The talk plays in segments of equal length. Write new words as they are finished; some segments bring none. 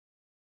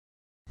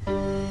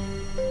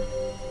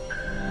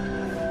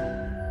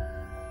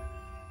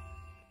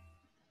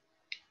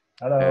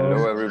Hello.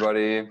 Hello,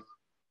 everybody.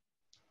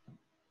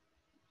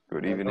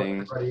 Good Hello,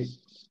 evening. everybody.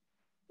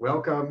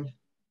 Welcome.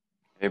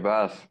 Hey,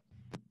 Bas.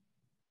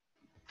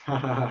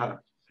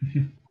 Good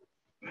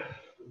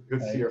to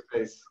see Hey. your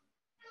face.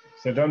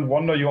 So don't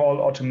wonder you're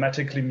all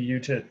automatically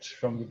muted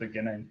from the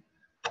beginning.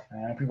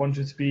 If we want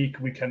to speak,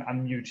 we can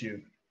unmute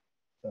you.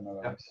 So no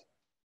worries.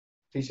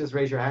 Please just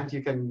raise your hand.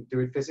 You can do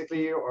it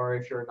physically, or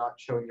if you're not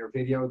showing your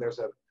video, there's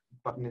a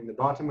button in the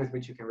bottom with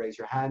which you can raise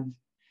your hand.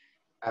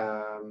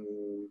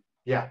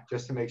 Yeah,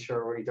 just to make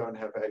sure we don't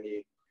have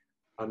any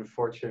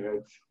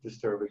unfortunate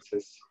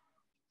disturbances.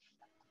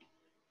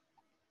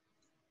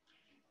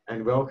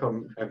 And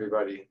welcome,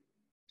 everybody.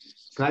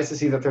 It's nice to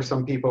see that there's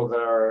some people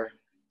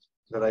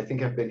that I think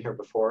have been here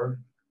before.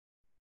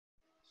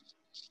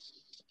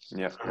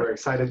 Yeah. We're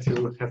excited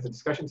to have the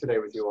discussion today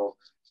with you all.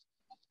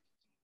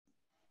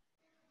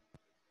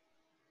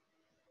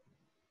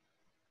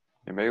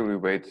 Yeah, maybe we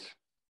wait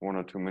 1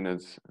 or 2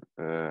 minutes,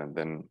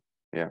 then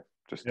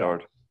just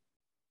start.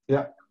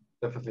 Yeah,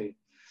 definitely.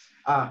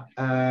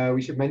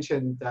 We should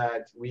mention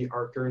that we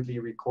are currently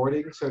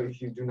recording, so if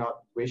you do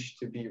not wish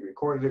to be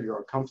recorded, if you're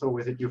uncomfortable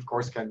with it, you of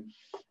course can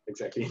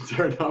exactly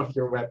turn off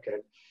your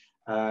webcam.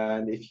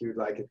 And if you'd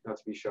like it not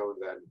to be shown,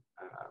 then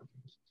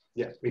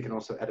yeah, we can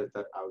also edit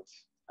that out.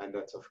 And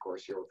that's of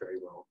course you're very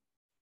well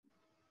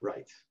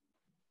right.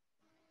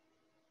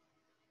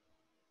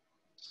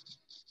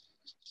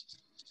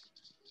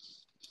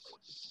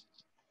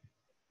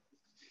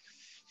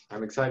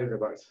 I'm excited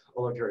about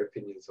all of your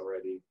opinions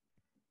already.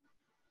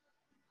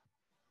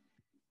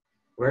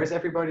 Where is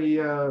everybody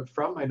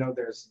from? I know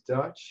there's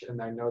Dutch,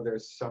 and I know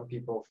there's some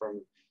people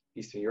from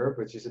Eastern Europe,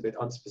 which is a bit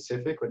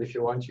unspecific, but if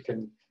you want, you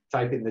can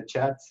type in the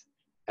chat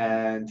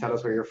and tell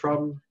us where you're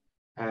from,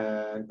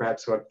 and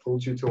perhaps what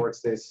pulled you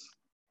towards this.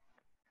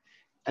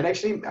 And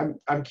actually,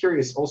 I'm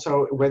curious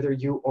also whether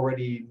you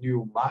already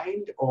knew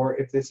Mind, or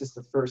if this is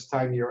the first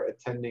time you're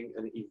attending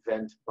an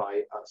event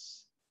by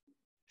us.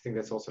 I think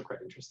that's also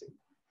quite interesting.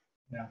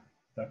 Yeah,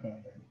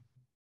 definitely.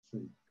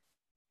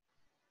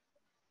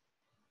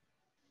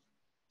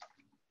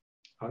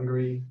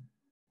 Hungary.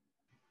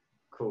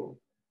 Cool.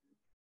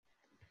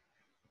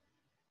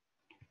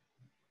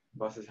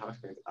 Bas's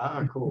housemate.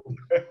 Ah, cool.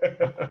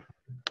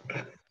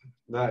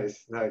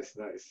 Nice, nice,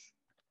 nice.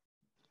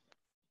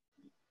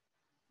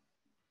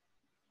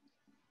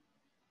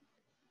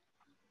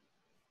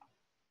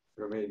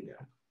 Romania.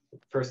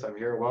 First time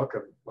here.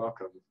 Welcome,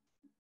 welcome.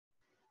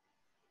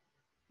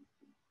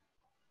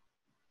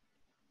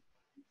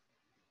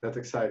 That's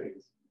exciting.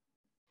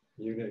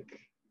 Unique.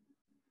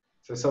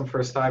 So some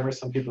first timers,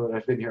 some people that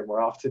have been here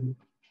more often.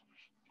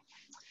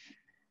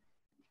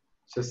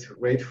 Just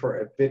wait for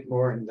a bit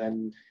more and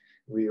then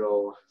we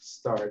will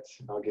start.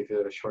 I'll give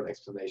you a short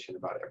explanation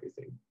about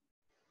everything.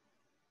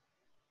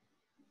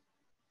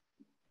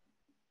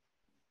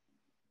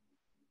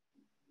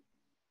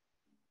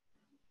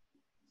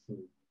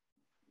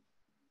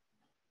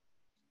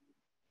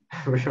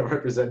 We are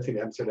representing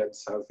Amsterdam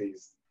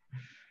Southeast.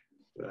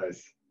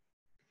 Nice.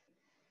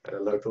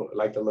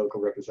 Like the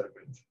local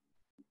representative.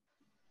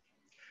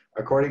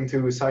 According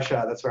to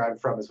Sasha, that's where I'm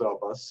from as well,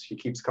 Bas. She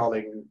keeps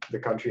calling the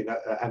country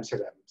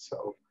Amsterdam,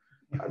 so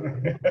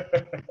I'm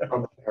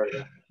from the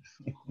area.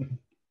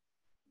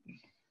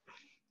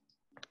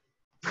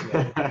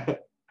 Yeah.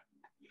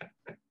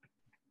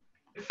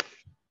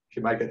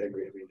 She might get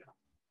angry at me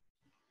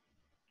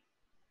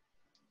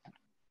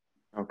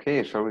now.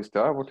 Okay, shall we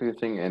start? What do you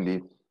think,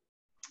 Andy?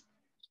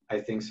 I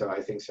think so,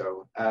 I think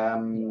so.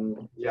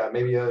 Yeah,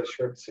 maybe a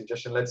short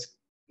suggestion. Let's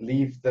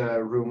leave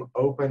the room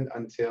open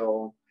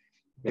until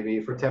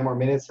maybe for 10 more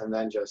minutes and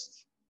then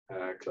just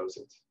close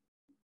it.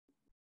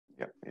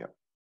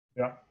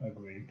 Yeah,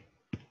 agreed.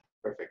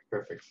 Perfect,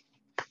 perfect.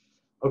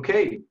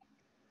 Okay,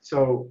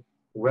 so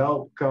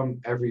welcome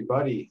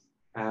everybody.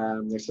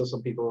 There's still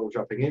some people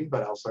dropping in,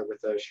 but I'll start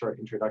with a short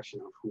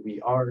introduction of who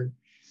we are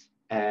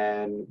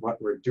and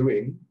what we're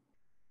doing.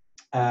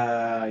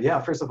 Yeah,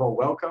 first of all,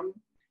 welcome.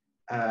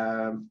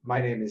 My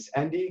name is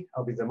Andy.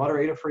 I'll be the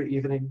moderator for the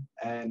evening,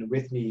 and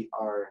with me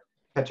are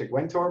Patrick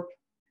Wentorp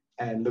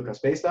and Lukas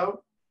Basedow.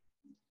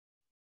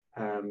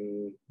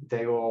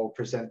 They will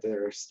present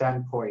their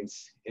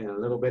standpoints in a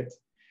little bit,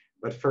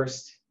 but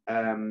first,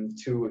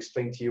 to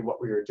explain to you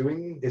what we are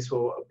doing, this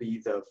will be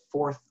the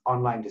 4th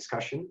online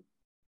discussion.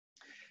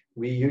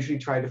 We usually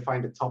try to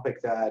find a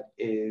topic that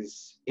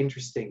is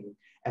interesting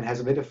and has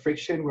a bit of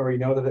friction, where we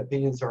know that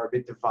opinions are a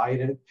bit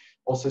divided,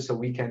 also so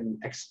we can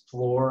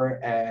explore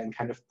and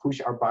kind of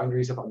push our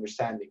boundaries of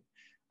understanding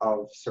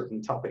of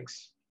certain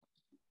topics.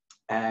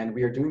 And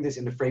we are doing this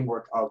in the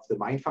framework of the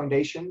Mind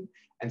Foundation,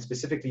 and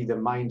specifically the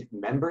Mind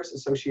Members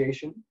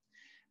Association.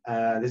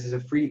 This is a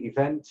free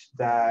event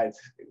that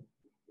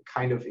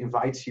kind of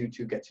invites you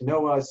to get to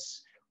know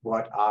us,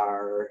 what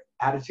our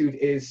attitude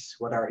is,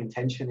 what our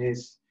intention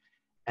is,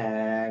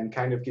 and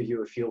kind of give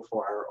you a feel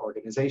for our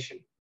organization.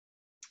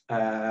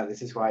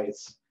 This is why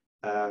it's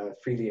a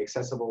freely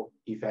accessible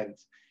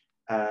event,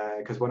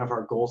 because one of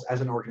our goals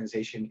as an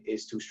organization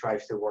is to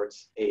strive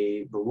towards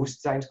a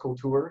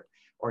bewustzijnscultuur,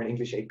 or in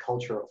English, a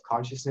culture of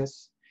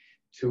consciousness.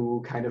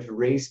 to kind of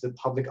raise the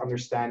public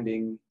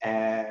understanding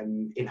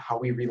in how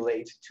we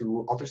relate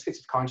to other states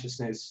of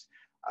consciousness,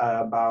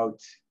 about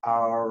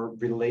our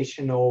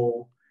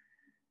relational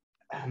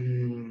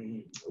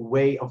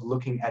way of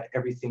looking at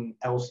everything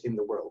else in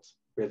the world,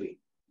 really.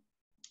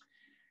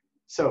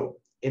 So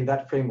in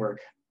that framework,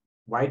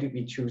 why did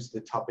we choose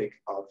the topic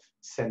of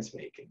sense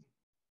making?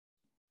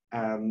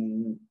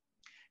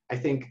 I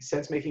think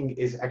sense making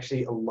is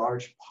actually a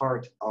large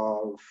part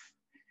of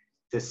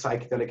the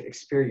psychedelic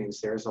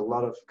experience. There's a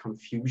lot of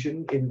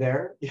confusion in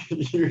there,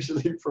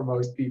 usually for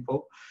most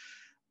people.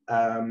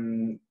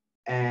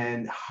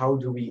 And how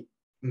do we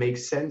make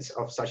sense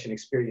of such an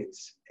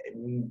experience?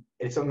 And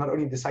it's not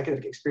only the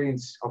psychedelic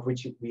experience of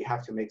which we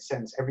have to make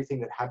sense, everything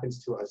that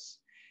happens to us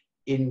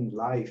in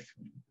life,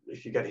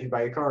 if you get hit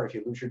by a car, if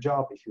you lose your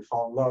job, if you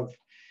fall in love,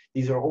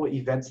 these are all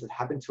events that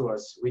happen to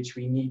us, which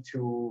we need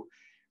to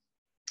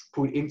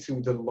put into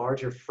the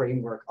larger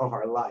framework of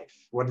our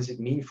life. What does it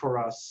mean for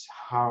us?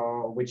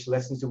 Which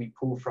lessons do we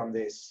pull from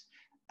this?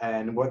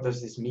 And what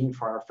does this mean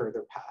for our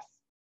further path?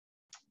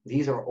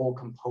 These are all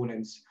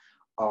components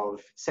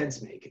of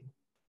sense making.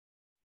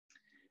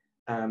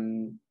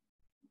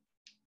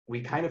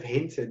 We kind of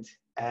hinted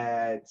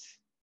at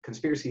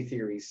conspiracy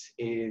theories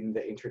in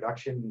the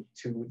introduction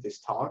to this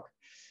talk.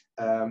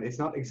 It's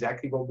not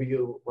exactly what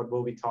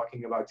we'll be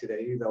talking about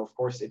today, though of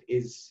course it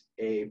is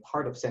a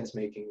part of sense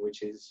making,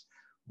 which is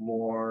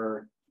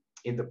more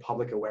in the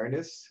public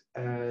awareness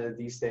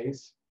these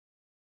days.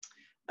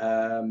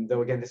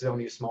 Though again, this is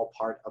only a small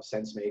part of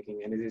sense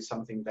making, and it is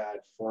something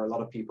that for a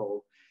lot of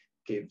people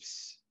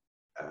gives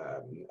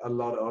a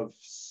lot of,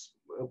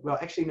 well,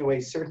 actually in a way,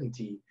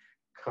 certainty,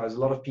 because a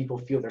lot of people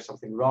feel there's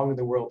something wrong in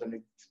the world,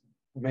 and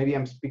maybe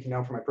I'm speaking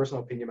now for my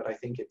personal opinion, but I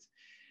think it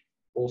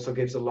also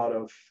gives a lot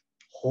of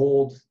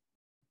hold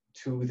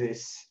to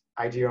this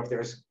idea of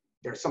there's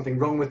something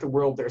wrong with the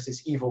world, there's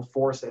this evil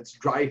force that's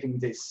driving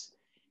this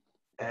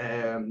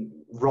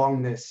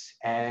wrongness,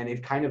 and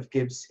it kind of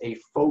gives a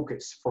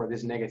focus for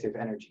this negative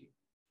energy,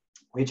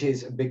 which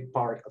is a big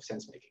part of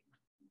sense making.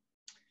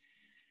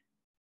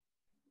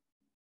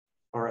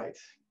 All right.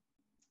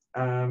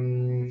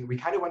 We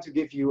kind of want to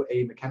give you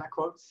a McKenna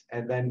quote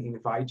and then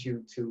invite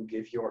you to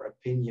give your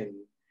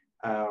opinion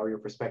or your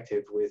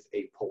perspective with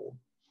a poll.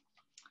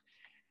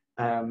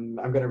 I'm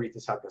going to read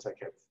this out because I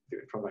can't do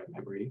it from my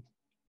memory.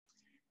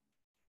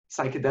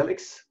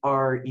 Psychedelics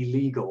are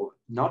illegal,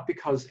 not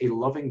because a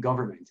loving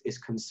government is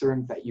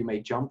concerned that you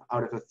may jump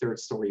out of a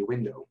third-story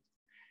window.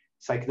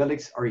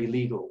 Psychedelics are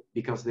illegal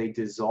because they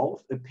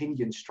dissolve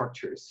opinion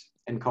structures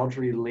and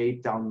culturally lay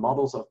down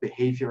models of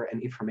behavior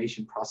and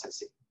information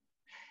processing.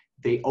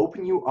 They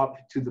open you up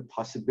to the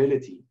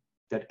possibility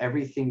that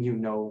everything you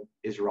know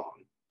is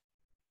wrong.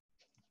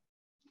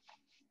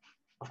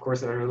 Of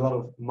course, there are a lot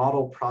of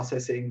model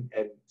processing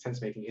and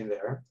sense making in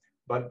there,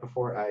 but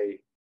before I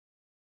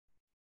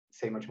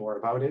say much more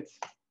about it,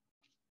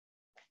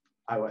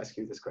 I will ask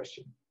you this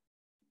question.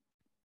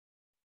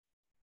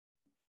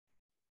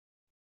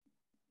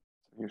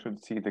 You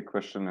should see the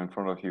question in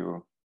front of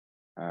you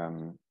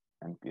and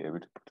be able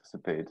to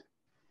participate.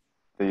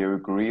 Do you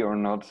agree or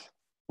not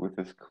with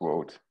this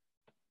quote?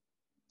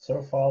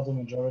 So far, the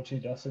majority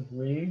does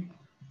agree.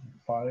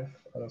 5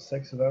 out of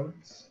 6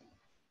 votes.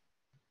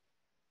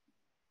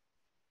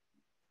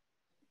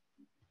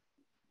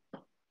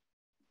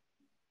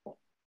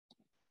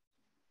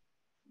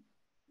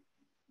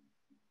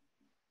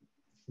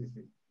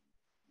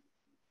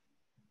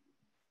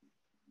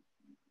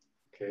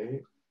 Okay.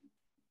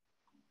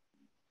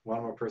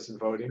 One more person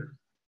voting.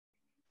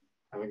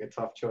 Having a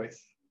tough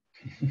choice.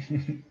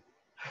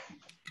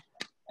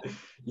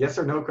 Yes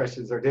or no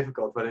questions are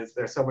difficult, but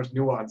there's so much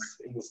nuance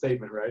in the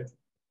statement, right?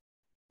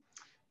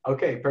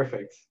 Okay,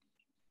 perfect.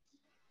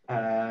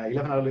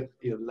 11 out of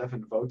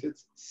 11 voted.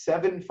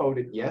 7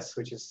 voted yes,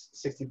 which is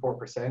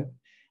 64%,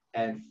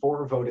 and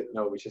 4 voted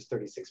no, which is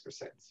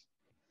 36%.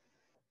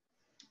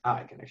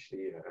 I can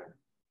actually,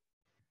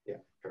 yeah,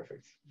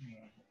 perfect.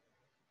 Yeah.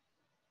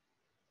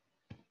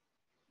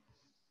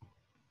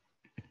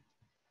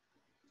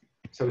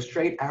 So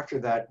straight after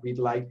that, we'd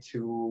like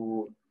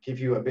to give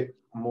you a bit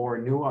more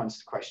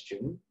nuanced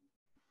question,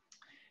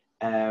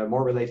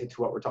 more related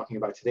to what we're talking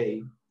about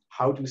today.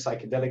 How do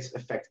psychedelics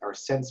affect our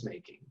sense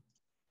making?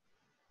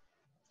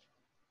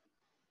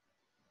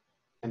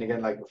 And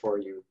again, like before,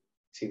 you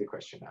see the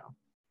question now.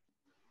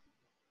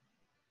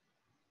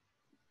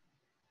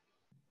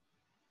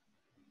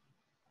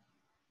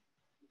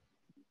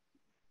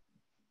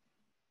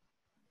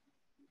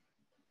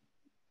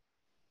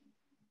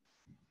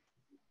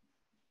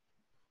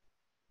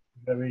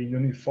 Very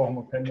uniform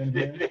opinion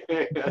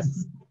here.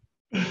 Yes.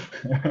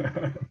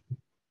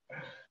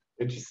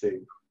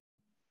 Interesting.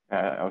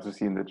 I also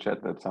see in the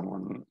chat that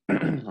someone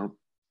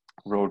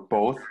wrote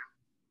both.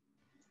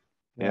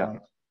 Yeah.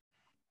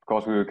 Of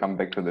course, we will come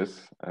back to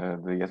this.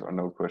 The yes or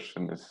no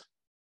question is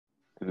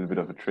a bit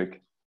of a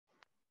trick.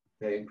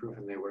 They improve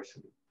and they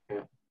worsen.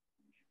 Yeah.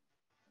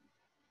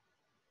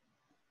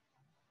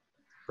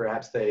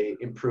 Perhaps they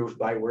improve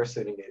by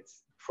worsening it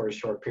for a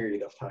short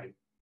period of time.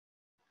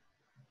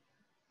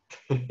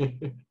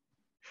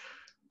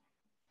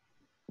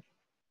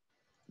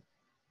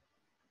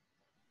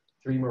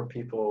 Three more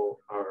people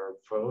are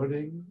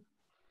voting.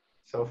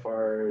 So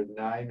far,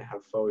 9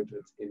 have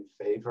voted in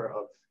favor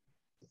of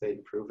they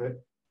improve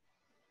it.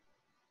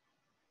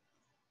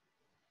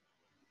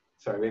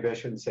 Sorry, maybe I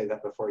shouldn't say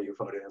that before you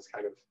voted. It's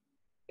kind of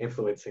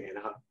influencing it,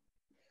 huh?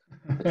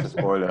 That's a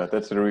spoiler.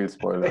 That's a real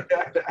spoiler.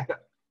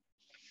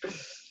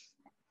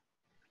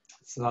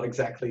 It's not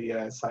exactly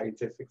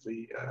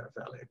scientifically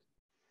valid.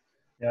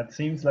 Yeah, it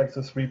seems like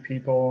the three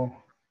people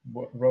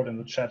wrote in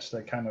the chat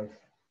they're kind of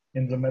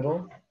in the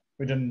middle.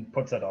 We didn't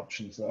put that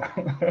option, so.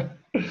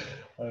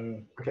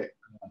 Okay.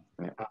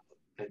 Yeah.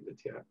 Ended,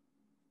 yeah.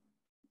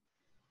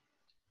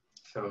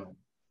 So,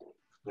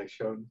 like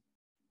shown.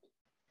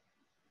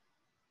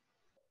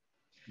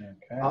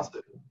 Okay.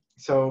 Awesome.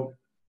 So,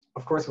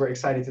 of course, we're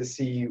excited to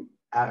see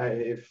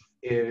if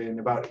in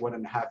about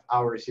 1.5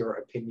 hours your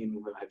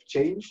opinion will have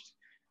changed,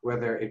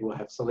 whether it will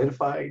have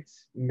solidified,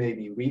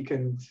 maybe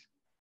weakened.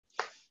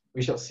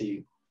 We shall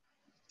see.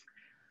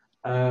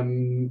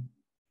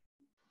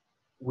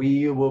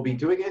 We will be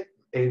doing it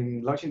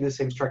in largely the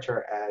same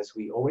structure as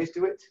we always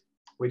do it,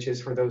 which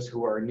is for those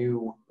who are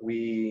new,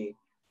 we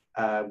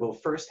will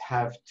first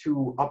have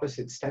 2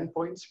 opposite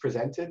standpoints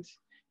presented,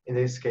 in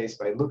this case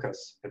by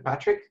Lukas and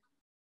Patrick,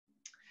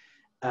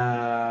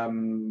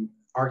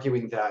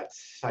 arguing that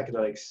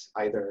psychedelics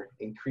either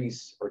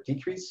increase or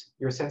decrease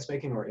your sense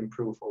making or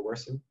improve or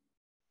worsen.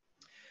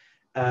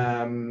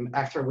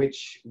 After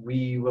which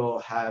we will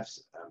have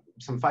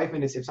some 5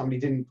 minutes if somebody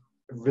didn't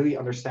really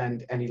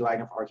understand any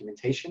line of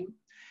argumentation.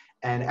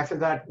 And after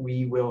that,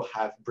 we will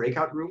have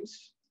breakout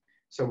rooms.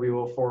 So we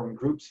will form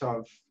groups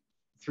of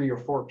 3 or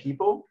 4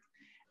 people,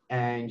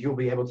 and you'll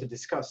be able to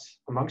discuss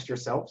amongst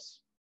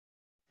yourselves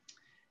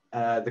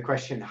the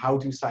question, how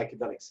do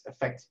psychedelics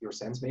affect your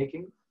sense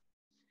making?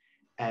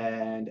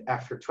 And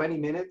after 20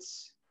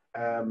 minutes,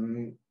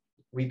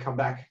 we come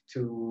back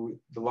to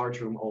the large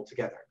room all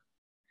together.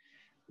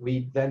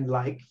 We'd then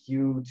like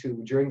you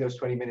to, during those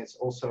 20 minutes,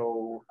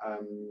 also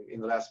in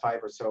the last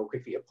 5 or so,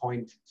 quickly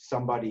appoint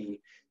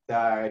somebody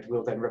that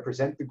will then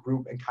represent the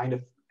group and kind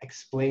of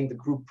explain the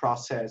group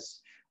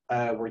process.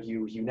 Were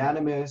you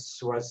unanimous?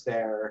 Was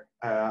there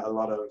a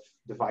lot of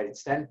divided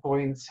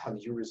standpoints? How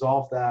did you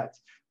resolve that?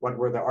 What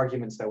were the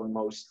arguments that were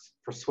most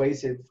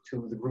persuasive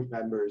to the group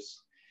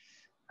members?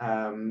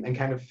 And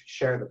kind of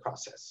share the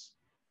process.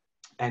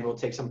 And we'll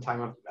take some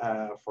time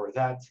for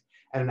that.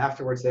 And then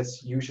afterwards,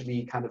 this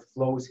usually kind of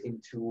flows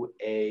into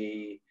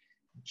a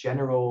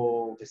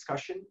general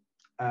discussion,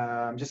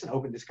 just an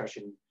open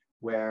discussion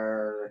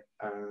where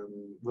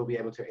we'll be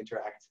able to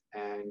interact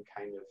and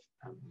kind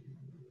of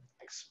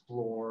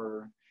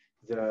explore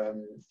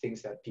the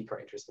things that pique our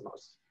interest the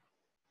most.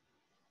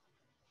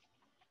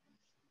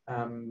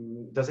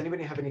 Does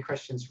anybody have any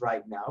questions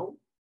right now?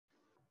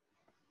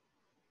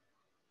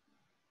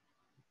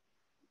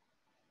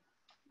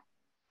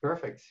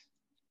 Perfect.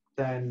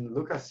 Then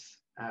Lukas,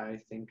 I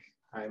think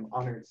I'm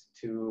honored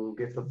to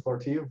give the floor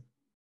to you.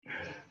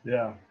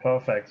 Yeah,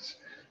 perfect.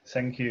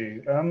 Thank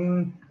you.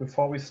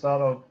 Before we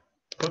start, I'll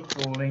put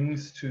the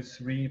links to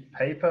 3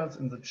 papers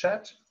in the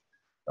chat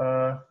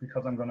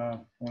because I'm gonna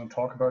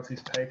talk about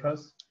these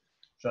papers,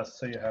 just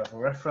so you have a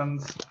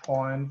reference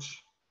point.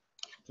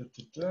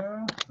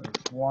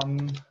 There's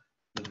 1,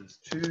 this is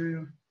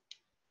 2,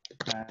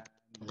 and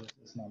this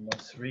is number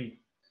 3.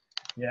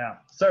 Yeah,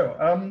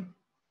 so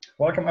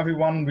welcome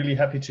everyone, really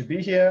happy to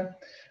be here.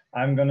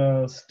 I'm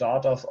gonna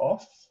start us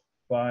off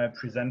by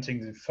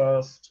presenting the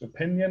first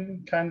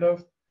opinion, kind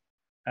of,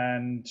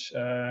 and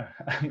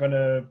I'm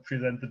gonna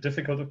present the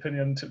difficult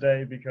opinion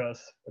today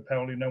because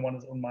apparently no one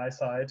is on my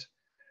side.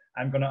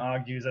 I'm gonna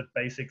argue that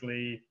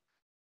basically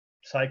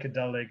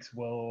psychedelics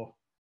will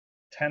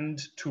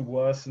tend to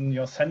worsen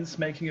your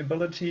sense-making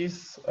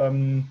abilities.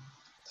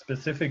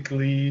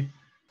 Specifically,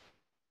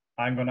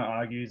 I'm going to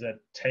argue that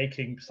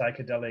taking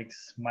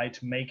psychedelics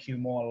might make you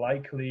more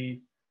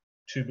likely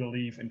to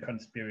believe in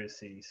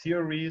conspiracy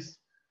theories.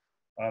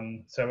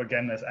 So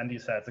again, as Andy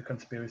said, the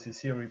conspiracy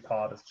theory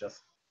part is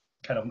just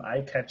kind of an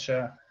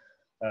eye-catcher.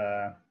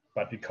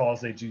 But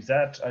because they do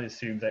that, I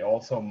assume they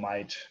also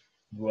might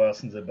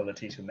worsen the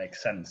ability to make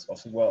sense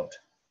of the world.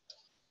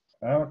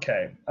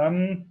 Okay.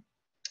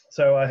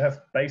 So I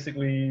have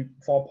basically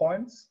 4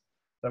 points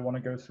that I want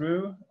to go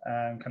through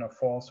and kind of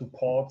 4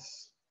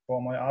 supports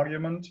for my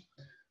argument.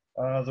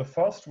 The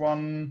first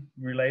one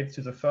relates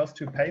to the first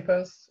 2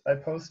 papers I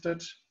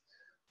posted.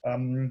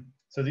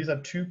 So these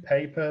are 2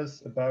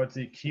 papers about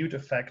the acute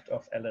effect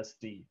of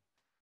LSD.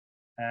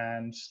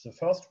 And the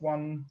first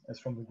one is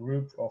from the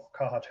group of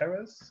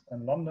Carhart-Harris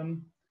in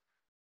London.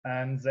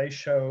 And they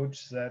showed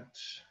that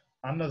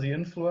under the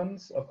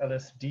influence of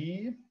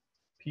LSD,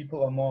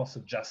 people are more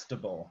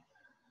suggestible.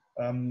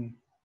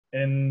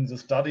 In the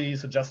study,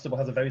 suggestible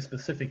has a very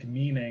specific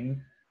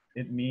meaning.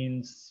 It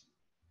means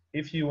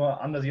if you are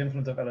under the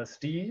influence of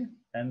LSD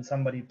and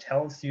somebody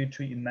tells you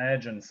to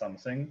imagine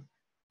something,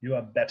 you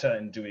are better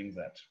in doing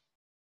that,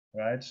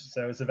 right?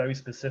 So it's a very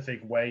specific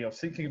way of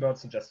thinking about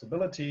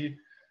suggestibility.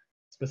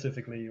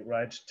 specifically,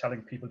 right,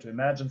 telling people to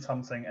imagine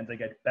something, and they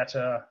get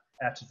better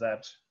at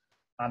that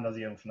under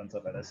the influence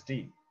of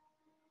LSD.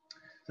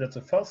 So that's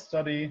the first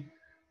study.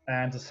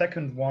 And the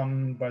second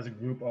one by the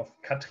group of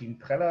Katrin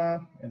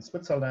Preller in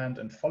Switzerland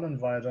and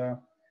Vollenweider,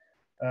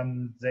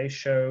 they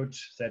showed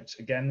that,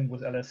 again,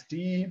 with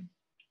LSD,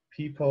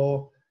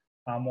 people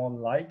are more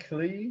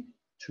likely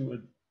to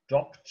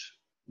adopt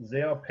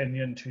their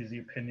opinion to the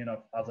opinion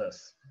of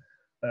others.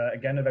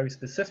 Again, a very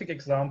specific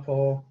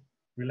example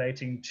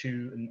relating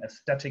to an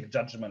aesthetic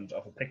judgment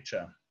of a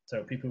picture.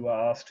 So people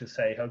were asked to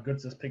say how good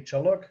this picture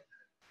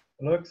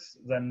looks,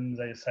 then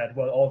they said,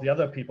 well, all the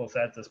other people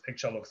said this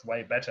picture looks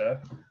way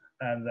better.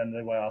 And then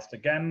they were asked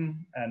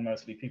again, and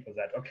mostly people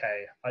said,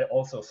 okay, I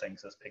also think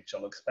this picture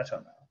looks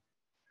better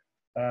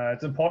now.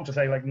 It's important to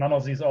say, like, none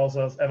of these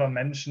authors ever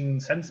mention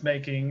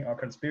sense-making or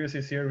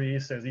conspiracy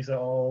theories. So these are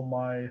all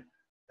my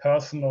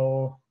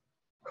personal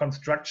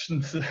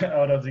constructions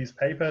out of these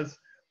papers.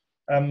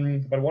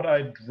 But what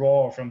I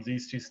draw from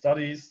these two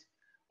studies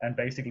and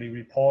basically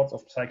reports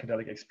of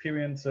psychedelic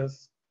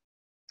experiences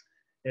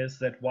is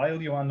that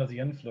while you're under the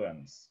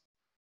influence,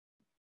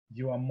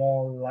 you are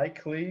more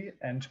likely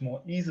and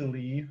more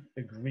easily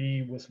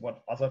agree with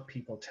what other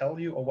people tell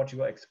you or what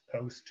you are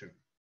exposed to.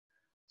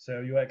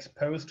 So you are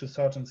exposed to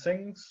certain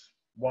things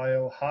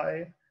while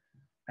high,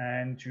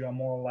 and you are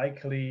more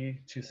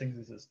likely to think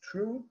this is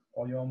true,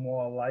 or you're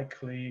more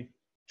likely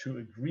to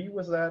agree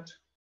with that,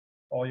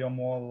 or you're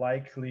more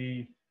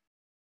likely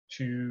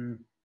to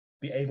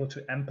be able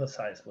to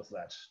empathize with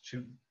that,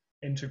 to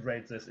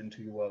integrate this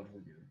into your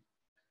worldview.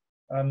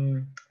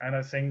 And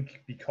I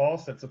think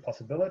because that's a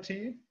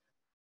possibility,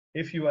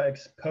 if you are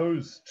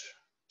exposed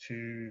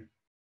to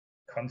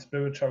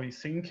conspiratory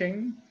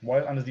thinking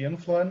while under the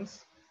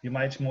influence, you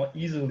might more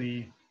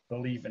easily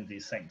believe in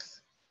these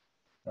things,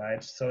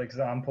 right? So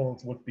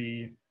examples would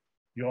be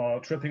you're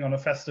tripping on a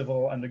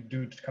festival and a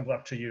dude comes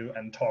up to you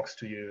and talks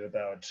to you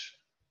about,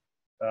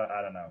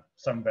 I don't know,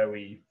 some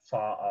very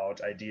far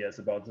out ideas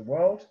about the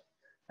world.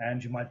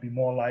 And you might be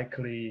more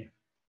likely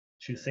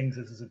to think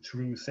this is a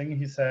true thing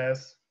he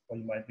says, or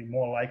you might be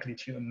more likely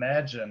to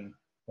imagine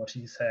what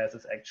he says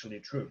is actually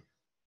true.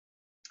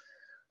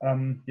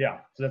 Yeah,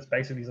 so that's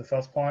basically the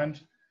first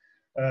point.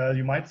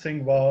 You might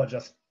think, well, I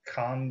just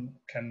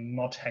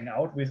cannot hang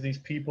out with these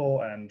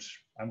people and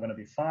I'm going to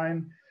be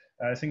fine.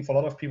 I think for a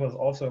lot of people it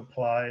also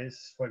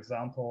applies, for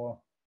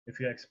example, if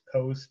you're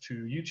exposed to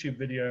YouTube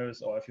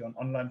videos or if you're on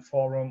an online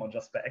forum or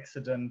just by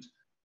accident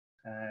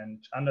and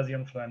under the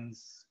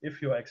influence,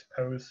 if you're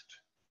exposed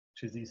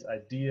to these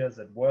ideas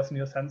that worsen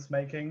your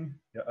sense-making,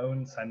 your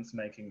own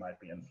sense-making might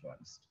be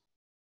influenced.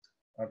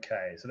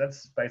 Okay, so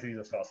that's basically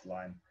the first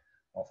line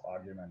of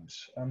argument.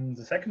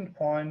 The second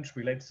point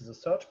relates to the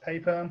third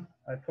paper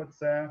I put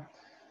there,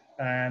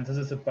 and this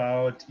is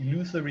about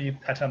illusory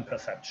pattern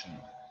perception.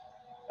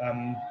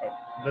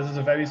 This is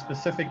a very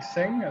specific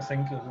thing. I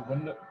think there's a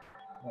window.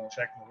 I'll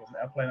check, there's an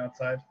airplane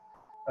outside.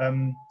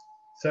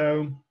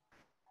 So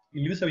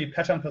illusory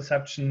pattern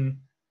perception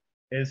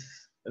is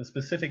a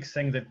specific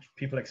thing that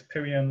people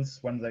experience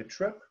when they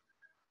trip.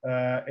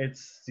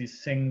 It's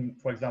this thing,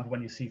 for example,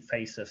 when you see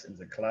faces in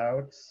the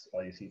clouds,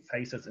 or you see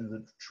faces in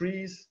the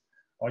trees,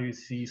 or you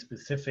see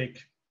specific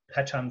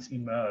patterns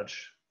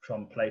emerge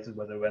from places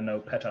where there were no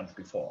patterns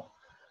before.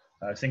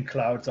 I think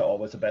clouds are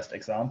always the best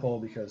example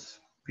because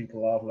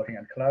people love looking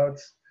at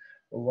clouds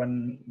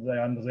when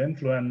they're under the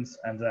influence,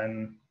 and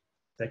then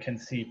they can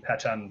see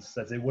patterns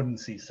that they wouldn't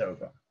see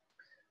sober.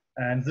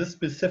 And this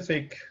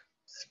specific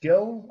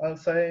skill, I'll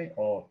say,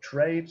 or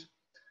trait,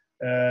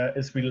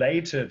 is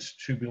related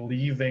to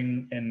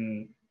believing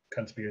in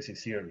conspiracy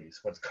theories,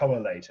 what's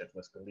correlated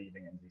with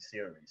believing in these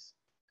theories.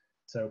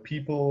 So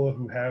people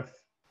who have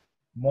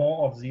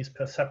more of these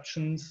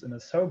perceptions in a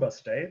sober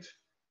state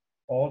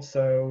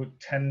also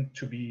tend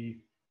to be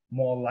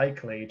more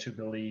likely to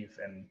believe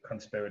in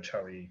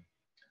conspiratory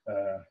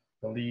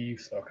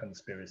beliefs or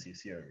conspiracy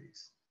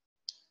theories,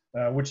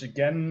 which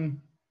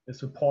again is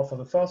support for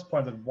the first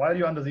point that while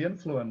you're under the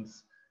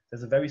influence,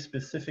 there's a very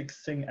specific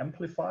thing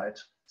amplified,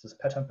 this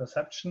pattern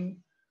perception,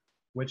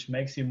 which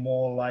makes you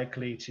more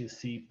likely to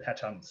see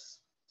patterns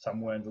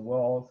somewhere in the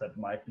world that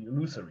might be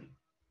illusory,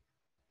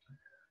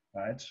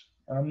 right?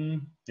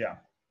 Yeah,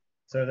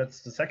 so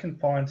that's the second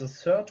point. The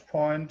third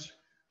point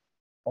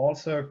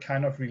also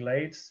kind of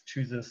relates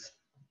to the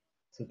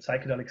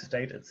psychedelic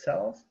state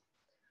itself.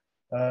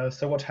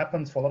 So what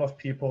happens for a lot of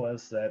people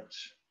is that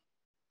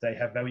they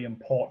have very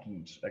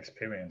important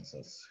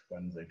experiences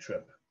when they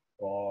trip,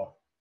 or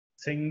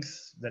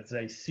things that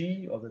they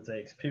see or that they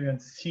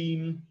experience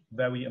seem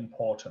very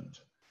important,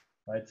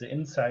 right? The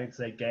insights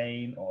they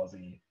gain or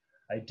the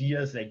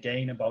ideas they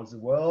gain about the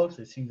world,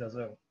 they think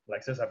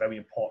like these are very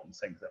important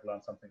things. They've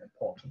learned something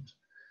important.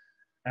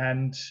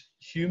 And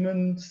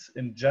humans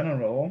in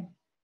general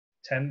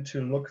tend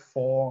to look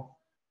for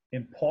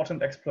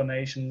important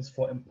explanations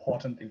for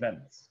important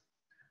events.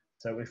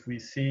 So if we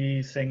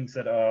see things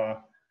that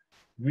are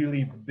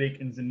really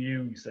big in the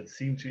news that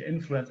seem to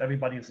influence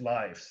everybody's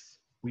lives,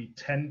 we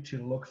tend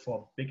to look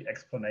for big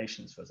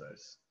explanations for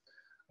those.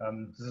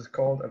 This is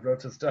called, I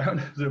wrote this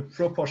down, the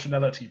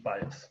proportionality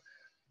bias.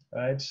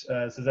 Right?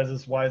 So this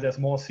is why there's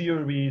more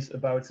theories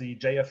about the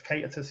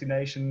JFK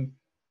assassination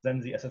than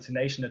the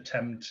assassination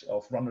attempt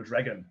of Ronald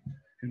Reagan,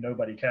 who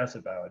nobody cares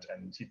about.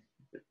 And he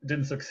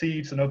didn't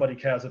succeed, so nobody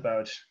cares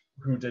about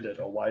who did it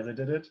or why they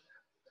did it.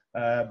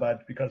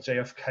 But because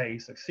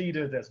JFK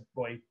succeeded, there's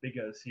way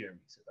bigger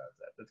theories about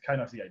that. That's kind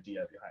of the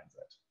idea behind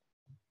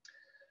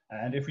that.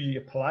 And if we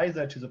apply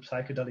that to the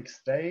psychedelic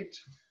state,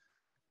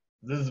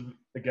 this is,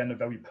 again, a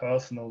very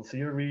personal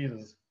theory.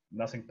 There's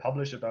nothing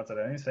published about that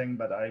or anything,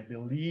 but I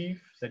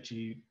believe that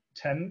you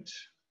tend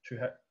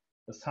to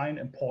assign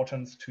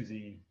importance to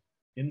the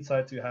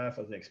insights you have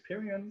of the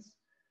experience.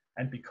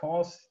 And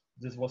because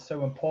this was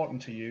so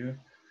important to you,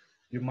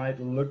 you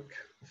might look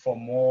for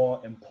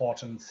more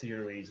important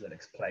theories that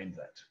explain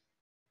that.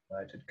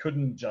 Right? It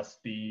couldn't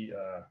just be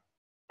an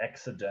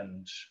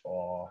accident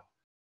or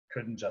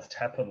couldn't just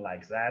happen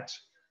like that.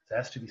 There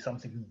has to be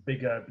something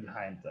bigger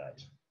behind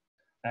that.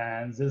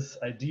 And this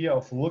idea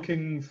of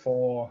looking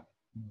for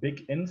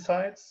big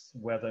insights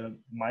where there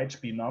might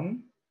be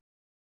none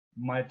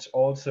might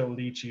also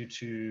lead you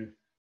to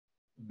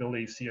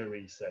believe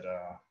theories that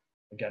are,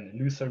 again,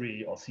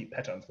 illusory or see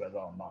patterns where there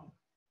are none.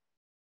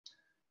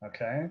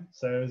 Okay,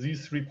 so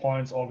these 3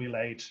 points all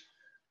relate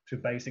to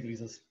basically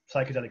the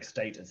psychedelic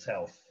state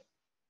itself.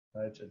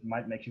 Right? It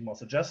might make you more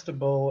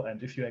suggestible,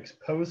 and if you're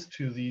exposed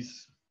to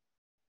these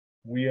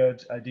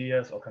weird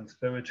ideas or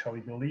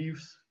conspiratory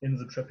beliefs in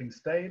the tripping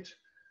state,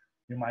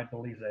 you might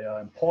believe they are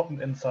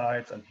important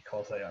insights, and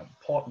because they are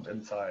important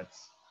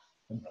insights,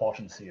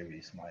 important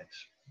theories might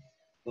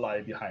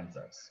lie behind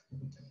those.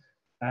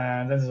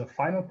 And then there's a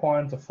final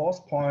point, the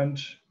fourth point,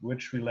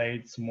 which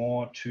relates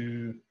more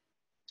to,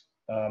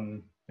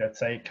 let's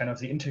say, kind of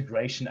the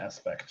integration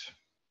aspect.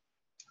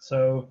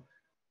 So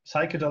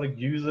psychedelic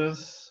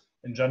users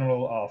in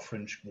general are a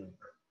fringe group,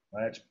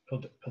 right?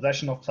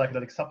 Possession of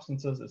psychedelic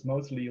substances is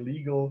mostly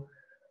illegal.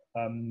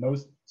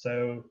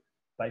 So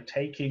by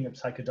taking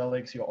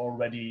psychedelics, you're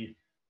already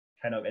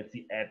kind of at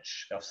the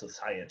edge of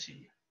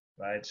society,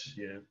 right?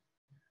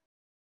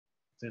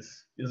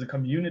 This is a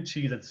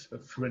community that's a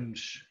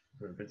fringe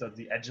group. It's at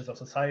the edges of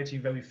society.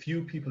 Very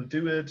few people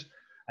do it,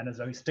 and it's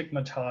very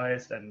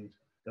stigmatized, and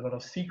there's a lot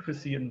of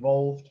secrecy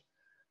involved.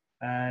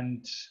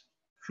 And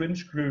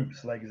fringe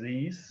groups like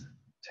these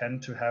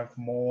tend to have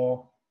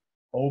more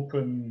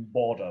open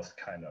borders,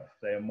 kind of.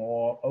 They are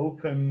more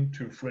open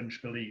to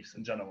fringe beliefs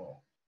in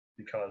general,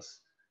 because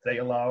they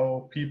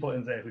allow people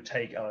in there who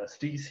take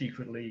LSD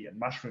secretly and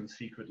mushrooms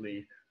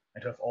secretly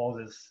and have all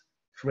this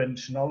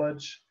fringe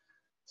knowledge.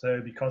 So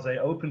because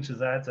they're open to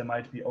that, they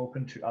might be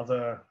open to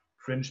other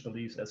fringe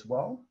beliefs as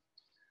well.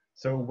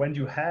 So when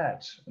you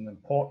had an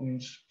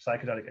important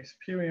psychedelic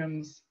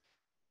experience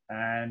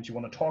and you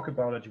want to talk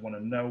about it, you want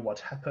to know what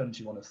happened,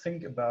 you want to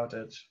think about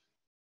it,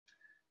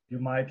 you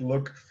might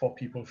look for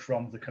people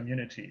from the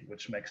community,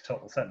 which makes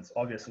total sense.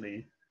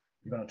 Obviously,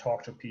 you're going to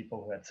talk to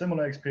people who had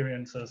similar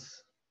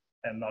experiences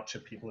and not to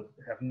people who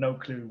have no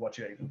clue what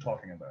you're even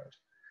talking about.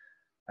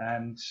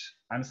 And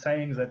I'm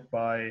saying that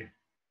by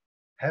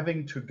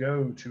having to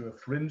go to a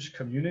fringe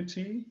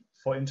community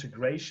for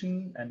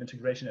integration and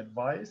integration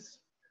advice,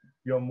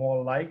 you're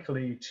more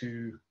likely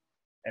to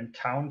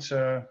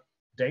encounter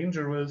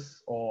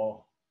dangerous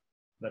or,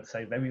 let's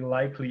say, very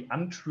likely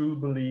untrue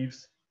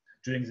beliefs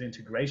during the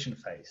integration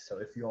phase. So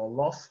if you're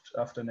lost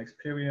after an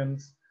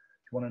experience,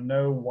 you want to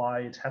know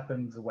why it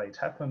happened the way it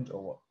happened,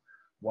 or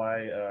why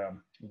it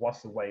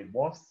was the way it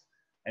was,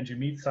 and you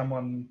meet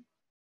someone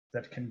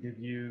that can give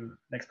you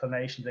an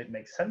explanation that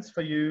makes sense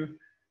for you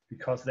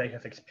because they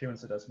have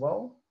experienced it as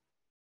well,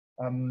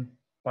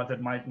 but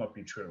that might not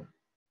be true,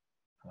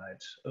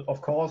 right?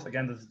 Of course,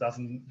 again, this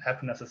doesn't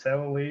happen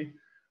necessarily.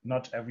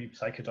 Not every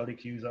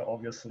psychedelic user,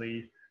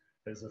 obviously,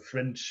 has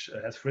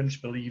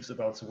fringe beliefs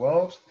about the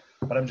world,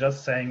 but I'm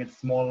just saying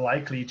it's more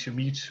likely to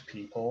meet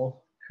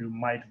people who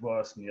might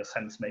worsen your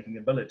sense-making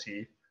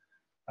ability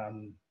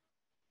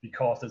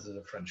because this is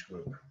a fringe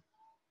group.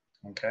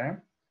 Okay.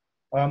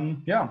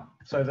 Yeah.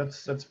 So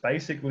that's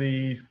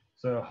basically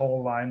the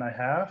whole line I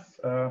have.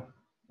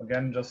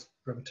 Again, just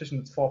repetition.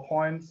 It's 4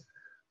 points.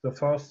 The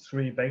first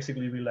 3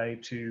 basically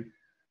relate to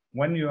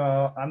when you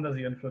are under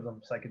the influence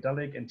of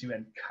psychedelic and you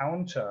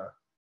encounter,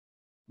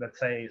 let's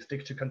say,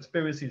 stick to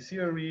conspiracy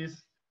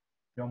theories,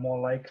 you're more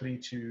likely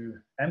to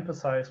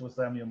empathize with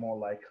them, you're more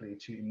likely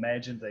to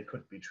imagine they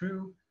could be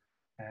true,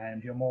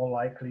 and you're more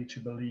likely to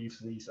believe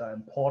these are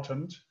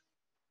important.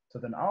 So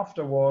then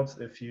afterwards,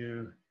 if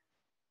you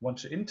want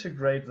to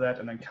integrate that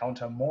and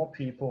encounter more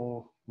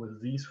people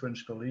with these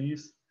fringe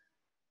beliefs,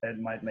 it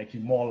might make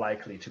you more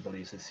likely to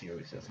believe the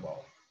theories as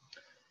well.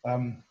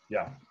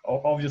 Yeah,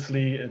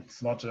 obviously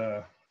it's not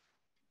a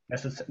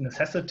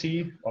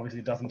necessity. Obviously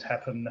it doesn't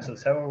happen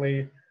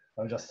necessarily.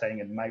 I'm just saying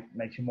it might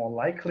make you more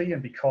likely,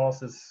 and because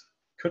this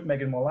could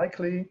make it more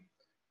likely,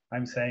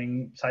 I'm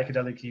saying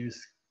psychedelic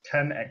use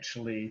can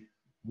actually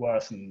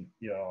worsen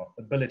your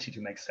ability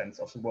to make sense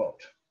of the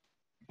world.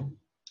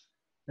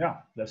 Yeah,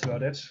 that's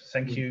about it.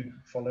 Thank you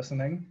for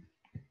listening.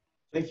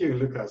 Thank you,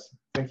 Lukas.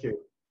 Thank you.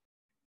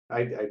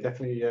 I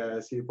definitely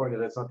see the point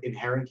that it's not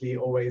inherently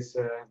always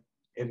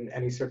in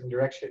any certain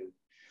direction.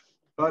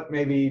 But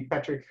maybe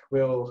Patrick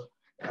will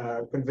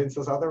convince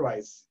us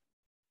otherwise.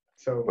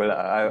 So, well,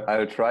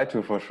 I'll try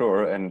to for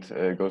sure, and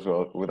it goes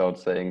without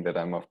saying that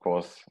I'm of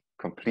course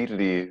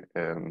completely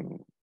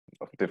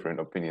of different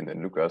opinion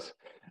than Lukas.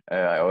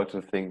 I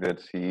also think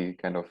that he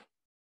kind of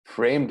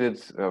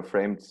framed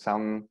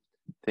some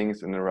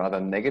things in a rather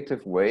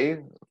negative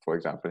way. For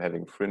example,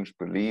 having fringe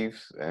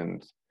beliefs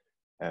and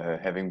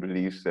having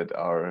beliefs that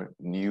are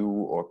new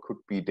or could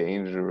be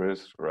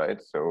dangerous, right?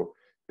 So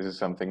this is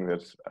something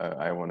that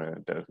I want to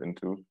delve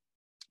into.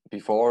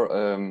 Before,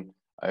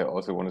 I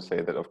also want to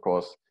say that, of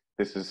course,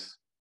 this is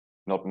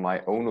not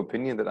my own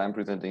opinion that I'm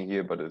presenting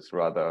here, but it's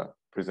rather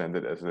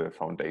presented as a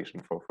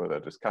foundation for further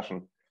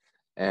discussion.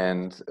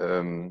 And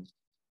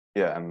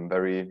yeah, I'm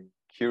very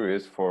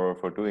curious for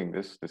doing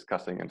this,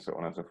 discussing and so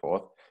on and so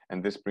forth.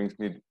 And this brings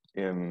me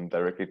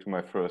directly to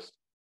my first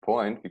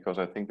point, because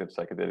I think that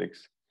psychedelics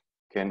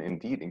can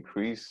indeed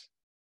increase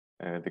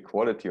the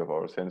quality of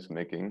our sense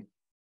making,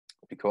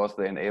 because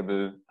they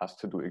enable us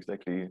to do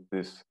exactly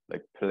this,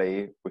 like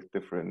play with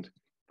different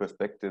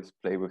perspectives,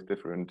 play with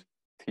different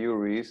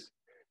theories,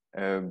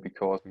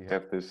 because we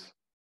have this,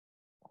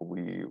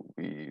 we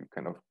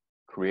kind of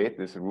create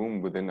this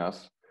room within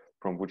us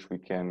from which we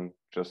can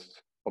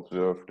just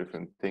observe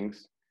different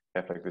things,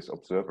 have like this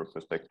observer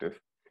perspective.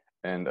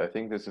 And I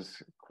think this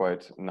is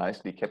quite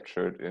nicely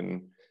captured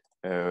in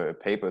a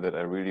paper that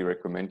I really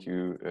recommend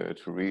you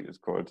to read. It's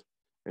called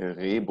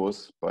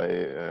Rebus by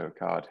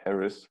Carhart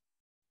Harris.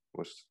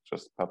 Was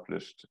just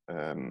published,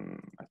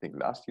 I think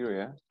last year,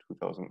 yeah,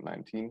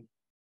 2019.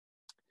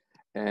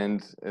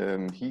 And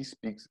he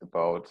speaks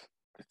about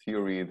the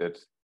theory that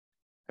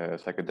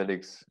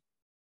psychedelics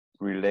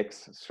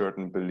relax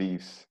certain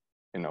beliefs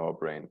in our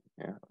brain.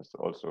 Yeah, it's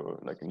also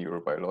like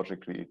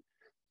neurobiologically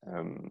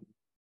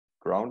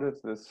grounded,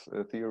 this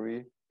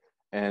theory.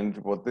 And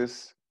what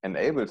this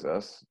enables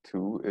us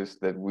to is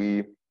that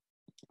we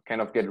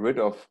kind of get rid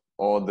of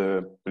all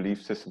the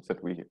belief systems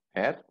that we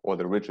had, or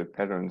the rigid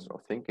patterns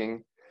of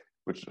thinking,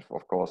 which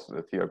of course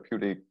the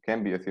therapeutic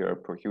can be a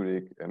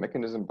therapeutic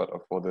mechanism, but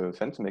for the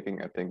sense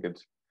making, I think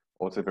it's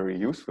also very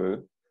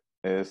useful,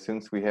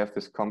 since we have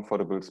this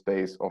comfortable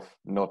space of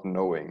not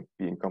knowing,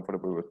 being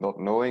comfortable with not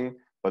knowing,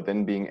 but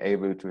then being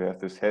able to have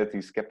this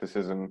healthy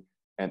skepticism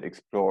and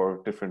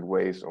explore different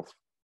ways of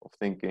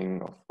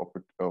thinking,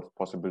 of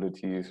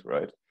possibilities,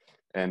 right?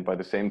 And by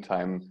the same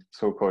time,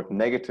 so-called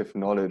negative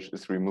knowledge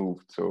is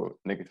removed. So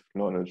negative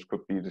knowledge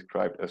could be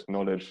described as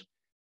knowledge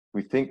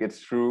we think it's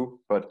true,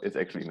 but it's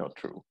actually not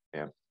true.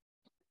 Yeah.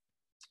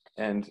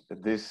 And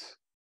this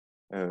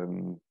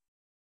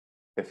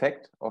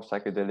effect of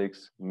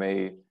psychedelics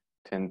may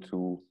tend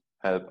to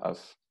help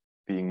us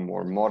being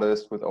more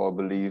modest with our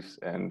beliefs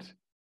and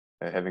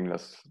having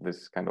less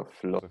this kind of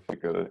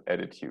philosophical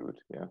attitude,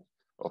 yeah,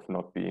 of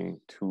not being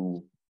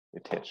too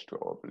attached to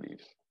our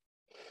beliefs.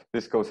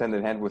 This goes hand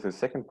in hand with the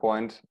second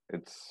point.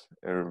 It's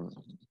a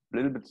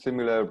little bit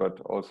similar, but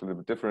also a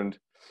little bit different,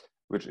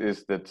 which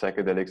is that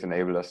psychedelics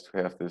enable us to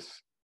have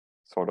this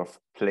sort of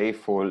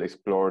playful,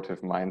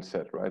 explorative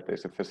mindset, right? They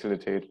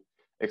facilitate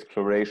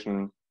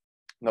exploration,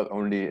 not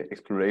only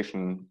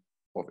exploration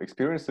of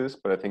experiences,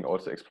 but I think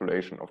also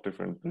exploration of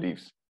different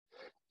beliefs.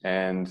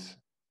 And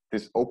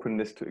this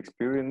openness to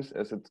experience,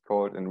 as it's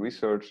called in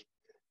research,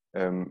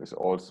 is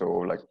also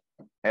like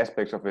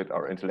aspects of it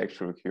are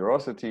intellectual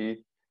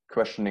curiosity,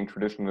 questioning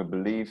traditional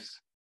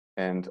beliefs,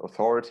 and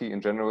authority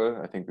in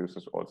general. I think this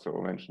is also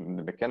mentioned in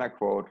the McKenna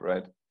quote,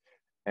 right?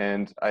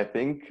 And I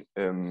think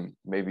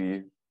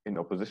maybe in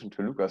opposition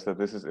to Lukas, that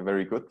this is a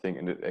very good thing,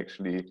 and it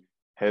actually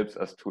helps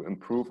us to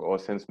improve our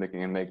sense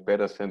making and make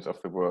better sense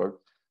of the world.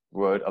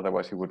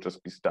 Otherwise, we would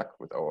just be stuck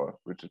with our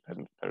rigid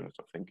patterns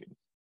of thinking.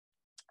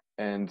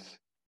 And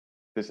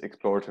this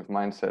explorative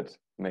mindset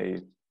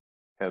may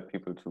help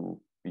people to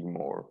be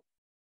more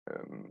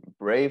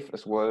brave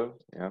as well.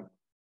 Yeah,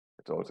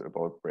 it's also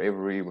about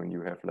bravery. When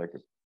you have like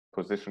a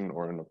position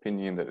or an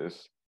opinion that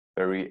is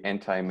very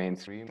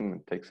anti-mainstream,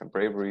 it takes some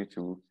bravery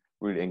to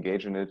really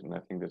engage in it, and I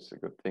think that's a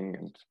good thing,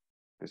 and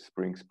this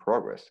brings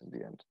progress in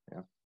the end.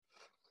 Yeah.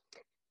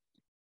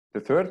 The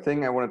third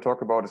thing I want to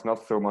talk about is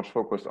not so much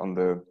focused on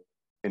the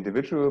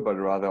individual, but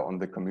rather on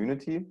the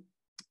community.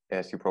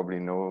 As you probably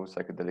know,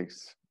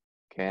 psychedelics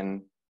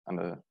can,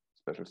 under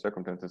special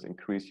circumstances,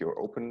 increase your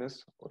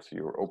openness, also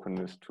your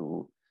openness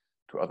to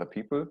other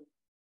people.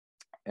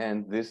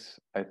 And this,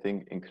 I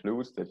think,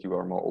 includes that you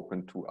are more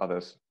open to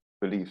others'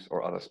 beliefs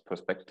or others'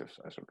 perspectives,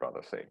 I should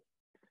rather say.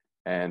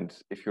 And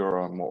if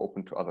you're more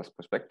open to others'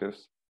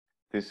 perspectives,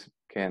 this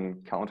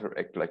can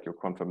counteract like your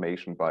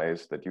confirmation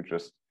bias, that you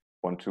just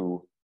want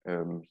to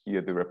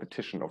hear the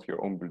repetition of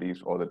your own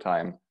beliefs all the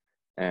time.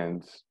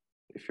 And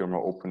if you're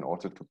more open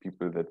also to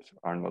people that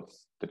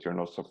you're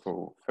not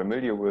so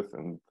familiar with,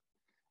 and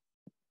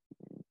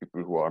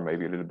people who are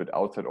maybe a little bit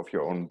outside of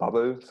your own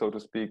bubble, so to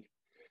speak,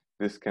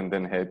 this can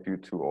then help you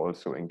to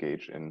also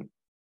engage in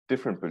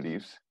different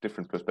beliefs,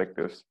 different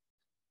perspectives,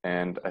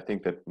 And I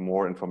think that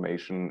more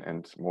information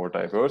and more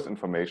diverse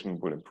information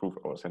will improve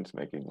our sense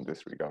making in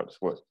this regard as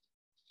well.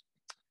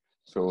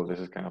 So this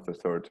is kind of the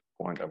third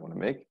point I want to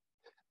make.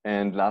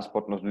 And last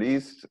but not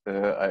least,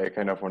 I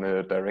kind of want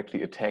to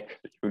directly attack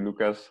you,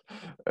 Lukas,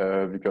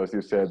 because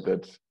you said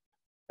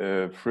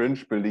that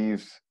fringe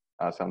beliefs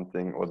are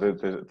something, or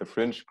the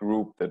fringe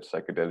group that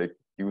psychedelic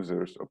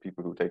users or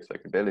people who take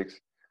psychedelics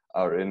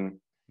are in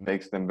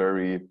makes them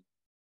very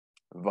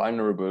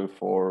vulnerable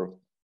for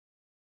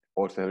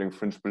also having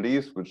fringe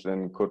beliefs, which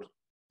then could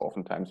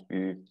oftentimes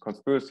be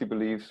conspiracy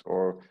beliefs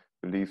or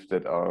beliefs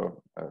that are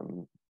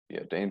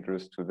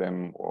dangerous to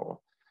them or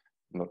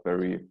not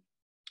very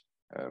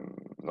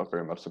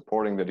much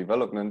supporting the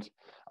development.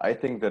 I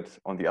think that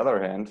on the other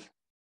hand,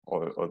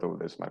 although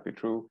this might be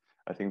true,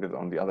 I think that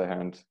on the other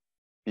hand,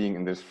 being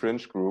in this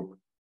fringe group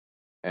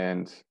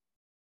and,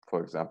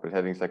 for example,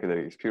 having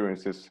psychedelic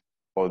experiences,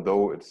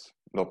 although it's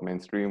not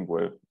mainstream,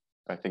 well,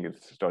 I think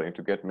it's starting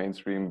to get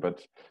mainstream,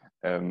 but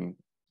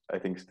I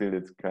think still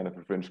it's kind of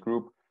a fringe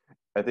group.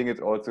 I think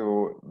it's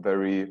also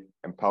very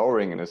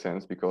empowering in a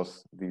sense,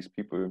 because these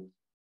people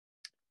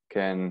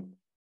can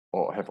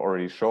or have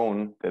already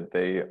shown that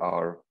they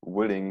are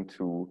willing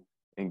to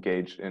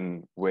engage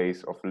in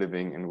ways of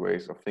living, in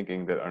ways of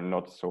thinking that are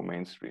not so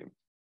mainstream.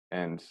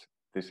 And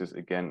this is,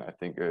 again, I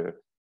think a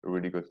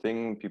really good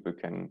thing. People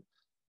can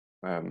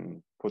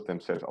put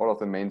themselves out of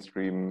the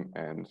mainstream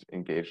and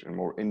engage in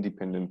more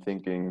independent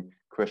thinking,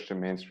 question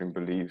mainstream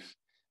beliefs,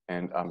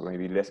 and are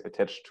maybe less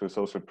attached to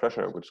social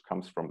pressure, which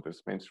comes from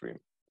this mainstream,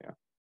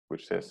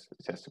 which says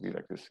it has to be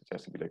like this, it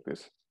has to be like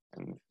this.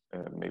 And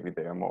maybe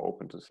they are more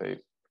open to say,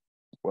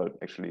 well,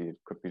 actually, it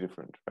could be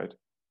different, right?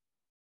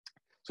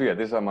 So yeah,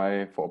 these are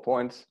my 4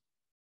 points.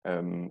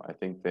 I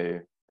think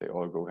they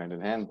all go hand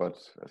in hand, but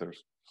as a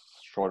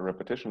short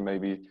repetition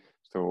maybe.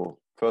 So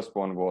first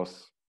one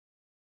was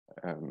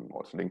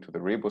also linked to the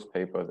Rebus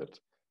paper, that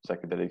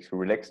psychedelics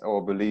relax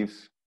our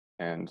beliefs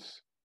and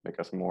make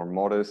us more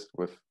modest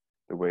with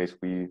the ways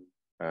we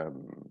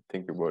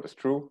think the world is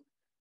true,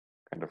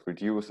 kind of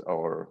reduce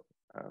our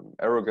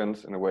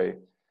arrogance in a way.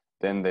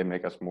 Then they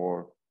make us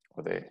more,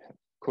 or they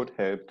could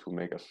help to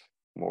make us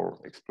more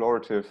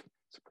explorative,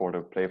 support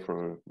a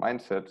playful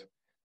mindset,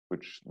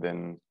 which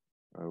then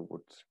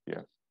would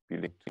be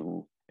linked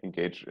to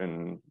engage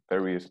in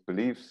various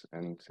beliefs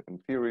and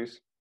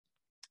theories.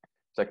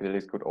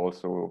 Psychedelics could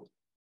also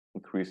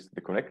increase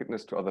the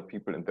connectedness to other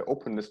people and the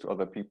openness to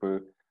other people,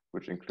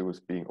 which includes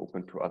being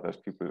open to others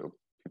people's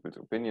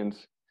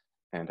opinions,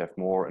 and have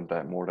more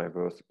and more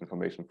diverse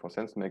information for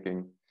sense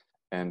making.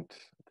 And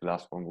the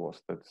last one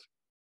was that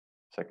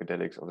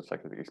psychedelics or the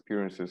psychedelic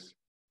experiences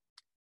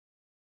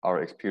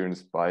are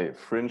experienced by a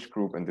fringe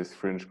group, and this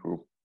fringe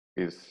group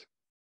is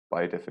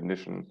by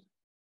definition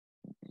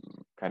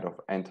kind of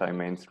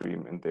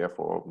anti-mainstream and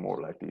therefore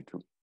more likely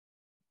to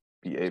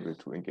be able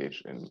to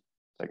engage in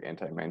like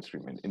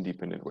anti-mainstream and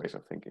independent ways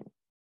of thinking.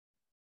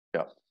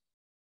 Yeah.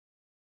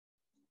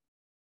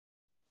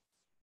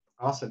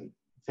 Awesome.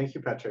 Thank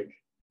you, Patrick.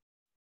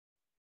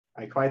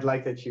 I quite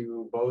like that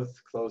you both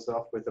closed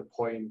off with a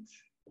point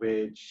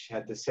which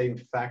had the same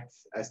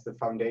facts as the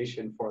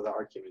foundation for the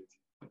argument.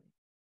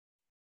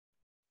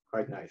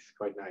 Quite nice,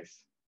 quite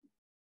nice.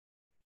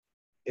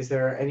 Is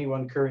there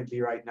anyone currently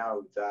right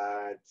now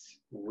that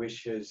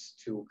wishes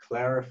to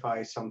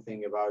clarify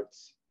something about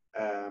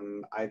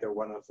either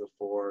one of the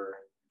four,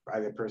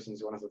 either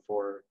person's one of the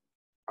four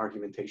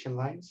argumentation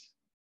lines?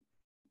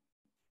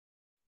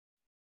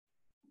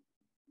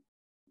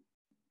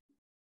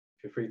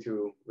 Feel free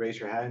to raise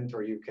your hand,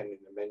 or you can in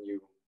the menu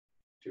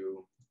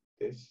do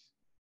this.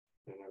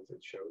 I don't know if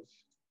it shows.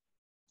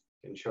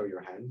 You can show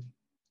your hand.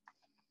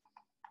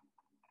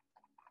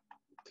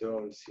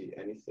 Don't see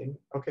anything.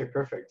 Okay,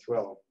 perfect.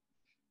 Well,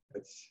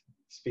 that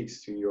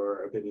speaks to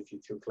your ability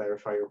to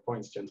clarify your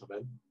points,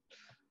 gentlemen.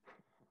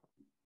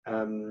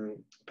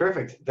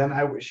 Perfect. Then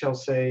I shall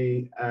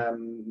say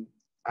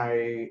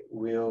I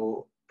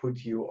will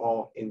put you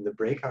all in the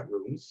breakout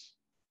rooms,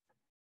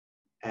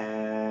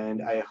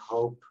 and I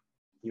hope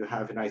you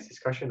have a nice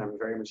discussion. I'm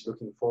very much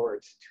looking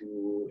forward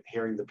to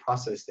hearing the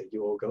process that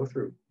you all go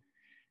through,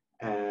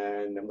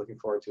 and I'm looking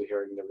forward to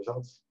hearing the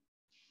results.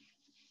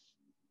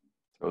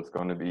 So it's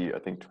going to be, I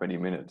think, 20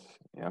 minutes,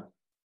 yeah?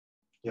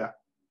 Yeah.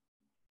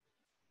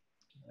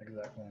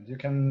 Exactly. And you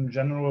can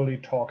generally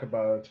talk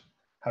about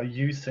how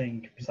you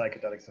think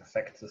psychedelics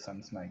affect the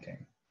sense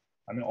making.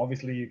 I mean,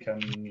 obviously you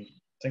can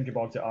think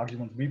about the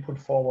arguments we put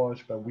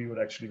forward, but we would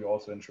actually be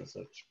also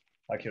interested,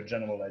 like your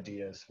general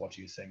ideas, what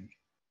you think,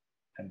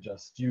 and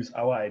just use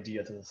our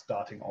idea as a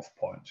starting off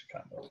point,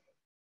 kind of.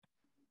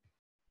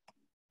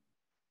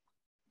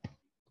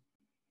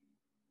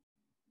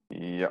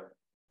 Yeah.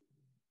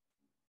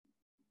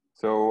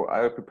 So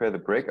I will prepare the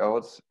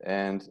breakouts,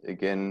 and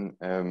again,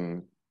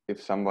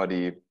 if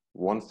somebody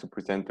wants to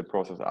present the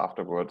process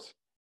afterwards,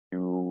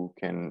 you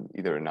can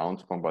either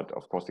announce one, but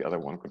of course the other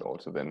one could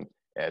also then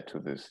add to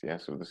this. Yeah,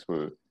 so this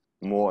will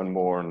more and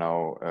more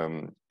now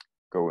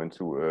go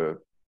into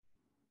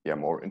a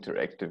more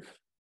interactive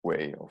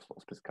way of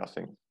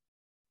discussing.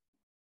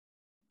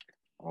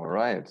 All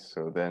right.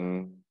 So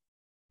then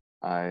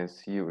I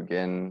see you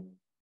again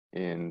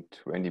in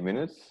 20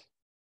 minutes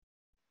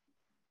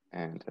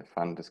and have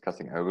fun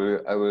discussing. I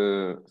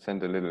will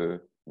send a little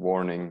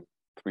warning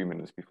 3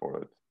 minutes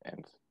before it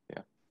ends.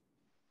 Yeah.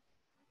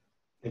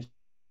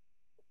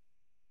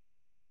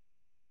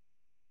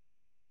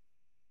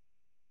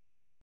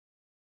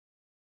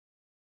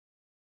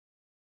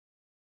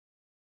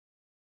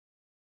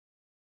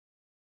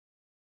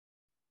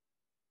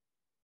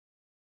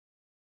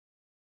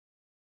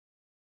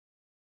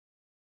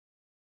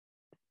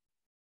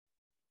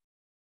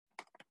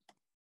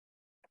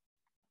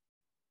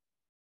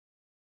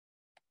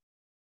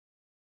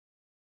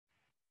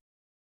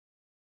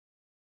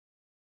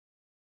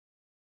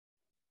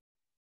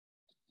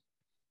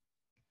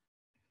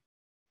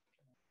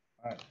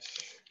 Right.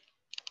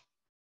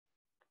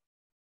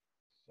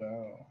 So,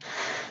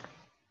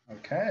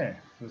 okay,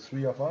 the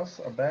three of us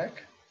are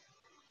back.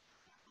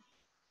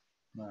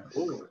 Nice.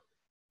 Ooh.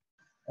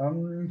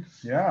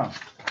 Yeah.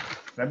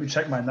 Let me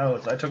check my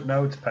notes. I took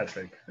notes,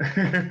 Patrick. I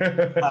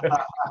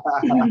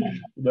definitely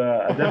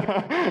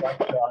liked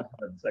the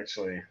arguments,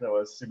 actually.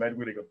 You made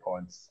really good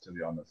points, to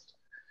be honest.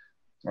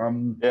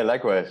 Yeah,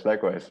 likewise.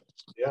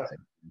 Yeah.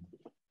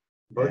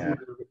 Both of you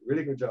did a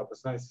really good job.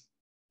 It's nice.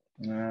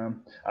 Yeah,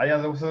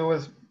 there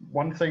was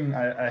one thing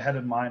I had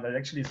in mind. I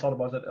actually thought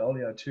about that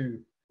earlier too.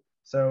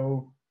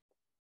 So,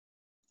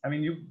 I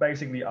mean, you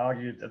basically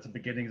argued at the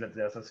beginning that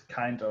there's this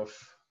kind of,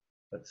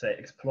 let's say,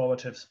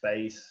 explorative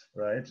space,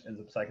 right, in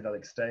the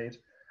psychedelic state.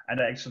 And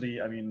I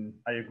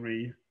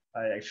agree.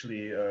 I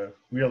actually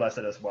realized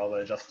that as well.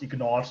 I just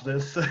ignored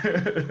this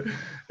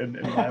in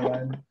my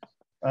mind.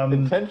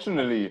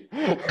 Intentionally.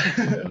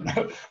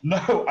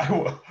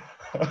 No,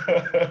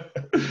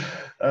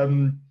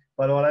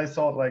 but what I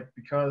thought, like,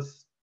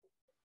 because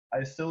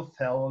I still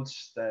felt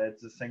that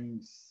the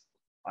things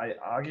I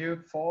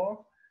argued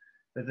for,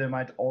 that they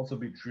might also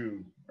be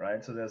true,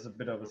 right? So there's a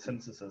bit of a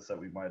synthesis that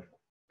we might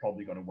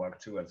probably going to work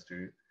towards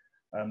too.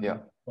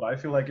 But I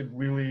feel like it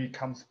really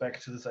comes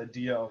back to this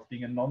idea of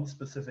being a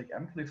non-specific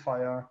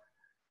amplifier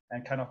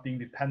and kind of being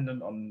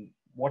dependent on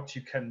what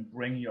you can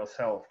bring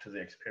yourself to the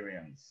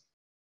experience.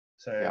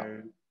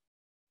 So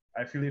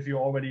I feel if you're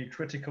already a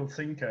critical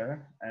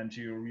thinker and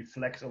you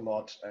reflect a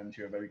lot and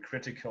you're very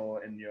critical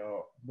in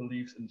your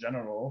beliefs in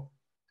general,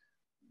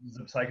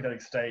 the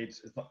psychedelic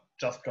state is not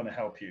just going to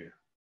help you,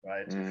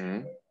 right? If you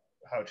know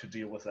how to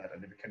deal with that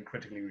and if you can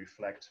critically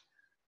reflect.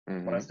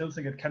 But I still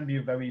think it can be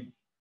very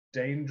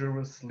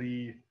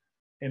dangerously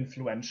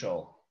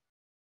influential.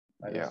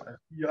 I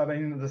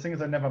mean, the thing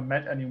is, I never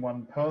met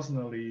anyone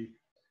personally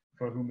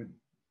for whom it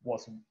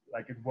was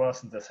like it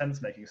worsened their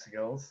sense-making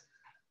skills,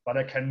 but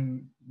I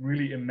can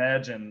really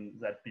imagine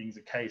that being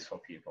the case for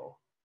people,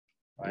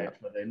 right?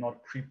 Where they're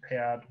not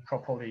prepared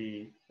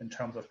properly in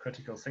terms of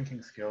critical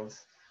thinking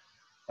skills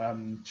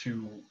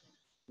to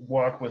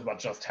work with what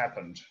just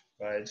happened,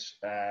 right?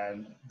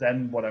 And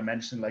then what I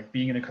mentioned, like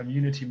being in a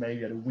community,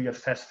 maybe at a weird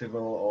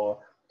festival or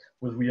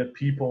with weird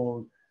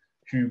people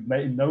who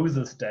may know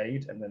the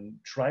state and then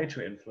try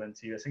to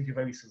influence you, I think you're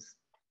very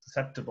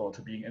susceptible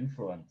to being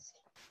influenced.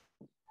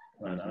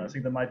 Right? And I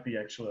think there might be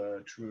actually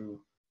a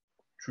true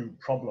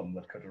problem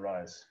that could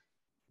arise.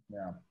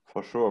 Yeah.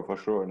 For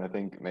sure. And I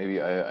think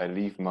maybe I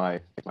leave my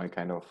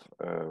kind of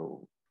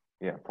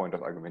point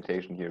of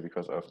argumentation here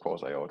because of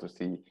course I also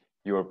see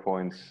your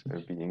points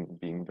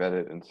being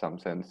valid in some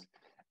sense.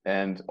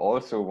 And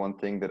also one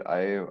thing that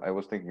I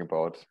was thinking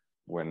about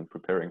when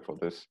preparing for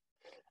this,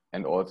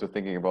 and also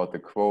thinking about the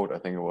quote, I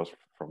think it was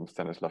from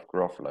Stanislav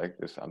Grof, like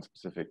this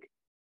unspecific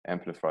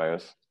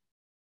amplifiers.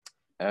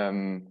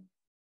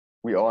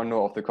 We all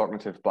know of the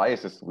cognitive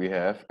biases we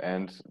have,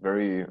 and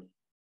very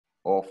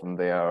often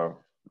they are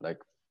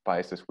like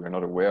biases we're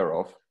not aware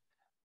of.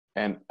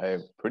 And I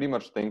pretty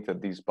much think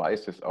that these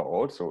biases are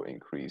also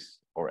increased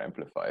or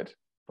amplified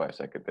by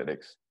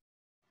psychedelics.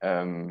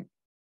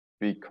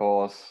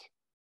 Because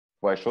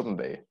why shouldn't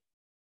they?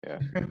 Yeah.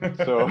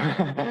 So,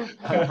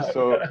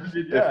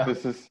 if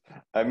this is,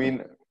 I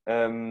mean,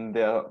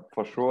 there are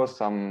for sure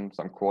some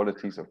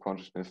qualities of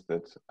consciousness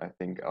that I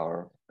think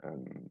are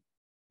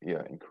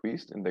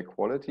increased in their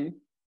quality.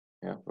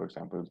 Yeah, for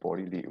example,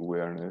 bodily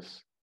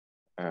awareness.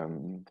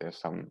 There's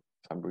some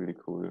really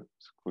cool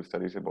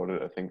studies about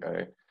it. I think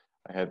I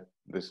had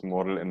this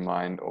model in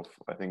mind of,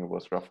 I think it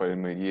was Raphael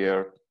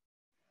Meijer.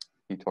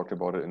 He talked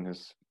about it in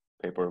his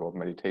paper about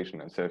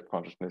meditation and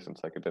self-consciousness and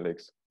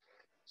psychedelics.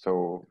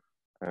 So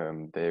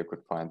there you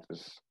could find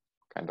this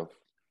kind of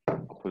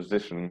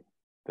opposition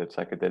that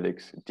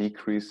psychedelics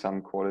decrease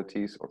some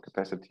qualities or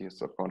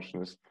capacities of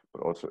consciousness,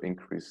 but also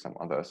increase some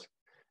others.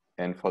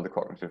 And for the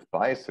cognitive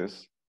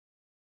biases,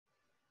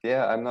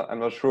 I'm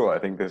not sure. I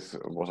think this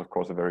was, of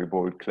course, a very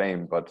bold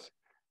claim, but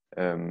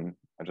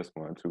I just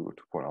wanted to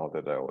point out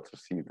that I also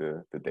see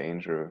the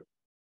danger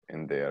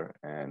in there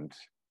and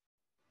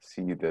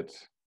see that,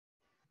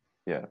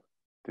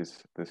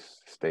 this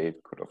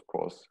state could, of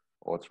course,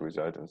 also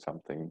result in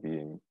something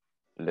being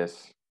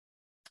less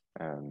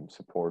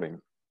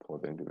supporting for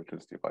the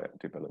individual's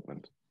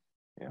development.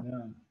 Yeah.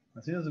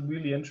 I think it's a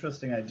really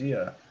interesting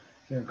idea.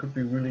 It could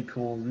be a really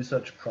cool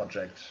research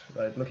project,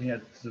 right? Looking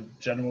at the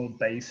general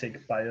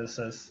basic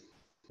biases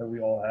that we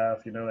all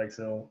have, like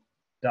so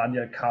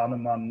Daniel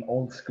Kahneman,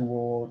 old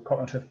school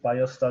cognitive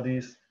bias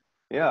studies.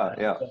 Yeah,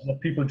 yeah.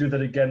 People do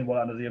that again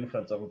while under the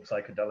influence of a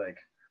psychedelic.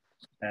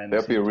 And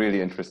that'll be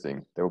really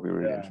interesting. That would be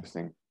really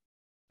interesting.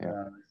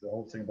 Yeah, the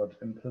whole thing about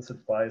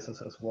implicit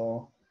biases as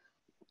well.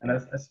 And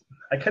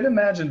I can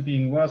imagine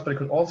being worse, but I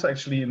could also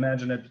actually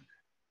imagine it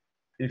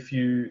if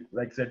you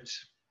like that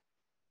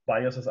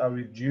biases are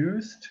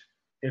reduced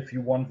if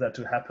you want that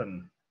to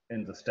happen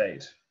in the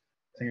state.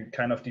 I think it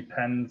kind of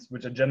depends,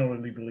 which I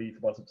generally believe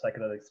about the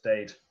psychedelic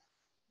state,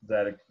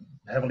 that it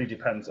heavily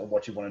depends on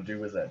what you want to do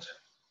with it.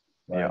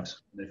 Right?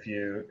 Yeah. If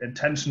you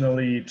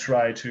intentionally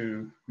try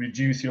to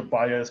reduce your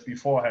bias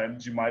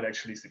beforehand, you might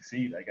actually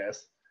succeed, I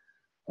guess.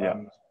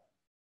 Yeah.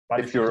 But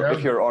if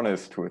you're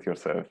honest with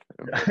yourself.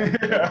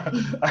 Yeah,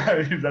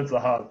 I mean, that's the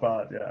hard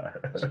part. Yeah.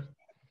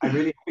 I'm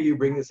really happy you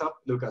bring this up,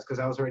 Lukas, because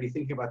I was already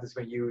thinking about this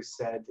when you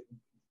said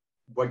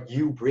what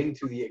you bring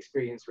to the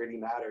experience really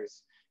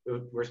matters.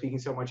 We're speaking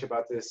so much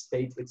about the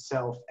state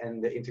itself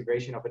and the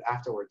integration of it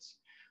afterwards,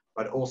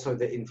 but also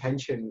the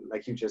intention,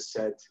 like you just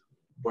said,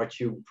 what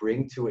you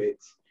bring to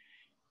it,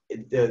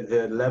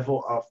 the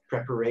level of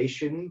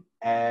preparation,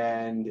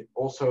 and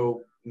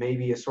also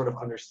maybe a sort of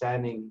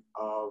understanding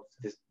of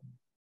this,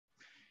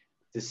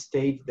 the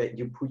state that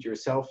you put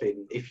yourself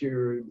in.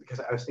 Because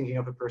I was thinking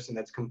of a person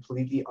that's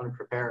completely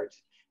unprepared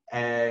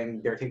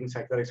and they're taking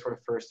psychedelics for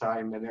the first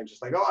time and they're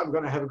just like, oh, I'm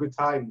gonna have a good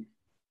time.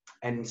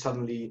 And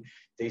suddenly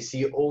they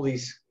see all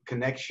these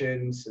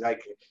connections,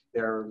 like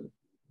they're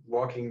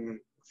walking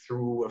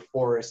through a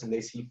forest and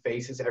they see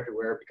faces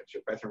everywhere because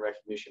your pattern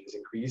recognition is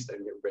increased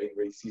and your brain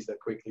really sees that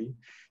quickly.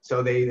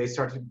 So they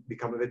start to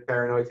become a bit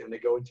paranoid and they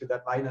go into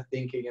that line of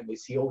thinking and they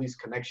see all these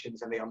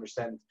connections and they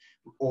understand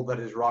all that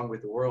is wrong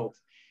with the world.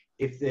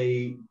 If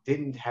they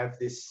didn't have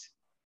this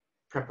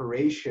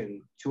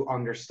preparation to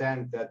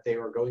understand that they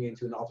were going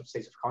into an altered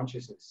state of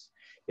consciousness,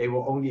 they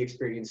will only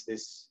experience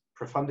this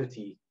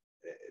profundity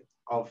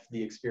of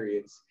the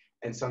experience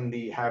and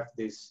suddenly have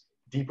this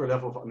deeper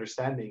level of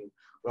understanding.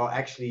 Well,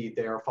 actually,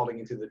 they are falling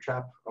into the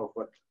trap of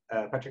what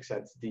Patrick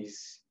said,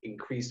 these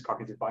increased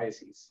cognitive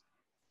biases.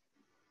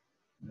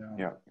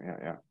 Yeah.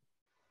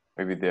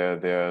 Maybe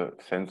their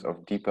sense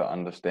of deeper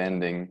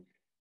understanding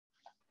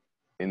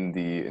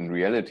in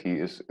reality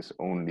is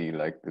only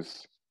like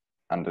this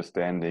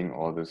understanding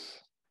or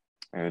this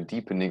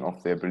deepening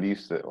of their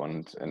beliefs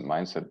and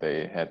mindset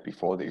they had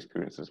before the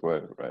experience as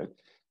well, right?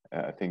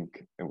 I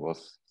think it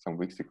was some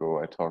weeks ago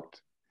I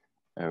talked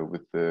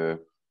with the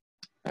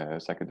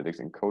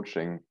Psychedelics in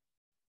Coaching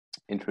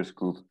interest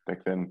group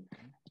back then,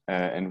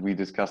 and we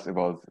discussed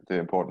about the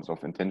importance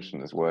of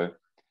intention as well.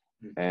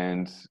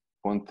 And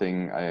one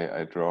thing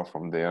I drew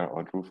from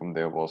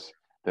there was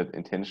that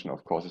intention,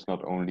 of course, is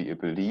not only a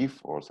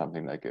belief or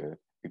something like a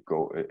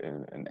goal,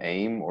 an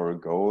aim or a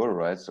goal,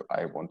 right? So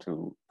I want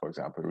to, for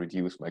example,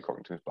 reduce my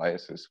cognitive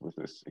biases with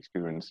this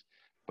experience,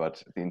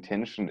 but the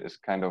intention is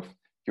kind of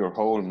your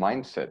whole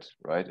mindset,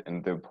 right?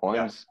 And the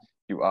points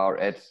you are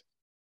at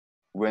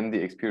when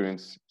the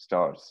experience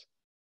starts,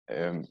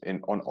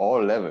 on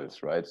all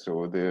levels, right?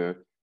 So the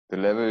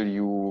level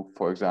you,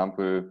 for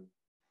example,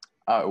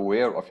 are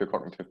aware of your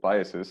cognitive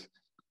biases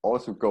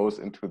also goes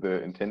into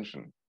the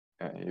intention.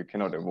 You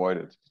cannot avoid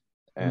it,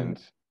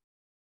 and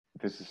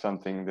this is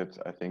something that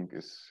I think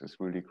is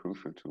really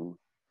crucial to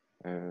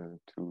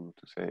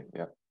say.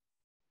 Yeah,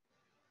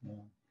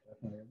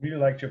 definitely. I really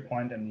liked your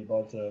point, Andy,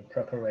 about the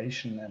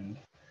preparation, and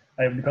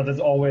because it's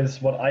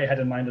always what I had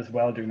in mind as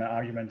well during the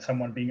argument: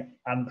 someone being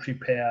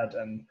unprepared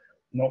and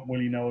not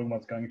really knowing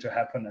what's going to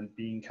happen, and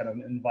being kind of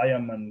an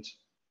environment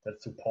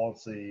that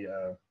supports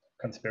the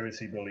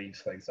conspiracy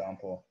beliefs, for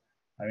example.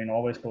 I mean,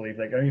 always believe,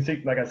 like, I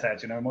think, like I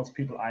said, most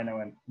people I know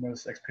and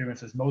most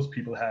experiences most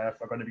people have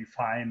are going to be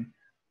fine.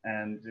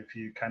 And if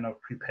you kind of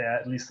prepare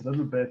at least a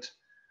little bit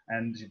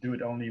and you do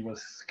it only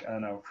with, I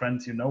don't know,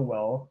 friends you know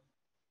well,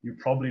 you're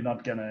probably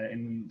not going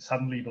to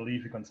suddenly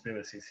believe a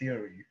conspiracy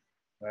theory,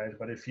 right?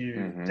 But if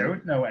you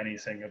don't know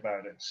anything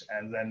about it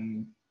and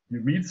then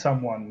you meet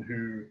someone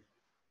who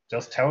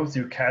just tells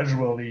you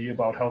casually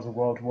about how the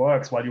world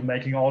works while you're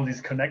making all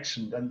these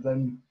connections,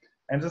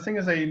 and the thing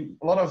is, a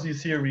lot of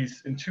these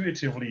theories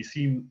intuitively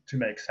seem to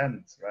make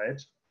sense,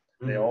 right?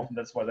 They often,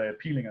 that's why they're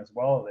appealing as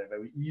well. They're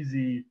very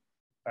easy.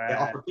 They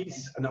offer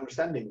peace and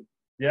understanding.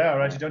 Yeah,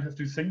 right. You don't have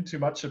to think too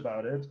much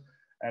about it.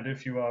 And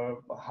if you are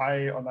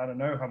high on, I don't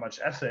know how much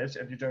acid,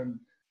 and you don't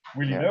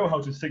really know how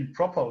to think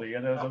properly,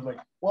 and there's like,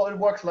 well, it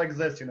works like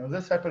this,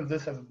 this happens,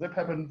 this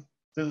happens,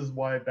 this is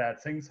why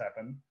bad things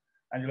happen.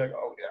 And you're like,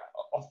 oh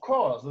yeah, of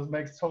course, this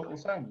makes total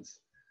sense.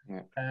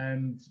 Yeah.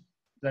 And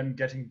then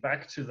getting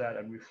back to that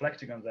and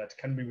reflecting on that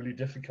can be really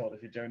difficult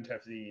if you don't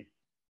have the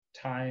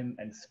time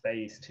and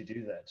space to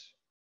do that.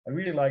 I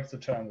really like the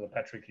term that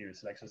Patrick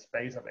used, like the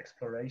space of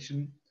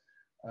exploration.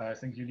 I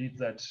think you need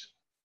that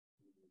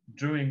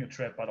during a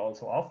trip, but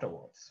also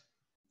afterwards,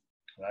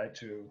 right?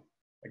 To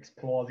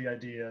explore the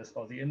ideas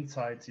or the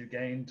insights you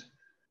gained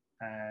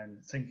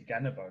and think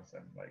again about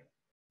them. Like,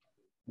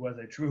 were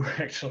they true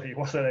actually?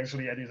 Was there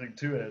actually anything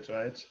to it,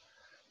 right?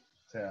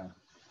 So, yeah.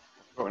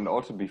 Oh, and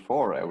also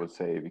before, I would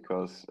say,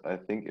 because I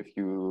think if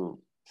you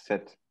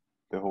set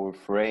the whole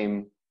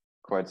frame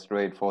quite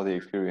straight for the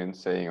experience,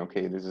 saying,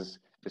 okay, this is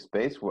the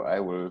space where I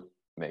will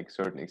make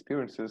certain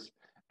experiences,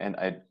 and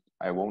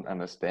I won't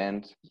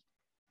understand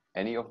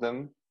any of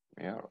them,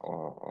 yeah,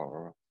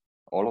 or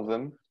all of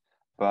them,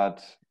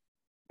 but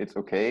it's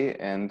okay.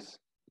 And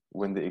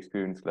when the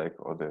experience, like,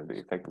 or the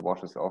effect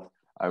washes off,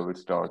 I will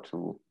start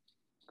to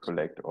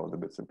collect all the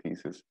bits and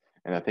pieces.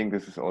 And I think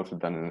this is also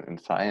done in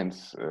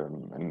science,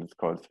 and it's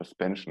called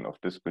suspension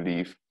of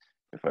disbelief,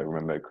 if I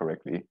remember it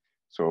correctly.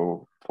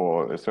 So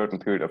for a certain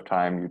period of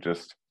time, you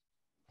just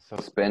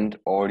suspend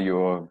all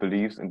your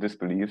beliefs and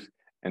disbeliefs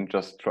and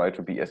just try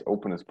to be as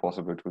open as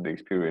possible to the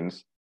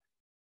experience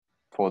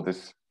for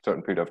this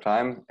certain period of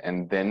time.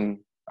 And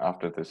then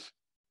after this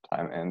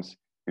time ends,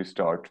 you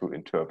start to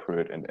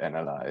interpret and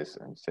analyze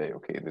and say,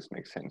 okay, this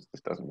makes sense,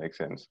 this doesn't make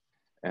sense.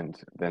 And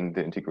then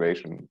the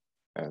integration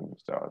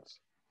starts.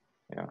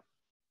 Yeah.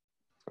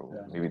 So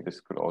Yeah. maybe this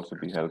could also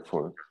be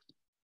helpful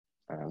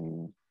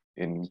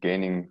in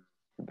gaining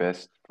the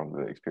best from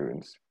the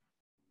experience.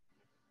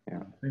 Yeah.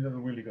 I think that's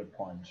a really good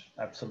point.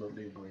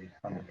 Absolutely agree,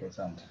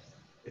 100%.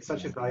 It's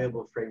such a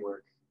valuable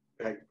framework.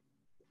 Like,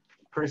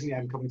 personally,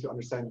 I'm coming to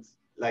understand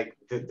like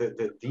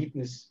the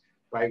deepness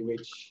by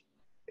which,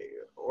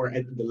 or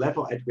at the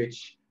level at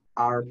which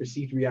our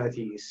perceived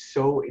reality is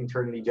so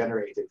internally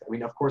generated. I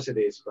mean, of course it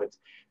is, but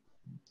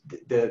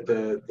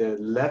the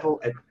level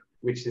at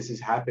which this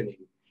is happening,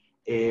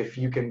 if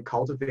you can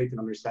cultivate an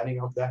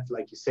understanding of that,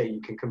 like you say,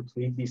 you can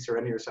completely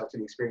surrender yourself to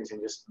the experience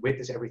and just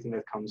witness everything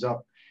that comes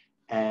up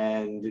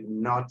and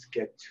not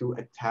get too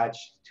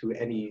attached to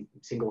any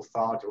single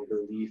thought or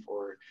belief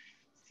or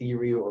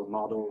theory or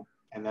model.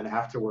 And then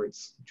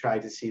afterwards try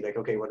to see like,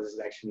 okay, what does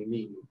it actually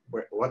mean?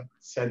 What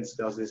sense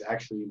does this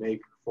actually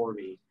make for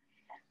me?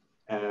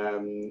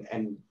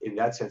 And in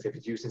that sense, if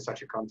it's used in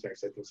such a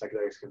context, I think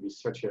psychedelics can be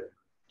such a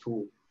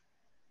tool.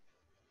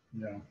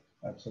 Yeah,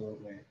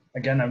 absolutely.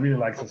 Again, I really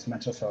like this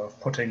metaphor of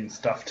putting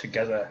stuff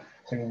together.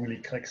 I think it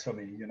really clicks for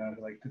me, you know,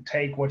 like to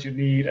take what you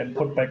need and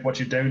put back what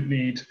you don't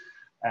need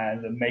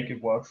and then make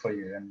it work for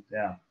you. And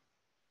yeah,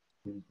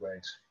 really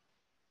great.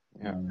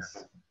 Yeah.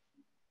 Nice.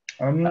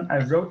 I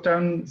wrote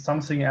down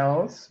something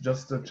else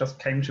that just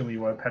came to me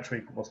while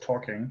Patrick was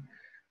talking.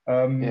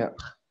 Yeah.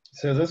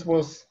 So this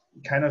was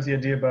kind of the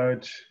idea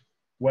about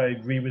where I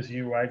agree with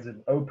you, right?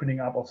 The opening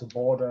up of the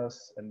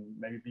borders and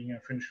maybe being in a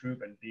fringe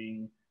group and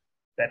being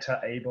better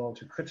able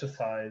to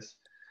criticize.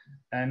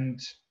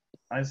 And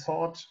I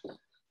thought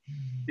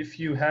if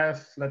you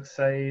have, let's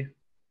say,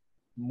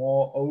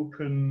 more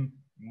open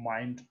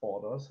mind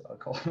borders, I'll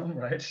call them,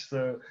 right?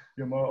 So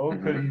you're more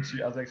open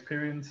to other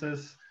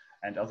experiences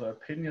and other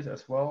opinions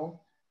as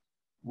well.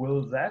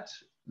 Will that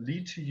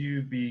lead to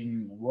you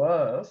being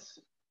worse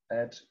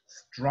at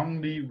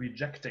strongly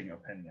rejecting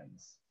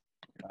opinions?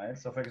 Right?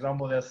 So for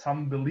example, there's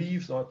some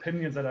beliefs or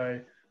opinions that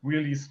I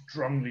really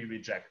strongly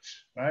reject,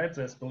 right?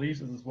 There's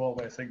beliefs in this world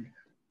where I think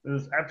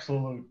this is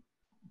absolute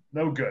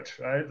no good,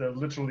 right? There's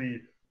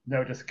literally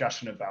no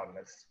discussion about it.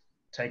 Let's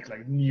take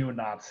like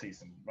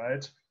neo-Nazism,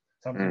 right?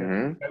 Something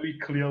that very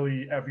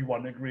clearly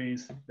everyone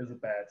agrees is a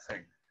bad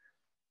thing.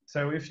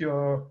 So if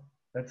you're,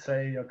 let's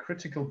say, your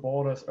critical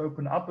borders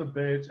open up a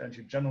bit and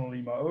you're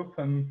generally more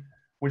open,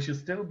 would you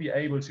still be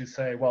able to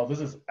say, well, this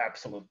is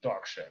absolute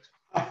dog shit?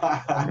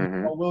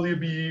 Or will you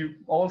be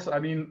also, I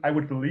mean, I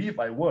would believe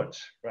I would,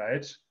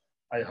 right?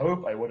 I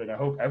hope I would, and I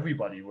hope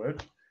everybody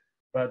would.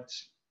 But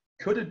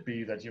could it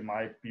be that you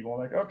might be more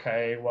like,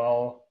 okay,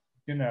 well,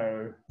 you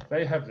know,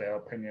 they have their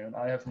opinion,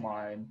 I have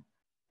mine,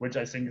 which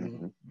I think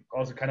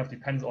also kind of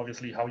depends,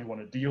 obviously, how you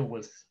want to deal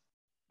with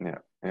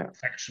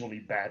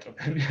factually bad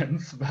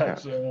opinions.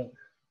 But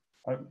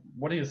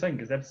what do you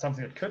think? Is that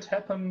something that could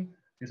happen? Do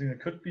you think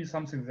there could be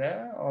something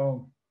there,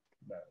 or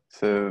no?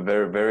 It's a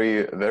very,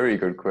 very, very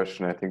good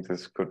question. I think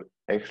this could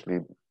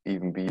actually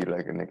even be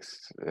like a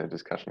next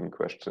discussion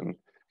question.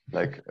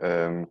 Like,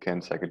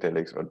 can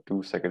psychedelics or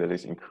do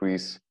psychedelics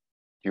increase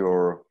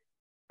your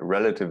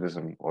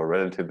relativism or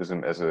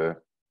relativism as a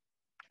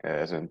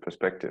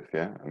perspective?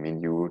 Yeah, I mean,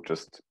 you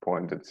just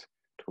pointed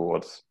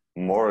towards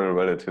moral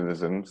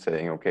relativism,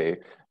 saying, okay,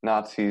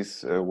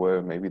 Nazis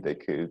were, maybe they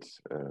killed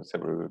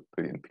several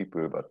billion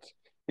people, but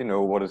you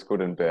know, what is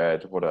good and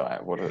bad?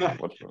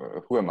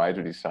 Who am I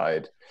to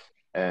decide?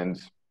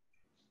 And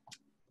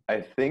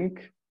I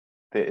think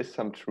there is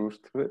some truth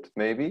to it,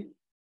 maybe,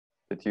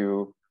 that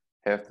you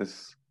have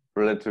this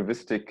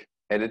relativistic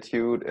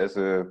attitude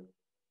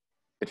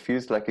it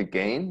feels like a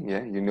gain.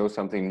 Yeah, you know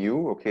something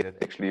new. Okay,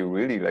 that's actually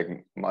really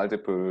like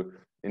multiple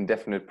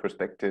indefinite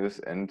perspectives,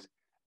 and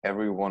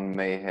everyone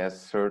may have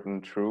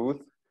certain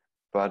truth.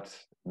 But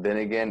then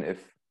again,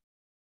 if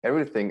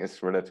everything is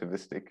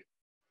relativistic,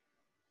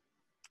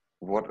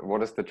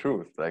 what is the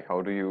truth? Like,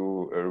 how do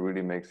you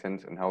really make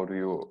sense, and how do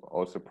you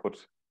also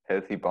put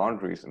healthy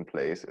boundaries in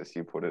place, as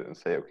you put it, and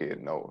say, okay,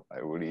 no, I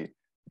really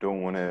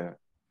don't want to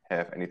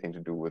have anything to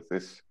do with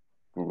this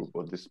group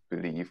or this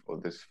belief or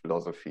this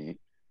philosophy,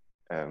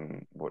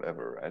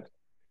 whatever, right?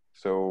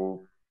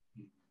 So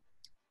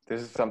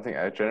this is something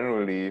I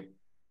generally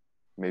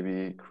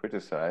maybe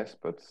criticize,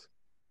 but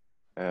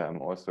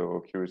I'm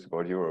also curious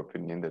about your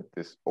opinion that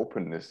this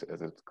openness,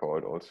 as it's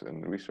called also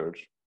in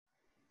research,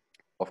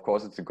 of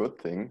course, it's a good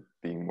thing,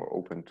 being more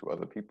open to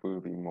other people,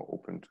 being more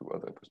open to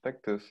other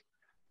perspectives.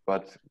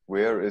 But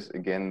where is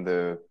again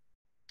the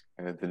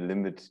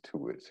limit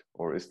to it,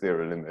 or is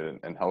there a limit,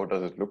 and how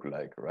does it look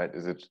like? Right?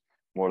 Is it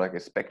more like a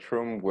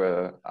spectrum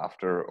where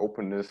after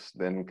openness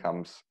then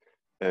comes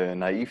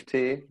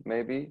naivete,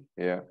 maybe?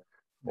 Yeah.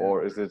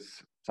 Or is it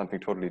something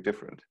totally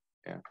different?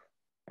 Yeah.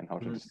 And how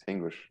to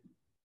distinguish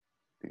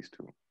these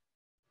two?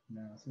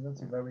 Yeah, so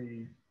that's a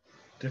very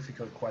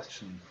difficult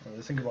question.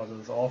 I think about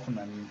this often,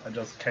 and it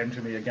just came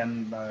to me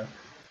again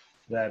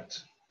that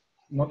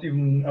not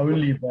even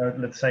only about,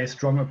 let's say,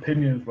 strong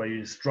opinions where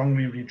you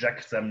strongly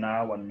reject them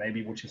now, and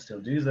maybe would you still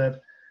do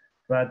that,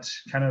 but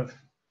kind of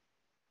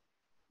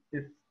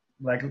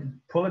like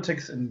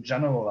politics in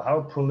general.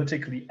 How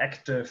politically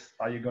active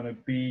are you going to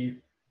be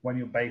when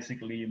you're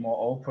basically more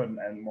open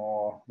and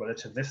more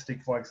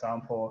relativistic, for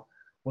example?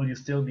 Will you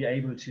still be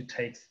able to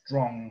take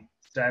strong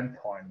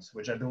standpoints,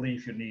 which I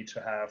believe you need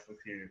to have if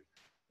you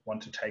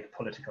want to take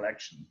political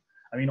action?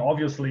 I mean,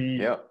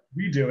 obviously,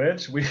 we do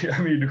it. We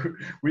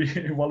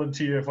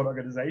volunteer for an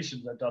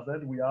organization that does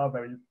it. We are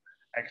very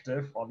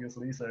active,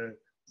 obviously, so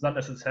it's not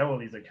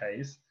necessarily the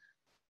case.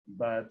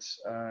 But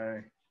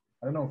I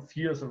don't know if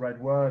fear is the right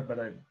word, but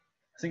I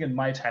think it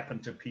might happen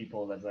to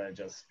people that they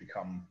just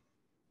become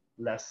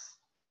less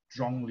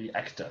strongly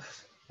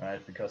active,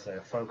 right? Because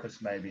they're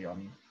focused maybe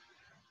on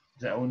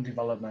their own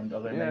development,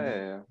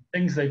 or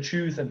things they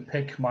choose and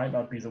pick might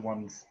not be the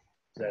ones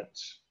that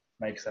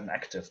makes them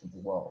active in the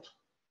world.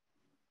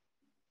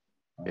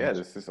 Yeah,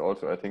 this is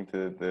also, I think,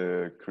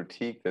 the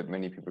critique that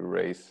many people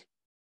raise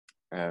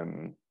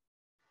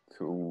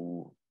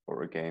to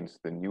or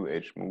against the New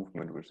Age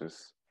movement, which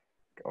is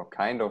or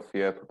kind of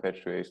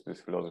perpetuates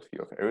this philosophy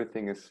of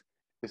everything is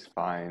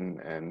fine,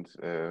 and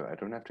I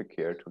don't have to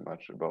care too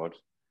much about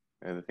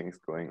the things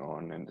going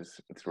on, and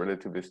it's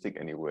relativistic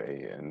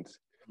anyway. And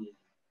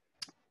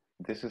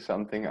this is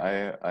something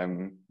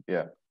I'm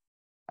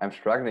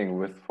struggling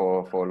with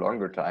for a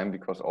longer time,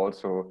 because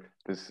also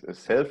this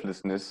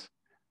selflessness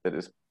that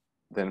is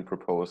then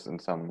proposed in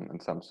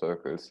some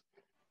circles,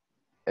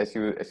 as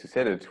you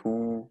said it,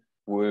 who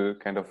will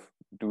kind of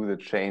do the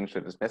change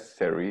that is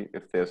necessary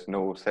if there's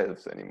no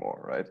selves anymore,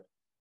 right?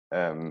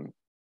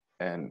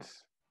 And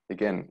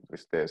again,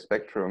 is there a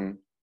spectrum,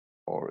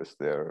 or is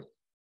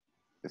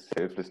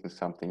selflessness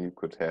something you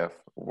could have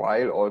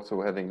while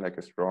also having like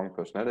a strong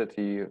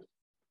personality?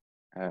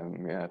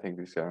 I think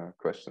these are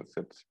questions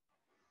that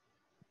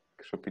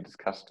should be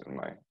discussed, in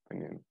my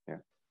opinion.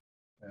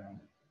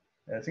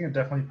 I think it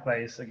definitely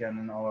plays again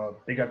in our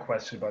bigger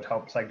question about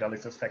how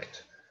psychedelics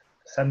affect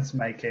sense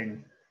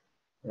making,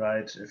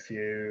 right? If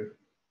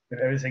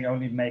everything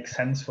only makes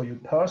sense for you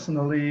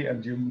personally,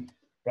 and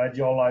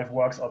your life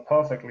works out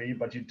perfectly,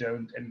 but you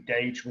don't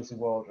engage with the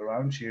world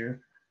around you,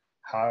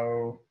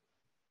 how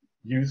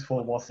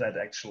useful was that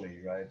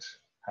actually, right?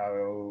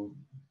 How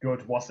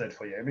good was it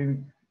for you? I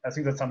mean, I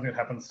think that's something that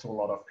happens to a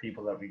lot of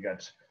people, that we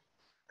get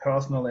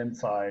personal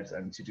insights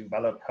and to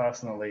develop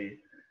personally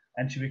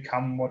and to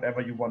become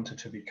whatever you wanted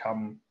to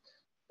become,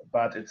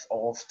 but it's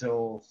all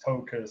still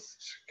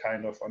focused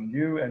kind of on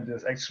you, and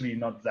there's actually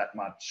not that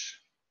much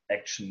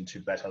action to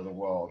better the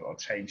world or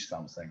change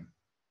something.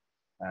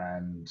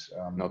 And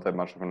not that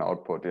much of an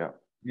output,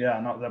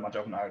 not that much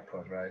of an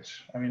output, right?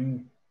 I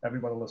mean,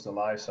 everybody lives their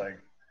lives,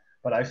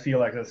 but I feel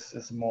like this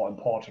is more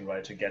important,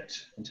 right, to get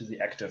into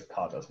the active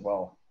part as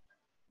well.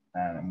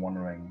 And I'm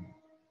wondering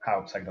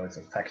how psychedelics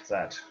affect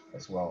that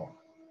as well.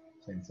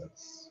 I think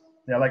that's,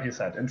 like you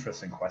said,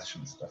 interesting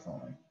questions,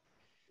 definitely.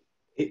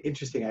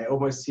 Interesting. I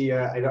almost see,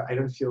 I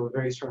don't feel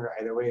very strong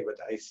either way, but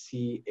I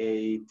see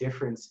a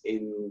difference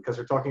because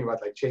we're talking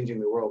about like changing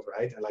the world,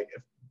 right? And like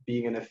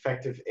being an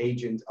effective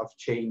agent of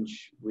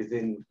change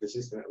within the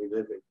system that we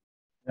live in.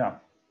 Yeah.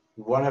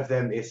 One of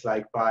them is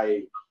like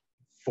by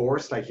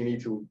force, like you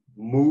need to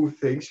move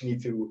things, you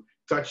need to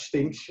touch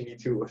things, you need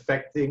to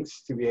affect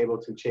things to be able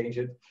to change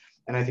it.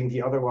 And I think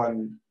the other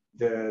one,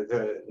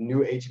 the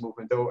New Age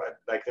movement, though,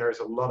 like there's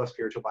a lot of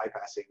spiritual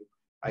bypassing,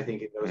 I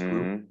think, in those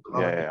groups.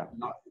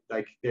 Not,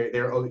 like they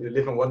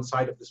live on one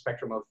side of the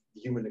spectrum of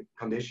the human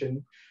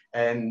condition,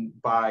 and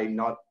by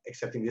not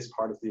accepting this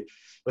part of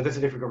but that's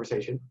a different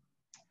conversation.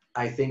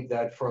 I think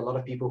that for a lot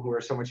of people who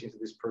are so much into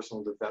this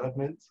personal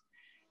development,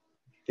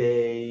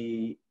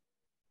 I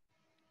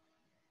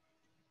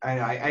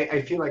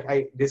feel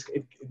like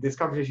this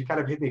conversation kind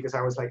of hit me, because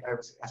I was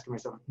asking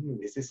myself,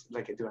 is this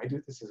like, do I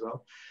do this as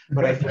well?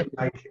 But I feel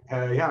like,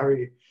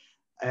 really,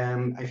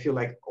 I feel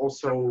like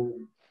also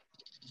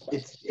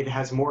it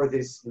has more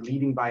this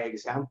leading by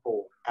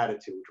example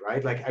attitude,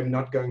 right? Like, I'm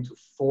not going to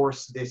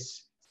force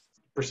this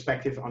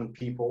perspective on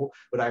people,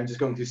 but I'm just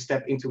going to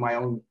step into my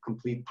own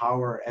complete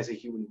power as a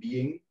human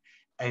being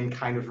and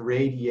kind of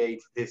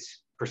radiate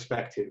this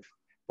perspective,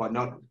 but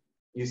not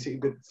You see,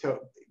 but so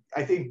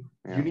I think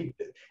you need,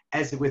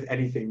 as with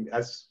anything,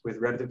 as with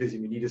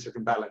relativism, you need a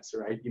certain balance,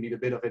 right? You need a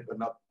bit of it, but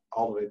not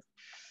all of it.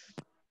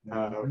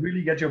 I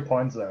really get your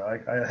points there.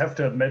 I have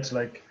to admit,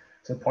 like,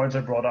 the points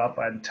I brought up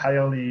are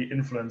entirely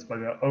influenced by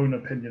your own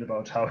opinion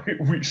about how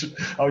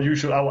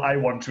how I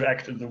want to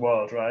act in the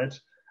world, right?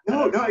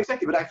 No,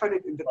 exactly. But I find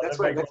it, that's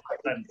why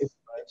sense,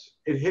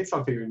 it hits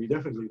something in me.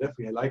 Definitely.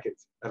 I like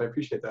it. And I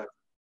appreciate that.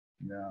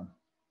 Yeah.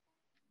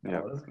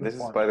 Yeah. This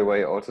is, by the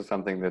way, also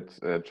something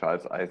that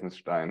Charles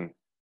Eisenstein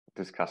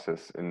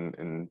discusses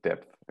in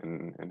depth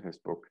in his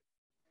book.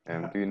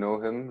 Do you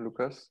know him,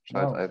 Lukas?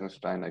 Charles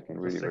Eisenstein, I can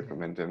really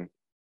recommend him.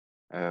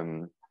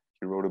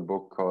 He wrote a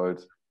book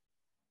called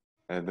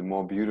The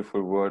More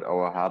Beautiful World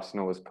Our Hearts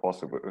Know Is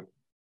Possible.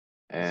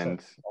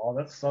 And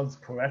that sounds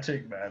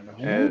poetic, man.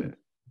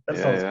 That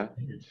sounds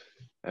great.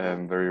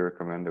 Very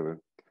recommendable.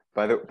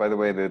 By the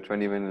way, the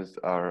 20 minutes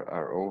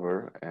are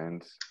over,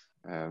 and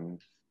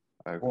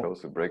I'll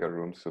close the breakout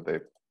room so they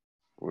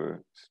will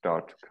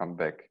start to come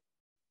back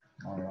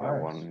by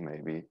one,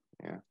 maybe.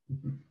 Yeah,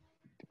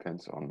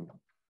 depends on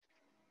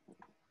if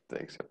they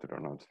accept it or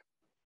not.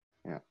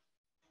 Yeah.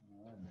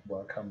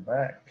 Welcome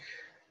back.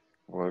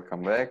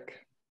 Welcome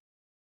back.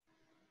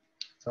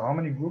 So how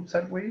many groups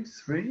had we?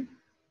 3?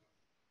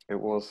 It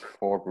was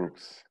 4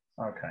 groups.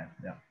 Okay,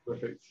 yeah.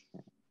 Perfect.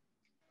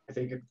 I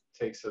think it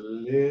takes a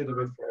little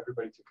bit for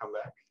everybody to come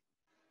back.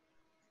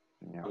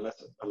 Yeah.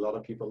 Unless a lot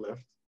of people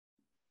left.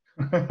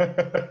 Which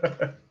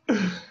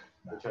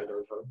I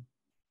don't know.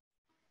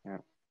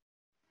 Yeah.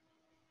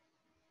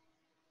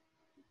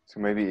 So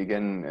maybe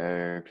again,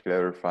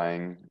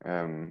 clarifying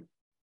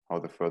how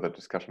the further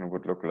discussion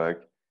would look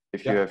like.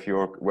 If you have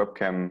your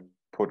webcam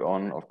put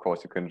on, of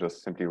course, you can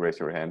just simply raise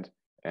your hand.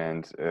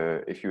 And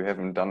if you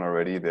haven't done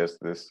already, there's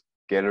this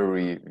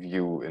gallery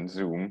view in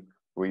Zoom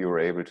where you're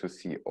able to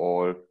see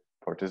all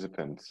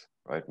participants,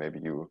 right? Maybe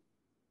you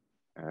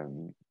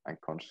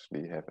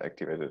unconsciously have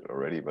activated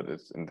already, but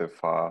it's in the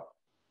far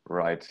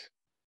right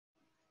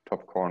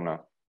top corner.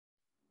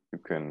 You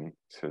can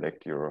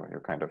select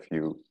your kind of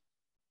view.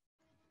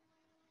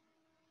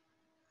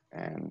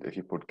 And if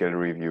you put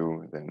gallery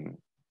view, then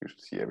you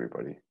should see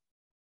everybody.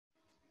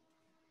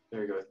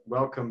 There you go.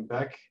 Welcome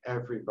back,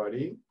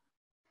 everybody.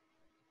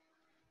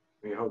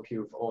 We hope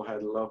you've all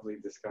had lovely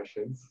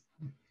discussions.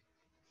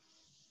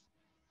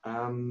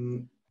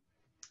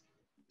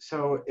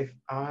 So if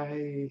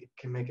I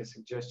can make a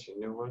suggestion,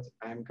 you know what?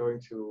 I'm going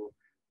to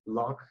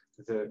lock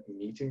the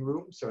meeting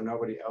room so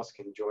nobody else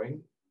can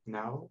join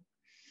now.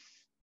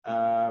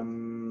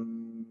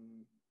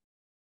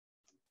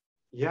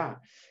 Yeah,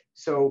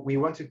 so we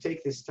want to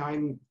take this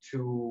time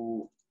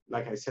to,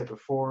 like I said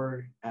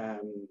before,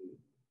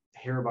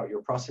 hear about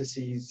your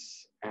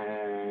processes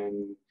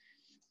and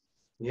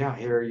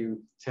hear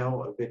you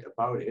tell a bit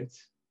about it.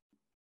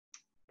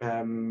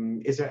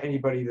 Is there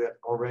anybody that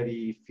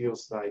already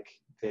feels like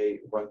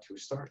they want to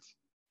start?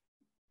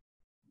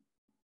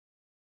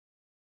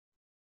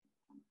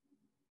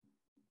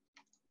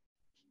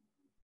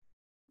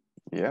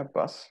 Yeah,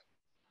 Bas.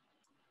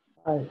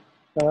 Hi.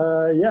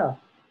 Yeah,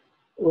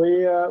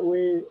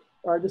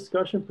 our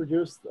discussion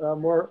produced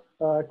more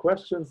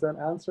questions than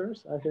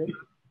answers, I think.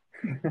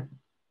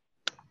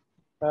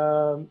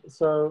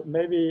 So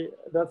maybe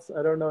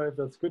I don't know if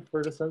that's good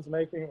for the sense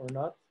making or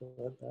not.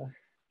 But,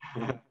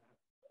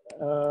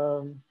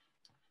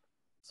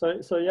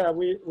 so yeah,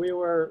 we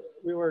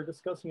were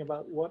discussing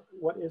about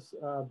what is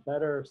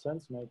better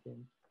sense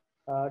making.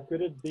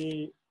 Could it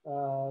be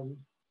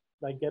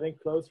like getting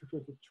closer to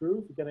the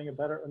truth, getting a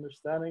better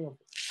understanding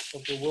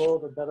of the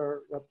world, a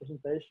better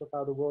representation of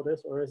how the world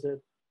is, or is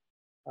it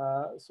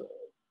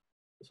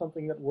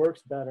something that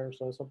works better,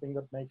 so something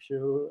that makes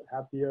you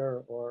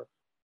happier or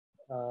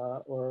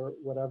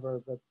whatever?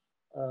 But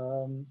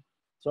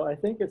so I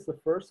think it's the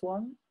first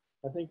one.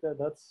 I think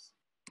that's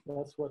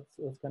what's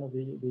kind of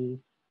the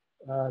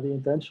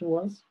intention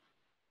was.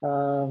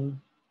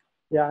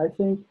 Yeah, I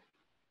think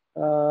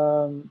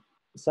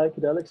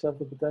psychedelics have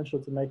the potential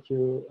to make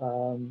you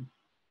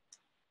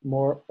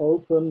more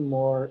open,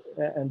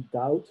 and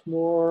doubt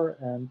more,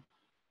 and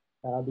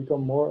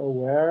become more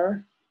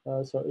aware.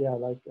 So yeah,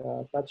 like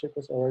Patrick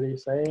was already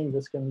saying,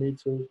 this can lead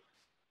to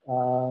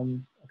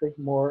I think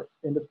more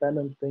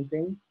independent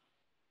thinking.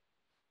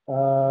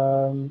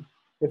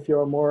 If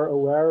you're more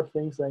aware of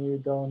things, then you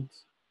don't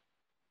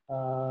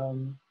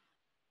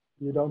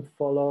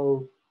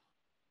follow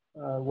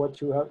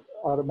what you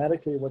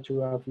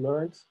have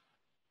learned.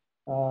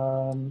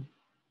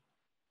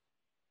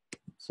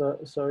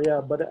 So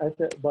yeah, but I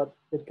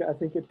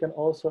think it can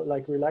also,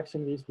 like,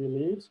 relaxing these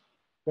beliefs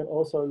can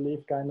also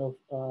leave kind of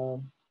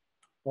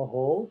a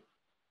hole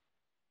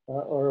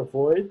or a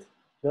void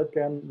that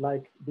can,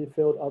 like, be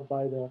filled up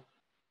by the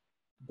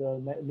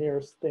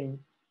nearest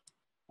thing,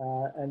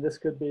 and this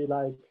could be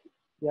like,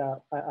 yeah,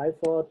 I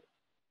thought,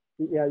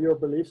 yeah, your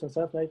beliefs in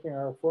sense making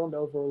are formed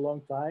over a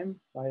long time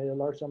by a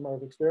large number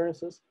of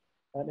experiences,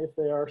 and if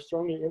they are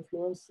strongly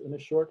influenced in a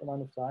short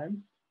amount of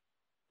time,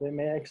 they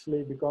may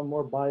actually become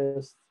more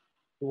biased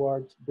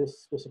towards this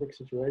specific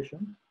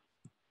situation.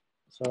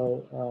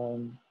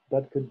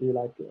 That could be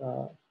like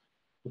the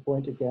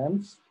point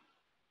against.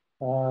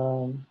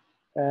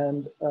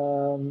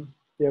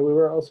 Yeah, we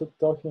were also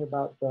talking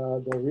about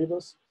the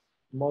Rebus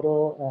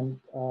model, and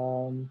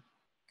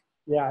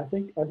yeah, I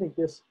think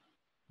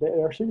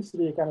there seems to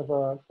be kind of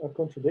a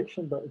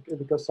contradiction, but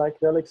because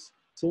psychedelics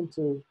seem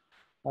to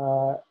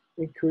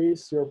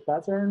increase your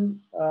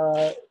pattern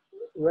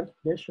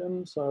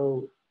recognition.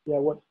 So yeah,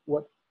 what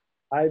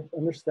I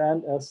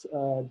understand as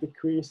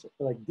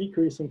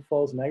decreasing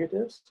false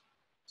negatives.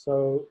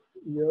 So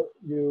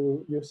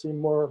you see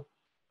more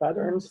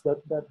patterns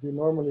that you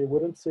normally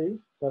wouldn't see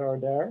that are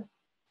there,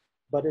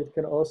 but it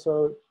can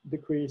also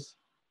increase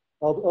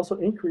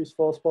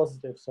false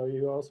positives. So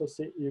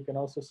you can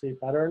also see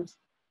patterns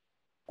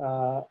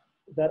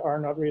that are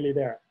not really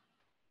there.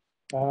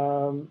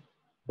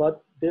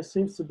 But this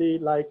seems to be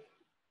like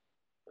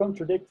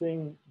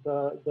contradicting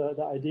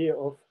the idea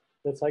of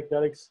that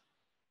psychedelics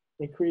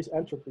increase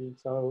entropy.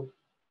 So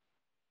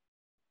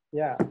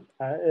yeah,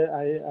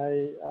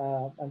 I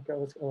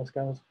was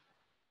kind of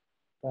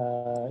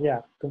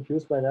yeah,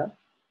 confused by that.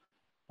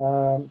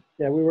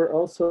 Yeah, we were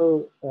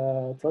also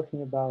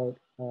talking about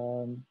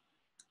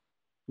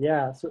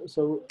yeah,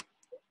 so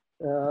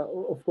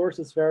of course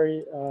it's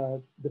very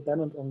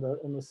dependent on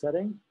the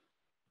setting,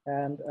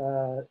 and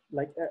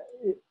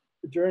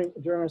during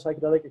a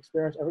psychedelic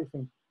experience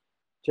everything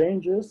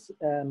changes,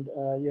 and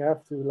you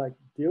have to like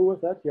deal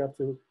with that. You have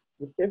to,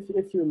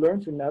 if you learn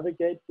to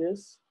navigate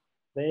this,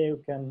 then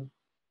you can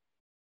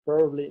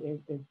probably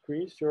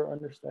increase your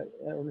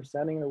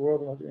understanding in the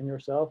world and in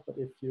yourself. But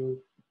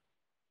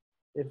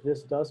if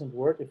this doesn't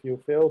work, if you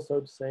fail, so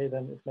to say,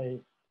 then it may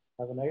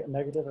have a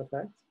negative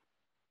effect.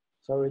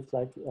 So it's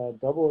like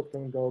double, it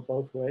can go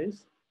both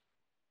ways.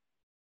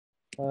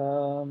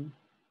 So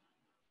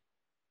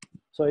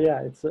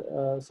yeah, it's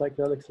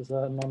psychedelics is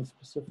a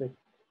non-specific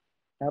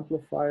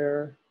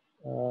amplifier.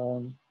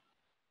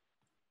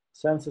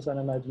 Senses and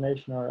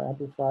imagination are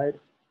amplified.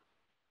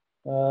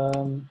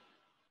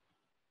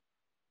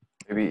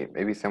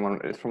 Maybe someone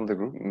else from the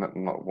group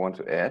want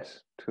to add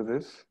to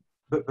this.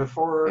 But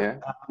before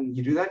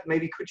you do that,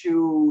 maybe could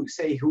you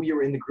say who you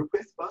were in the group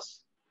with,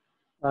 Bas?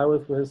 I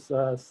was with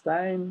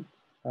Stijn,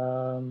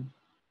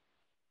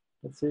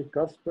 let's see,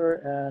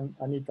 Kasper and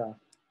Anita.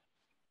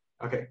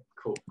 Okay,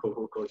 cool.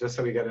 Just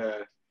so we get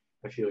a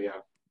feel, yeah.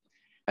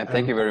 And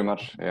thank you very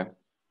much. Yeah.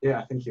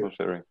 Yeah, thank you for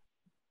sharing.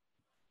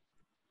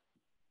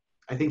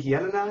 I think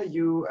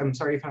Jelena, I'm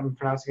sorry if I'm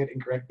pronouncing it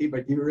incorrectly,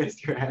 but you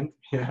raised your hand.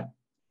 Yeah.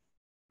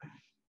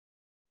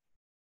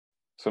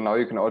 So now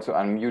you can also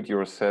unmute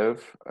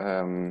yourself.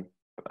 I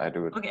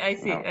do it. Okay, I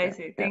see. now. I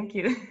see. Thank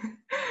you.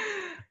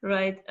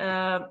 Right.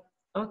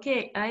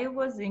 Okay, I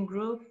was in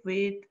group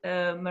with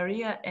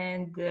Maria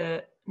and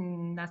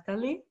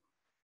Natalie,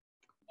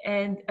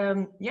 and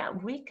yeah,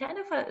 we kind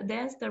of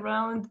danced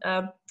around.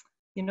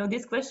 You know,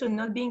 this question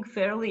not being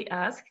fairly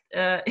asked,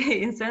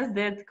 in sense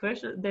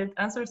that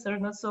answers are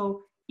not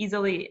so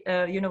easily,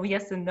 you know,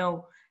 yes and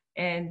no,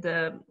 and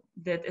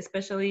that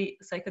especially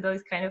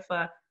psychedelics kind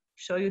of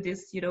show you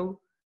this, you know,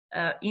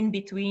 in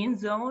between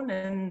zone,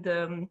 and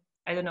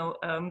I don't know,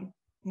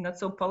 not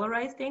so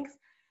polarized things.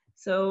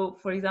 So,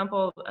 for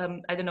example,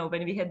 I don't know,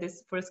 when we had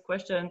this first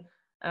question,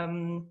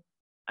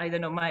 I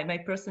don't know, my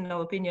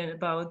personal opinion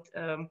about.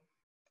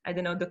 I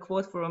don't know, the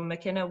quote from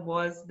McKenna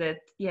was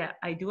that, yeah,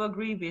 I do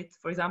agree with,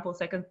 for example,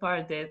 second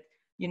part that,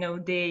 you know,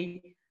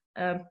 they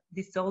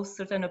dissolve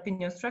certain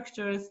opinion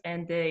structures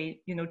and they,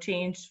 you know,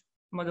 change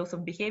models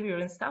of behavior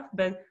and stuff.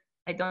 But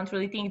I don't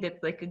really think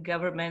that like a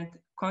government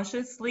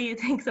consciously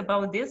thinks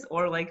about this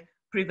or like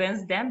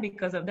prevents them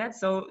because of that.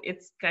 So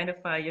it's kind of,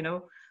 you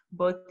know,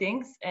 both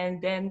things.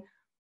 And then,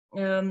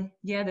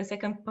 yeah, the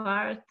second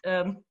part,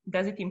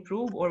 does it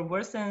improve or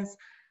worsens?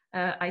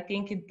 I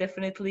think it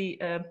definitely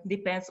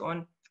depends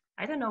on,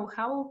 I don't know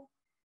how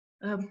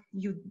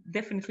you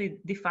definitely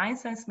define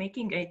sense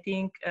making. I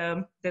think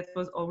that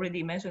was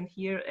already mentioned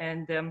here,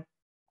 and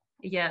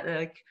yeah,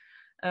 like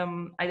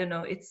I don't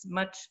know, it's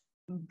much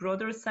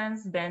broader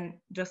sense than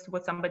just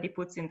what somebody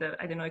puts in the,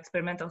 I don't know,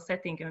 experimental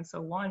setting and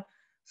so on.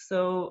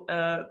 So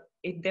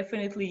it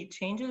definitely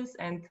changes,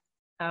 and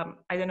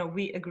I don't know,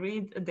 we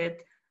agreed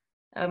that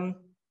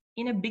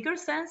in a bigger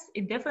sense,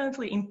 it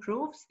definitely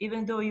improves,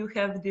 even though you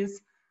have this,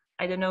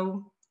 I don't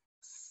know,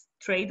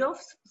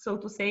 trade-offs, so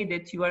to say,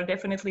 that you are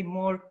definitely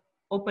more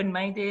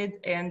open-minded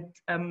and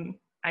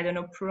I don't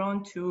know,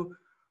 prone to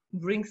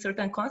bring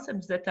certain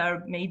concepts that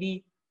are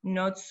maybe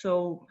not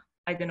so,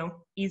 I don't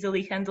know,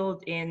 easily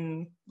handled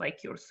in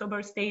like your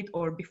sober state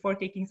or before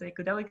taking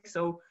psychedelics.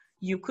 So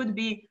you could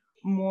be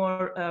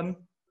more,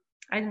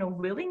 I don't know,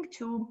 willing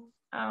to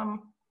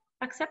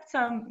accept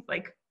some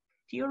like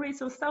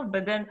theories or stuff,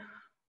 but then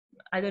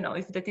I don't know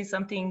if that is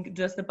something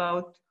just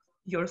about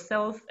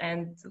yourself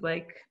and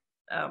like,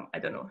 I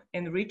don't know,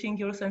 enriching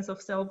your sense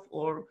of self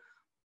or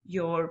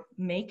your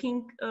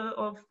making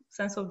of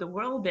sense of the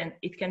world, then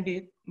it can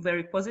be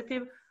very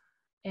positive.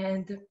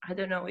 And I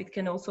don't know, it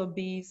can also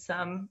be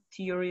some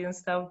theory and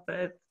stuff,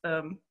 but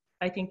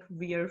I think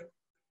we're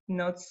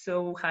not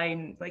so high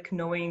in like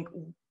knowing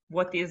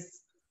what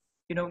is,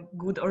 you know,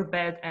 good or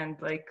bad, and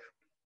like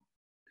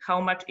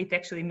how much it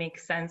actually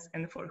makes sense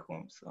and for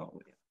whom. So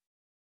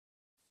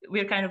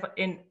we're kind of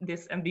in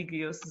this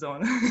ambiguous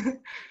zone.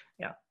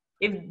 Yeah,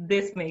 if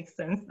this makes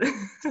sense.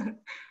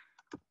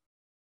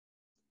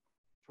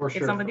 For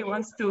sure. If somebody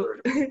wants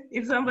to,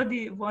 if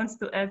somebody wants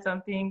to add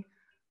something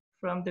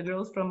from the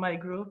girls from my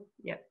group,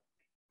 yeah,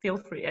 feel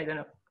free. I don't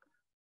know.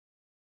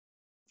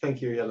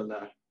 Thank you,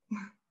 Jelena.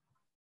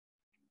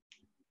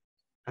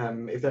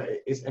 If there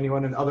is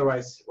anyone, and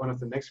otherwise one of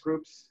the next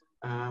groups,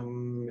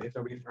 if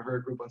nobody from her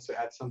group wants to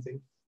add something.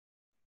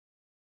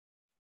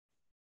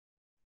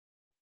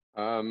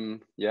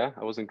 Yeah,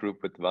 I was in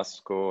group with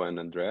Vasco and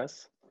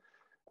Andreas.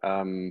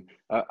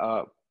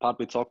 Part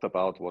we talked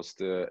about was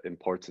the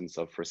importance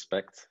of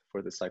respect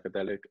for the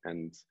psychedelic,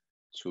 and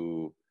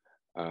to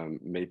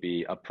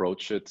maybe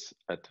approach it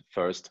at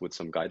first with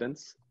some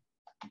guidance,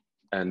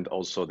 and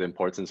also the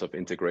importance of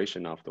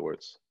integration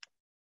afterwards,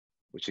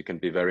 which it can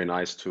be very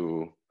nice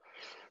to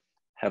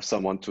have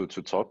someone to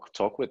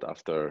talk with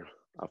after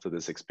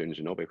this experience,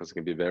 you know, because it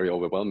can be very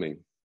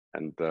overwhelming,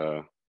 and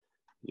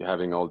you're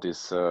having all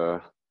these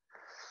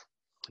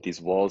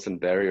walls and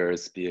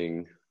barriers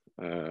being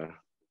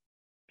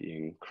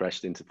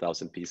crashed into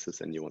 1,000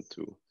 pieces, and you want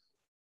to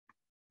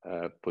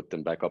put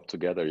them back up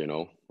together, you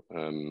know.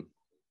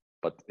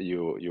 But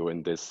you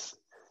in this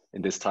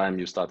time,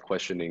 you start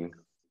questioning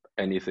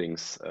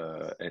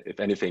if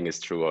anything is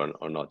true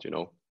or not, you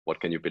know. What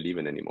can you believe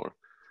in anymore?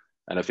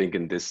 And I think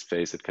in this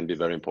phase, it can be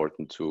very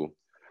important to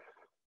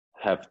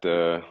have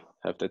the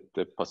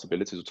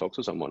possibility to talk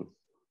to someone.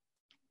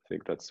 I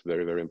think that's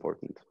very, very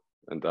important.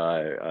 And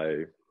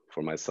I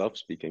for myself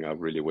speaking, I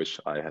really wish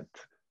I had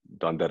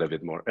done that a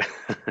bit more.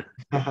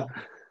 Yeah.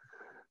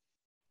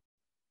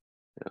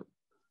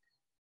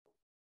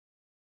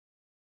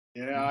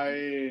 Yeah,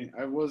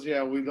 I was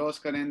with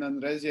Oscar and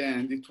Andres,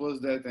 and it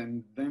was that,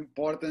 and the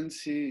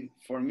importance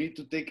for me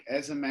to take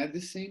as a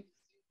medicine,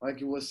 like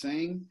you were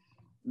saying,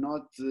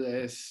 not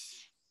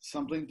as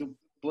something to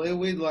play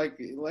with, like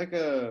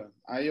a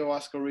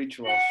ayahuasca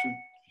ritual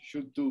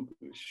should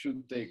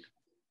take.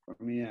 For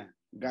me, yeah,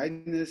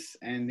 guidance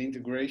and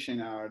integration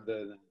are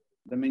the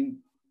main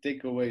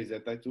takeaways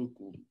that I took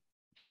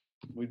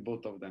with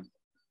both of them.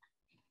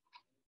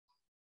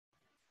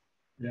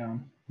 Yeah,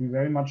 we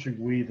very much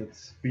agree that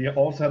we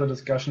also had a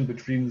discussion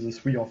between the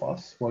three of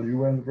us while you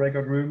were in the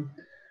breakout room,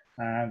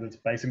 and it's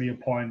basically a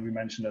point we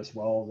mentioned as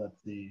well, that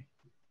the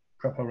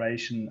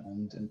preparation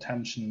and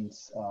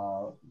intentions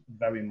are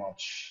very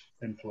much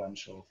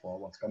influential for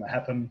what's going to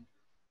happen,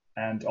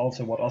 and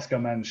also what Oscar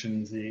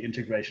mentioned, the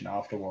integration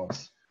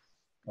afterwards,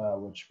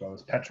 which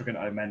both Patrick and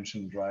I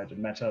mentioned, right? It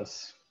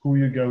matters who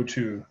you go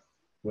to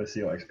with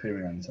your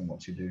experience and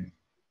what you do.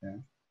 Yeah,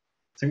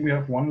 I think we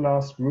have one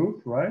last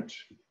group, right?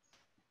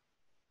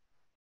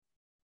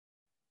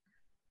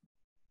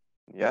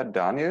 Yeah,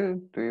 Daniel,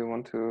 do you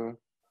want to?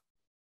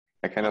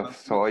 I kind of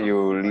saw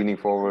you leaning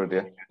forward.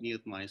 Yeah.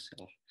 Mute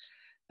myself.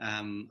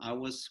 I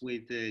was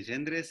with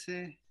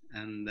Jendrese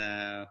and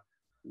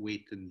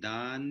with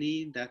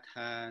Dani that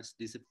has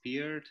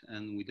disappeared,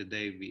 and with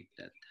David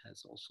that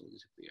has also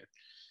disappeared.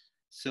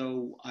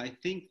 So I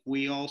think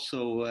we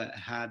also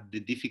had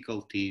the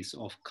difficulties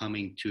of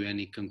coming to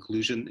any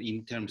conclusion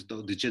in terms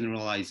of the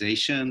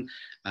generalization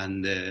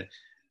and the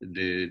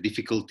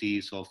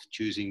difficulties of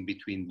choosing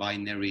between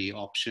binary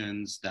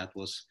options. That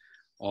was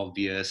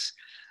obvious.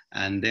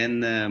 And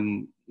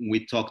then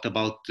we talked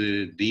about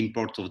the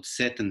import of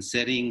set and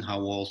setting,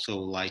 how also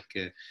like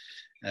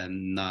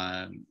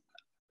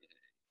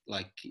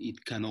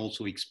it can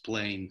also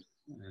explain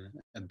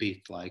a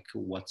bit like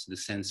what's the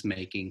sense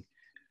making,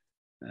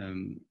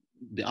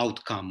 the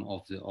outcome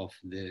of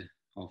the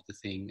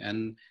thing.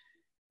 And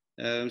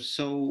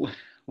so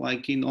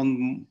like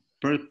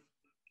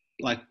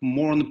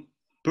more on a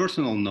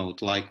personal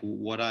note, like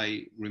what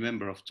I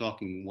remember of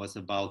talking was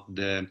about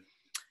the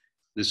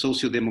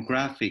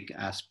socio-demographic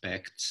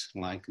aspects,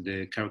 like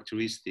the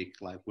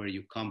characteristic, like where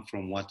you come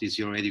from, what is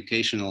your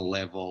educational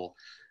level,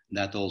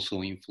 that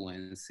also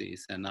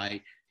influences. And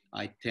I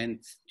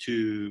tend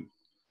to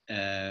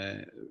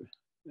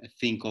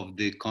think of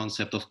the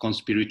concept of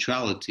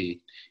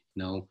conspirituality,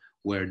 you know,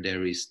 where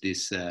there is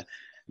this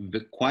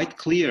quite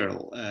clear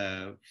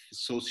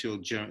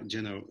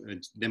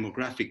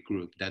socio-demographic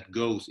group that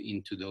goes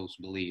into those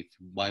beliefs,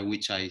 by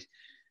which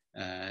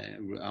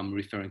I'm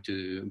referring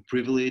to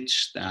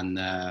privileged and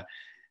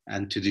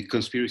to the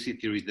conspiracy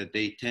theories, that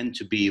they tend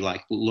to be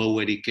like low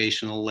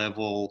educational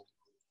level,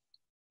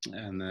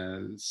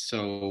 and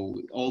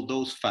so all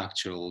those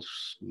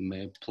factors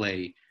may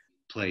play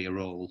a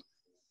role.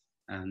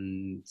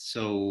 And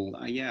so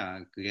yeah,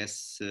 I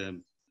guess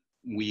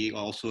we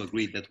also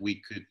agreed that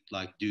we could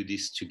like do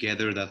this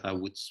together, that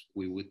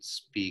we would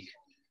speak,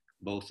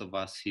 both of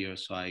us here.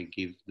 So I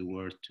give the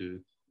word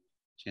to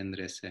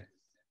Jendrese.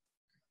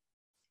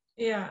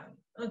 Yeah,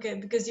 okay,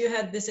 because you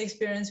had this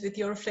experience with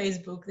your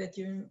Facebook that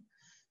you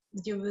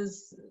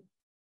was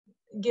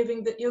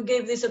giving, that you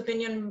gave this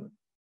opinion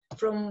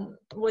from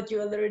what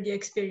you already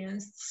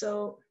experienced.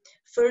 So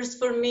first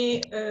for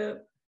me,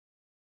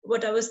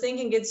 what I was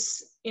thinking,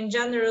 it's in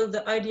general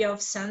the idea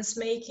of sense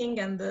making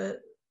and the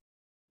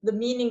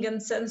meaning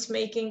and sense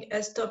making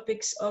as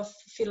topics of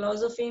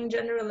philosophy in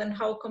general, and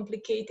how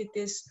complicated it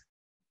is.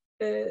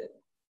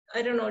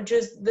 I don't know,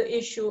 just the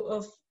issue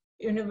of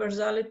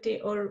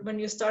universality, or when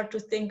you start to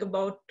think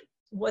about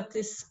what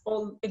is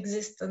all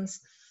existence,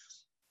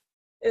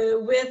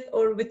 with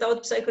or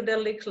without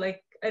psychedelics,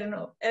 like, I don't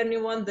know,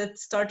 anyone that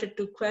started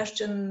to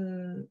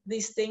question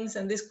these things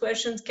and these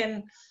questions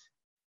can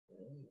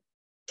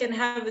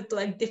have it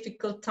like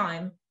difficult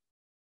time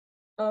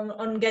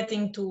on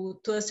getting to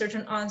a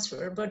certain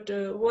answer. But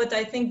what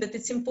I think that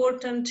it's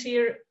important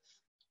here,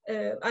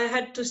 I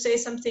had to say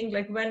something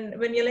like when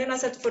Yelena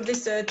said for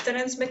this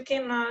Terence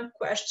McKenna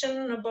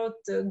question about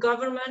the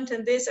government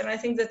and this, and I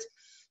think that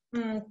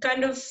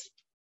kind of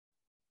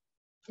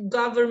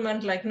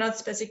government, like not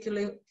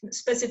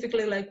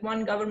specifically like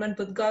one government,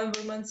 but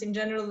governments in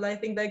general, I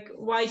think like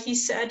why he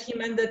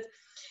meant that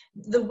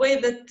the way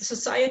that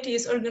society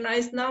is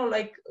organized now,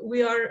 like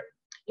we are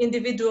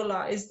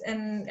individualized,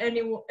 and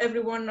every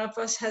one of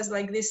us has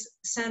like this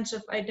sense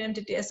of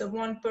identity as a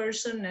one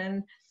person,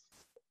 and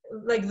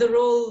like the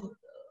role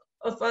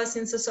of us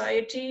in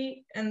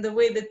society and the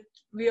way that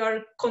we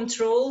are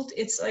controlled,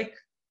 it's like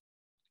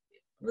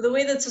the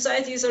way that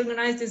society is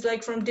organized is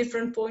like from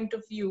different point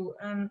of view.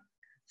 And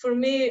for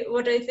me,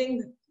 what I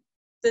think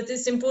that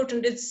is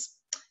important, it's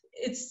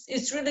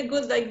really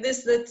good like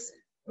this, that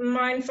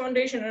Mind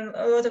Foundation and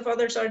a lot of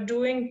others are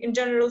doing in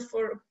general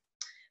for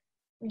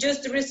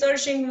just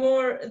researching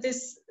more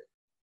this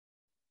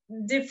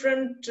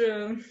different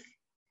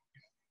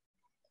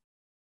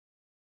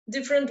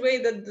way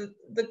that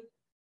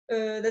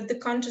the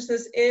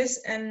consciousness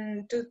is,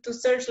 and to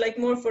search like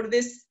more for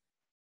this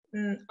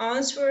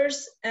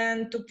answers,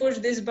 and to push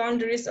these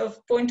boundaries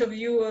of point of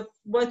view of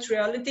what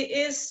reality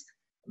is.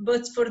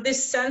 But for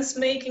this sense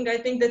making, I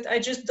think that I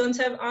just don't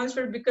have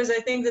answer, because I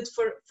think that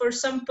for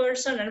some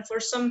person and for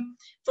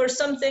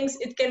some things,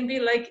 it can be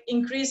like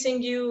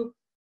increasing you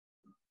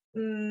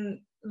the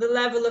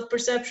level of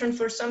perception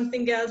for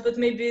something else, but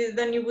maybe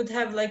then you would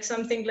have like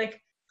something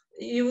like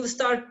you will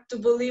start to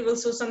believe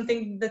also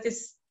something that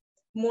is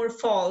more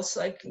false.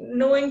 Like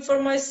knowing for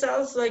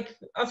myself, like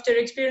after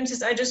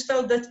experiences, I just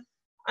felt that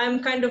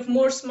I'm kind of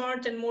more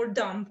smart and more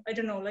dumb. I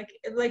don't know,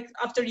 like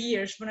after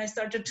years when I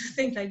started to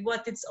think like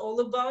what it's all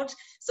about.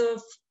 So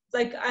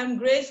like I'm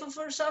grateful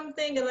for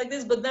something and like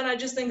this, but then I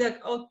just think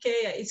like,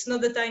 okay, it's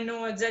not that I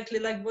know exactly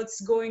like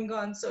what's going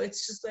on. So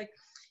it's just like,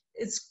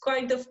 it's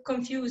kind of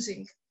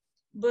confusing,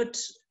 but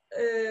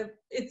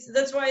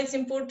that's why it's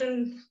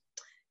important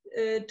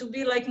to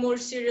be like more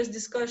serious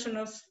discussion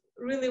of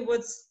really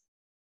what's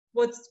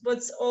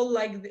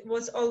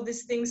all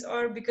these things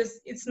are,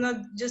 because it's not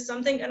just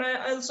something. And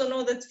I also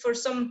know that for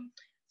some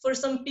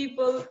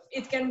people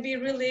it can be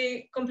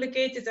really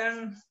complicated,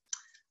 and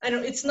I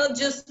know it's not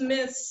just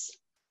myths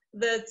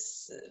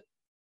that's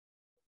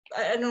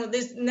I know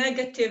this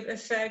negative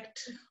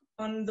effect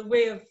on the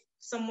way of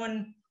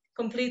someone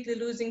completely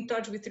losing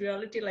touch with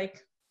reality,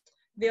 like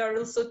they are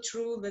also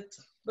true, that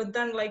but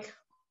then like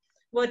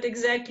what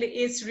exactly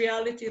is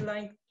reality,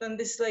 like then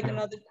this is like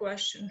another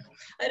question.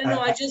 I don't know,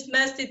 I just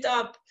messed it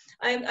up.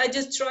 I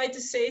just tried to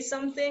say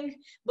something,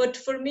 but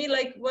for me,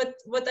 like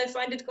what I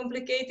find it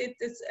complicated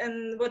is,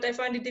 and what I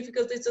find it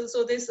difficult is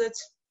also this, that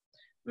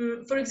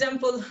for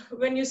example,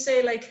 when you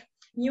say like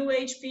new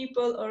age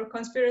people or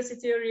conspiracy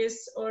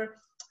theorists, or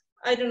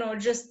I don't know,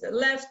 just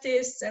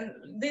leftists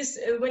and this,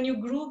 when you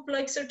group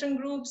like certain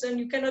groups and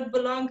you cannot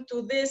belong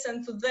to this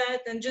and to that,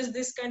 and just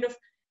this kind of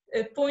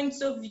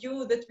points of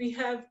view that we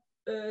have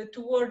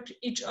toward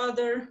each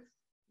other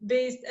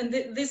based, and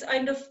this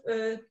kind of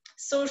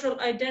social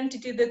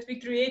identity that we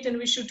create and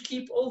we should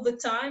keep all the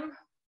time,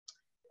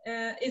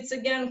 it's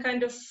again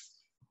kind of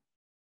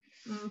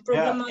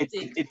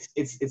problematic. Yeah,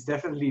 it's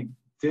definitely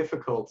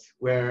difficult,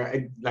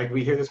 where like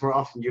we hear this more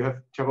often. You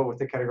have trouble with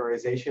the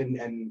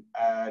categorization, and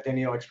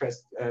Daniel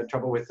expressed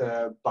trouble with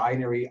the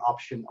binary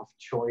option of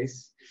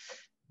choice.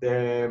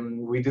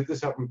 We do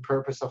this on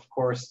purpose, of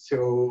course,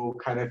 to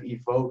kind of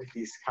evoke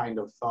these kind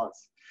of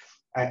thoughts.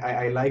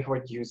 I like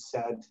what you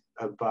said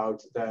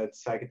about that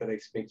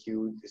psychedelics make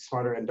you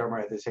smarter and dumber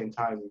at the same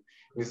time.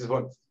 This is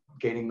what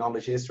gaining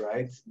knowledge is,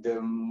 right?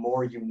 The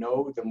more you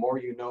know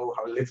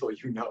how little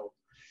you know.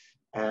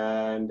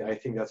 And I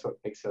think that's what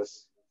makes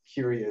us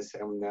curious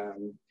and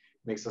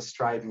makes us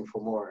striving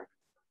for more.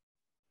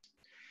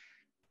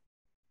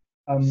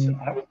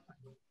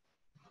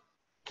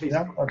 Please.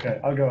 Yeah, okay,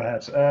 I'll go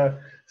ahead.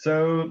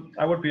 So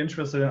I would be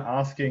interested in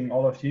asking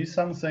all of you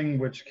something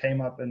which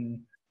came up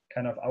in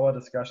kind of our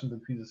discussion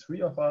between the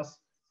three of us.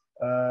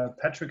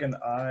 Patrick and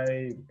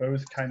I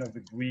both kind of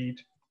agreed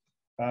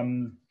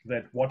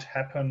that what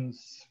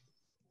happens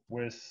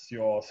with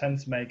your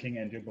sense making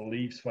and your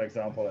beliefs, for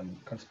example, in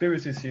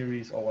conspiracy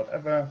theories or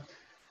whatever,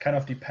 kind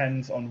of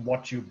depends on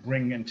what you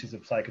bring into the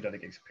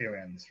psychedelic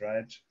experience,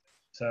 right?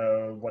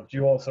 So what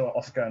you also,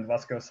 Oscar and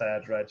Vasco,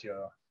 said, right,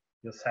 your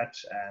set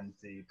and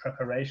the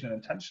preparation and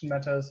intention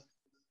matters.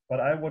 But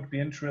I would be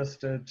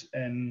interested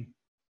in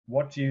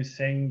what do you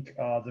think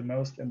are the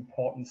most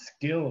important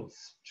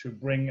skills to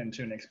bring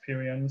into an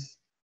experience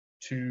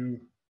to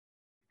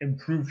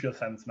improve your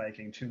sense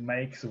making, to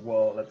make the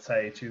world, let's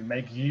say, to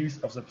make use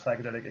of the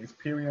psychedelic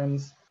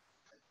experience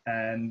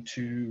and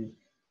to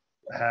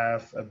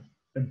have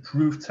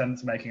improved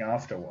sense making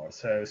afterwards?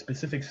 So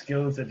specific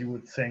skills that you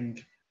would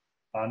think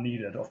are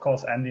needed. Of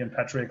course, Andy and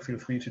Patrick, feel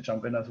free to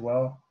jump in as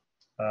well,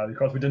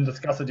 because we didn't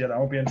discuss it yet. I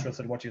would be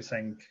interested what you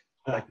think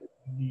like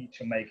you need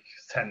to make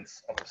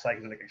sense of the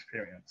psychedelic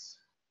experience.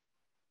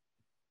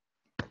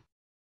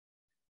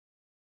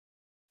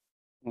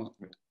 Well,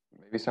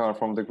 maybe someone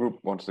from the group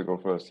wants to go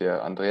first. Yeah,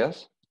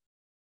 Andreas?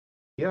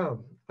 Yeah,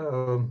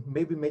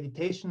 maybe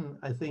meditation,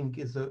 I think,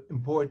 is an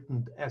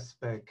important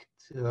aspect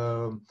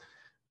to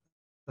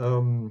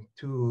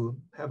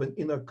have an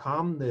inner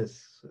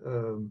calmness.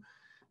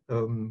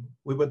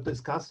 We were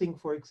discussing,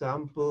 for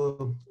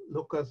example,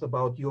 Lukas,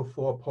 about your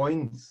 4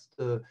 points.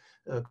 The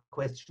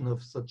question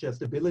of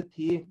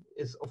suggestibility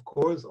is, of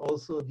course,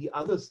 also the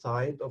other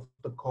side of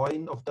the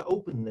coin of the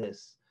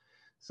openness.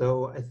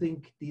 So I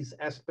think these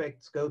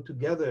aspects go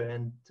together,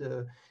 and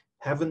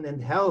heaven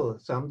and hell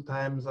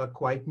sometimes are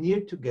quite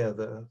near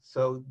together.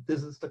 So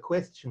this is the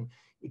question.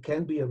 It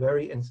can be a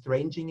very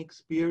estranging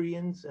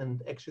experience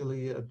and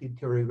actually a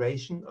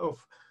deterioration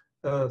of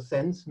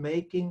sense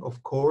making,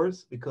 of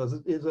course, because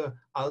it is an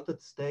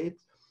altered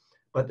state.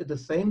 But at the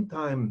same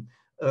time,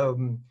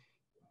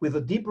 with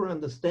a deeper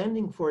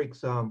understanding, for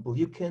example,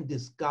 you can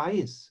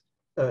disguise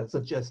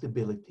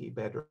suggestibility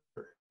better.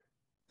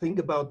 Think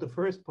about the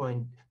first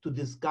point, to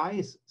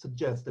disguise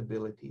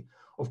suggestibility.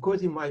 Of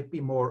course, you might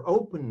be more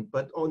open,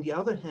 but on the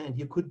other hand,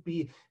 you could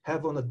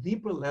have on a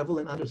deeper level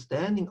an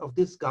understanding of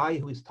this guy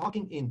who is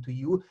talking into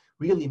you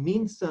really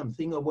means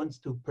something or wants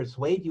to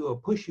persuade you or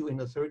push you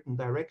in a certain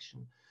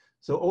direction.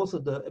 So also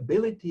the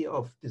ability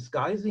of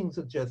disguising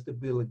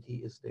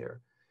suggestibility is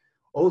there.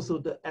 Also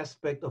the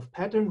aspect of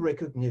pattern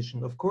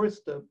recognition, of course,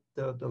 the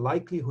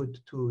likelihood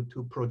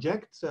to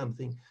project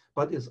something,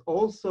 but is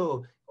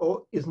also,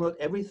 is not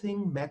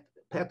everything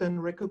pattern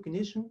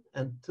recognition,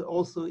 and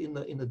also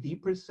in a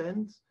deeper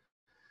sense.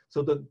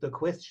 So the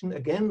question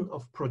again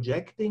of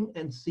projecting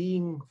and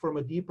seeing from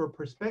a deeper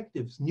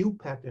perspectives, new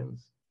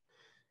patterns.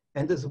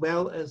 And as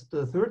well as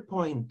the third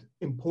point,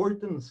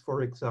 importance,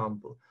 for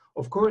example.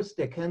 Of course,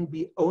 there can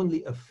be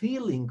only a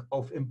feeling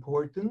of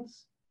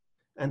importance.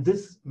 And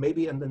this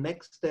maybe on the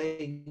next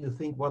day you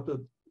think, what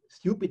a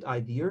stupid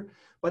idea.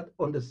 But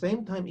on the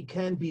same time, it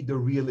can be the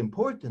real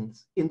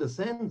importance, in the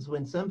sense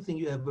when something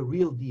you have a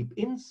real deep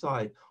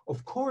insight,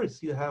 of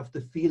course you have the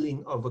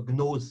feeling of a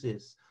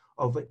gnosis,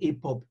 of an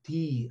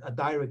epopti, a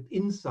direct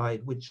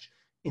insight, which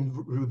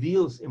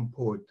reveals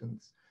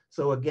importance.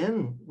 So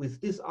again,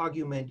 with this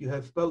argument, you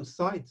have both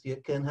sides. You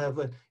can have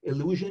an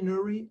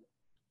illusionary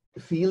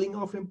feeling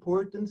of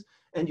importance,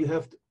 and you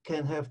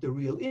can have the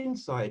real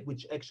insight,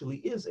 which actually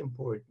is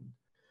important.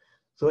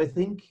 So I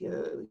think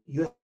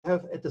you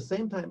have, at the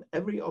same time,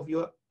 every of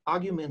your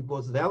argument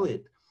was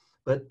valid,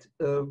 but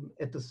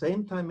at the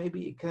same time,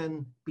 maybe it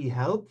can be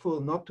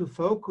helpful not to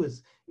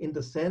focus in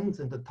the sense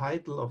and the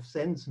title of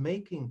sense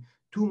making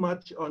too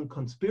much on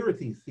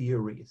conspiracy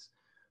theories,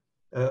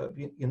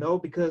 you know,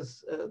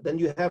 because then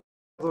you have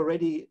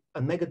already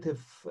a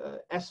negative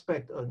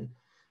aspect on it.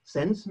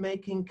 Sense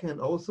making can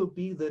also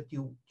be that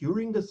you,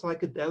 during the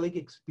psychedelic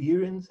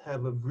experience,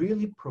 have a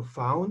really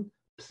profound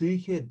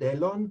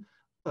psychedelon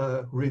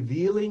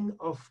revealing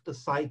of the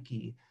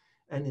psyche.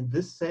 And in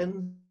this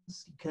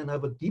sense, you can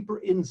have a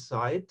deeper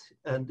insight.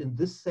 And in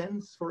this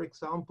sense, for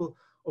example,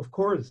 of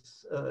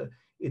course,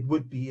 it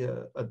would be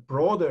a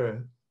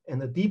broader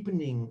and a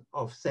deepening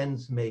of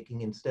sense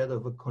making instead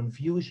of a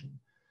confusion.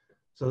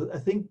 So I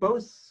think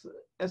both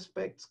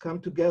aspects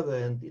come together,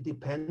 and it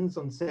depends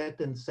on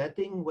set and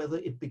setting, whether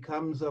it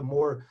becomes a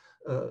more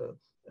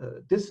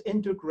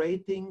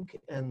disintegrating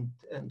and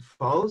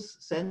false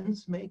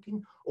sense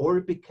making, or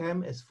it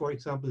became, as for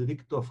example,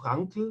 Viktor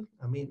Frankl.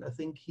 I mean, I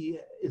think he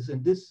is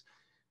in this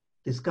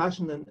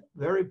discussion a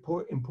very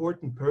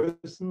important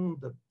person,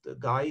 the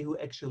guy who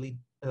actually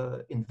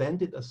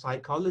invented a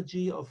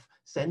psychology of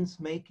sense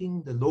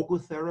making, the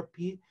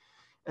logotherapy.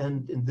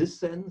 And in this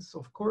sense,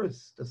 of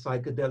course, the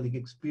psychedelic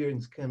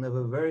experience can have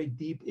a very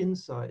deep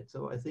insight.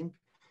 So I think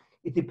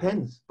it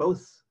depends.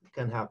 Both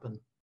can happen.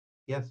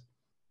 Yes.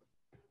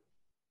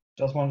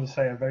 Just wanted to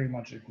say I very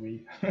much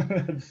agree.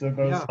 So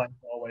both sides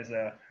are always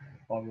there,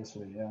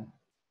 obviously, yeah.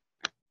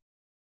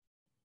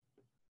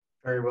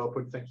 Very well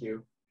put, thank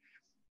you.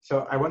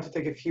 So I want to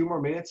take a few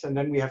more minutes and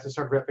then we have to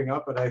start wrapping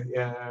up, but I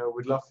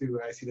would love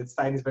to, I see that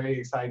Stein is very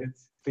excited.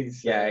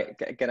 Please. Yeah,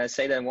 can I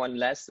say then one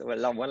last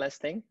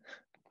thing?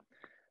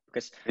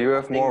 Because you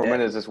have more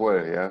minutes as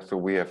well, yeah? So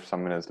we have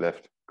some minutes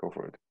left. Go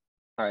for it.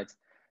 All right.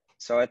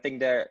 So I think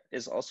there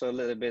is also a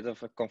little bit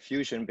of a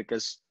confusion,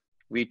 because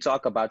we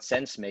talk about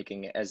sense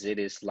making as it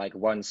is like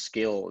one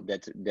skill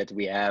that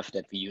we have,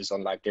 that we use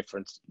on like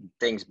different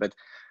things. But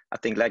I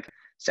think like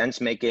sense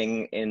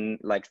making in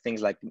like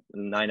things like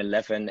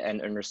 9/11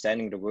 and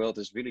understanding the world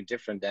is really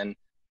different than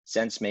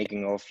sense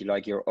making of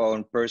like your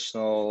own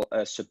personal,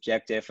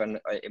 subjective and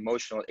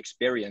emotional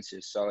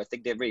experiences. So I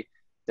think that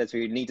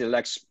we need to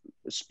like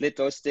split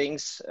those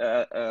things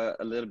a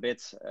little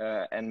bit,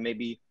 and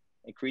maybe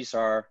increase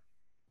our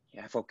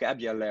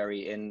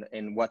vocabulary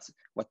in what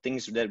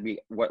things that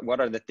what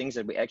are the things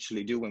that we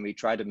actually do when we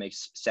try to make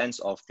sense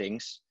of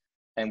things,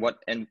 and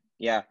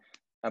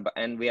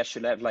and we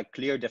should have like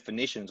clear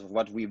definitions of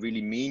what we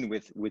really mean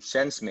with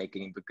sense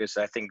making, because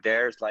I think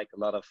there's like a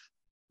lot of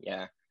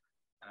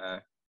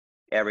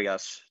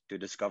areas to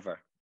discover.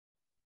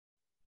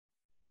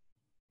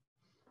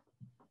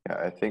 Yeah,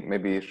 I think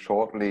maybe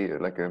shortly,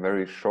 like a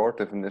very short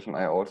definition,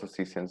 I also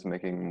see sense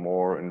making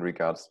more in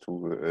regards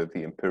to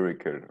the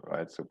empirical,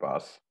 right? So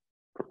Bas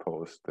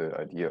proposed the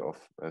idea of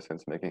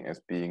sense making as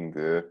being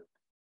the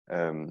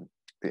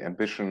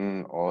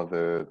ambition or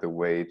the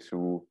way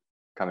to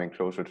coming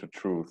closer to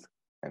truth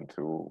and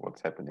to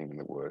what's happening in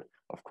the world.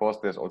 Of course,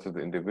 there's also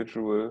the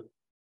individual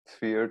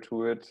sphere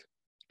to it,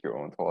 your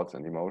own thoughts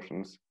and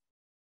emotions.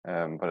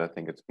 But I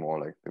think it's more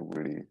like the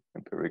really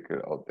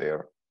empirical out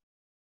there.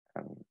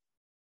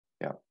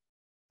 Yeah,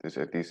 this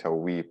is at least how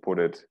we put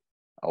it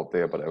out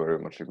there, but I very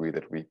much agree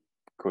that we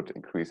could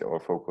increase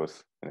our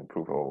focus and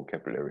improve our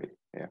vocabulary.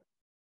 Yeah.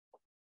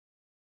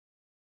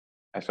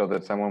 I saw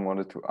that someone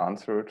wanted to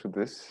answer to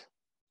this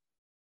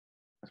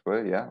as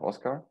well. Yeah,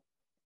 Oscar?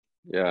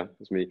 Yeah,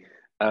 it's me.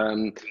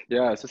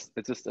 Yeah, it's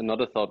just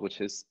another thought,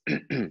 which is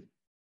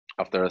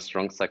after a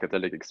strong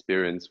psychedelic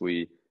experience,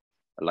 we,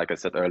 like I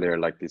said earlier,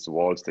 like these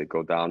walls, they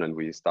go down and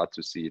we start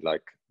to see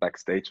like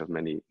backstage of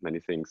many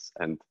things.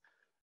 And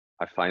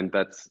I find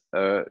that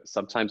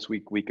sometimes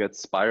we get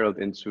spiraled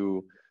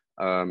into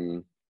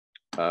a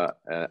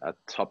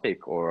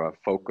topic or a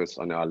focus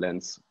on our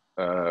lens,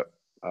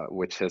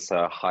 which has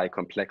a high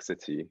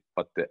complexity,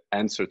 but the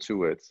answer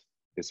to it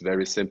is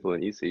very simple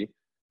and easy.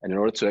 And in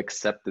order to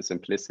accept the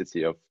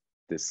simplicity of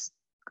this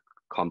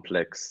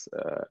complex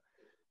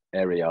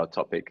area or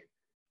topic,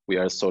 we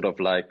are sort of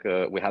like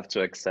we have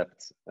to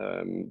accept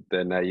how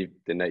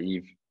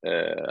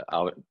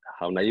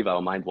naive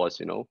our mind was,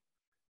 you know.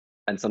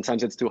 And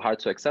sometimes it's too hard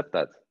to accept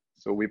that.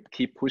 So we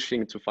keep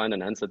pushing to find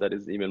an answer that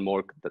is even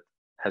more, that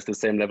has the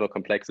same level of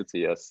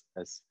complexity as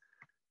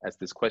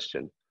this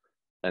question.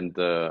 And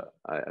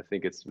I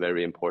think it's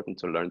very important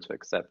to learn to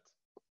accept.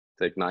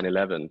 Take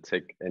 9/11,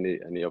 take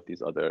any of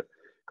these other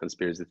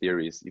conspiracy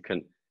theories.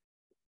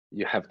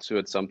 You have to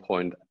at some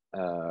point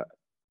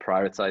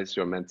prioritize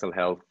your mental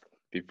health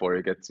before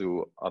you get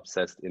too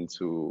obsessed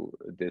into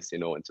this, you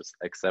know, and just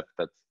accept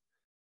that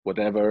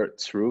whatever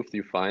truth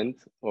you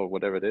find or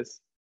whatever it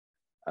is,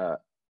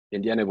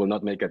 in the end, it will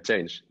not make a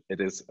change.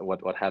 It is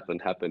what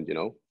happened, you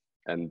know,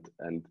 and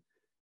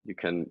you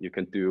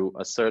can do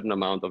a certain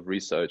amount of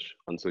research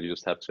until you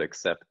just have to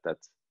accept that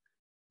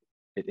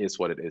it is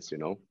what it is, you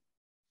know.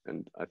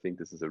 And I think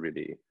this is a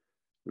really,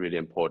 really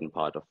important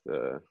part of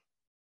the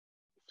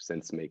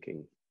sense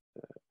making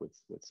with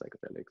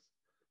psychedelics,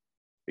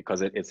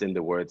 because it's in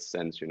the word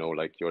sense, you know,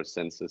 like your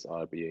senses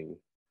are being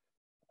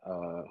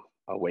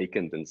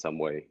awakened in some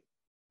way.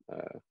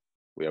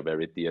 We are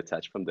very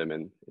detached from them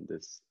in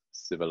this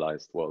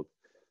civilized world.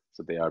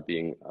 So they are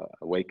being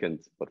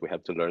awakened, but we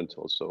have to learn to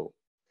also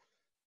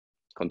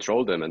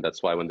control them. And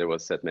that's why when there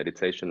was said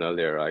meditation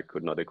earlier, I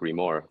could not agree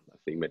more. I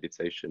think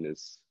meditation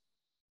is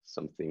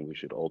something we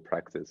should all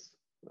practice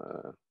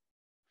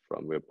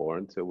from we're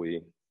born till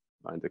we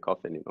are in the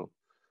coffin, you know.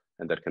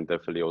 And that can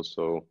definitely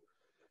also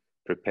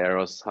prepare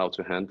us how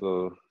to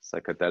handle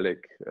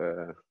psychedelic,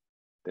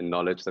 the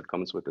knowledge that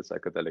comes with the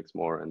psychedelics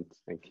more, and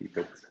keep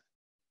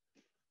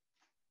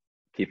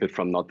it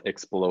from not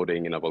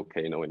exploding in a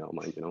volcano in our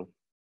mind, you know.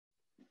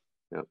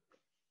 Yeah.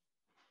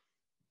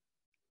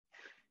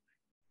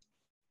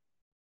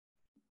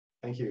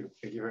 Thank you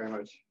very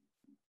much.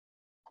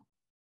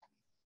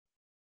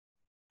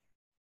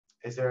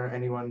 Is there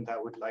anyone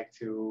that would like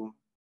to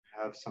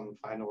have some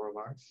final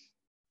remarks?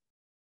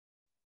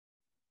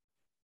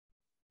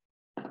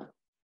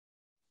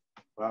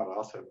 Wow,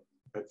 awesome.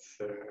 That's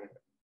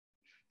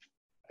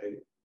I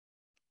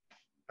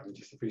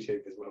just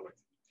appreciate this moment.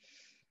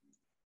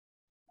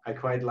 I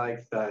quite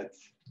like that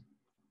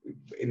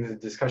in the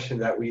discussion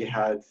that we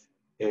had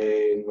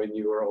when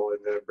you were all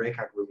in the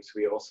breakout rooms,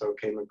 we also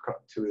came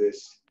to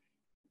this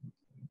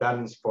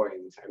balance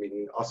point. I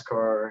mean,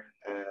 Oscar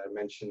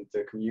mentioned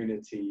the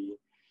community,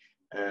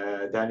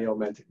 Daniel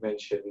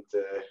mentioned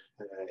the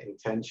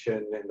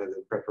intention and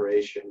the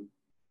preparation.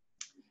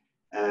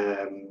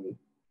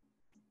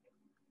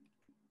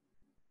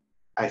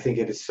 I think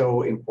it is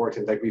so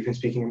important, like we've been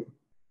speaking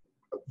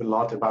a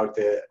lot about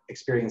the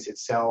experience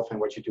itself and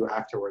what you do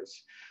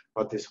afterwards,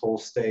 but this whole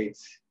state,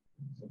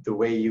 the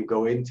way you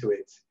go into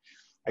it.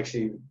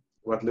 Actually,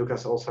 what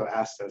Lukas also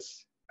asked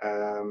us,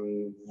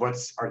 what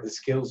are the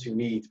skills you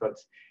need, but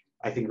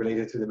I think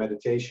related to the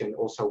meditation,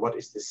 also what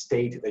is the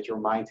state that your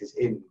mind is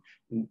in,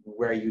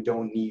 where you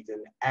don't need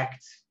an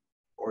act,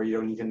 or you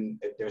don't even,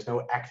 there's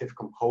no active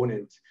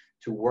component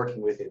to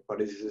working with it,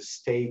 but it is a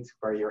state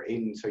where you're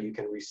in so you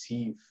can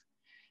receive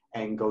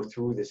and go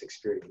through this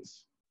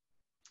experience.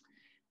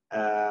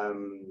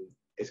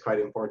 is quite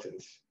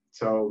important.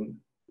 So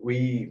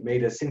we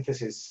made a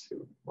synthesis,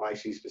 well,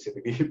 actually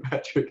specifically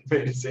Patrick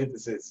made a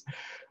synthesis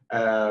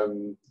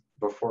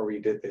before we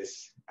did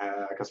this,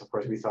 because of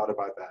course we thought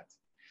about that.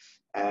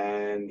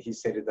 And he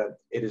stated that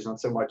it is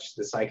not so much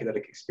the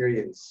psychedelic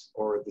experience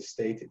or the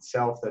state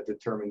itself that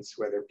determines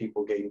whether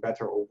people gain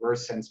better or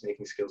worse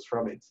sense-making skills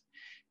from it.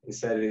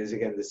 Instead, it is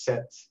again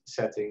the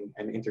setting,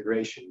 and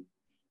integration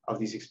of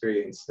these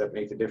experiences that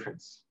make the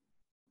difference.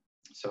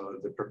 So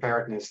the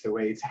preparedness, the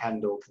way it's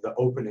handled, the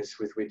openness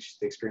with which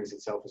the experience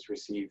itself is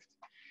received.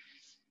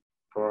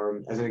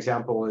 For, as an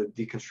example, a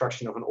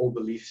deconstruction of an old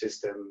belief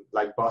system,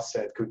 like Bas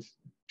said, could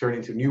turn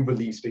into new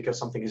beliefs because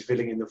something is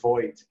filling in the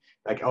void.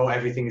 Like, oh,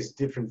 everything is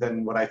different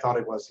than what I thought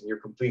it was, and you're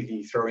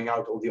completely throwing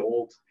out all the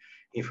old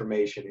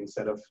information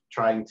instead of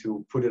trying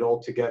to put it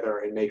all together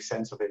and make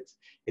sense of it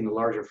in the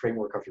larger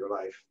framework of your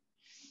life,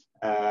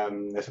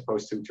 as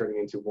opposed to turning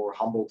into a more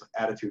humbled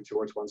attitude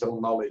towards one's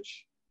own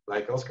knowledge,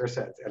 like Oscar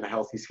said, and a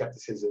healthy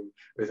skepticism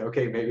with,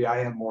 okay, maybe I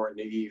am more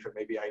naive, and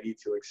maybe I need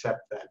to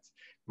accept that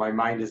my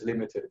mind is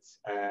limited,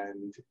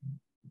 and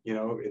you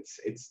know,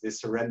 it's this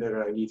surrender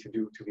that I need to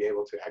do to be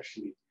able to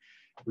actually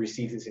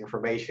receive this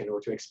information or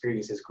to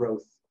experience this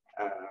growth,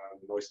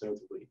 most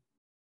notably.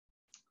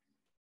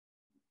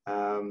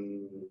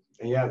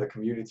 And yeah, the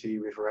community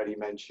we've already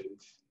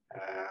mentioned,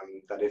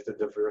 that if the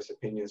diverse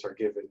opinions are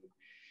given,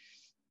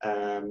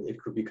 it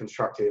could be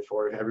constructive,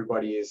 or if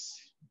everybody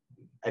is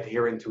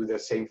adherent to the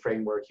same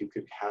framework, you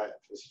could have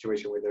a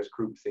situation where there's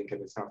groupthink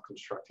and it's not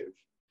constructive.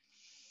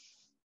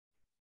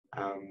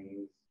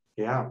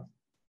 Yeah,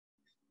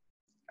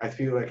 I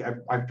feel like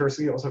I'm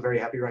personally also very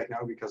happy right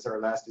now because our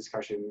last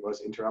discussion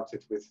was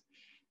interrupted with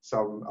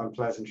some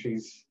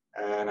unpleasantries,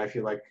 and I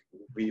feel like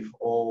we've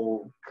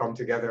all come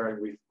together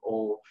and we've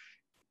all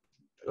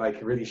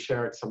like really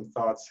shared some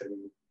thoughts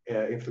and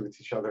influenced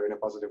each other in a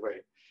positive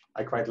way.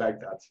 I quite like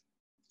that.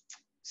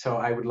 So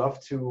I would love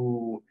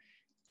to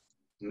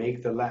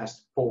make the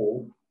last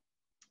poll,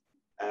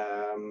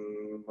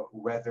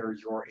 whether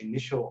your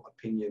initial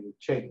opinion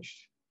changed.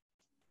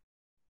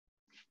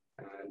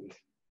 And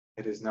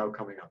it is now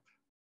coming up.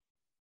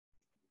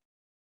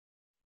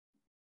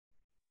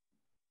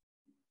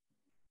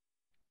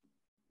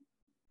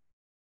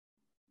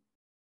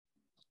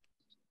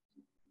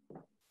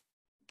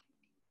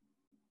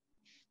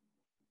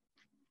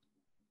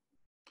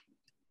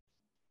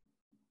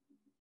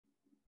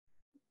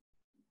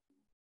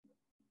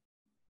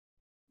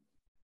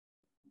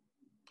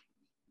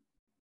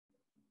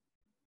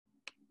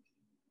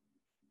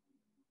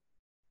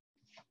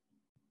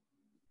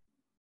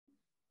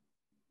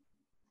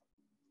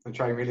 I'm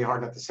trying really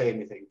hard not to say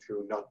anything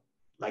to not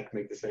like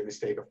make the same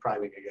mistake of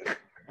priming again.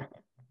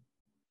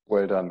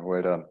 Well done,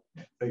 well done.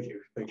 Thank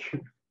you, thank you.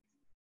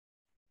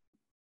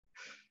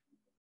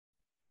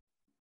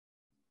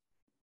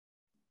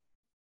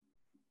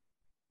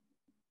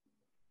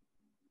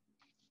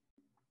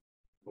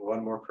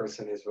 One more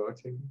person is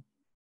voting.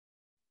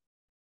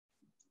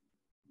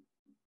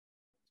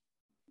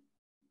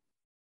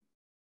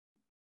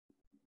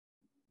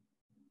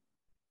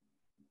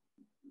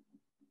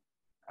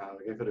 I'll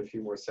give it a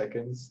few more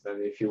seconds. Then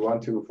if you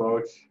want to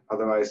vote,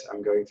 otherwise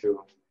I'm going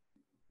to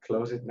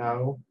close it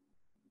now.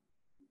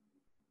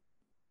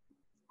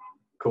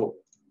 Cool.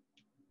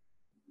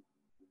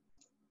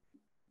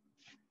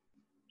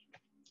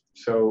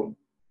 So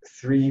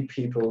three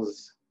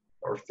people's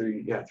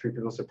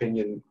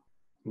opinion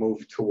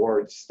moved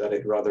towards that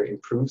it rather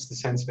improves the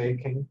sense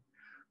making.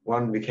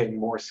 One became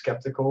more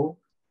skeptical,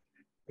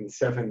 and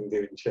 7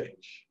 didn't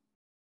change.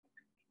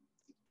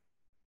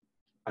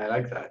 I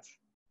like that.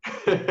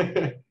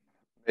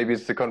 Maybe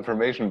it's the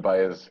confirmation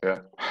bias,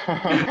 yeah.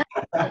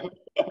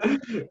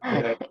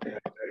 Yeah.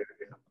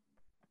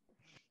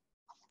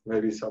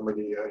 Maybe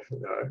somebody,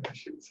 no, I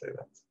shouldn't say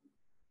that.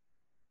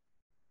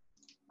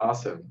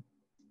 Awesome.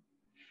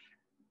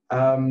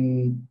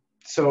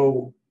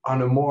 So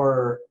on a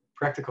more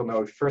practical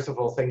note, first of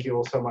all, thank you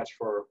all so much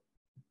for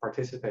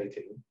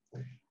participating.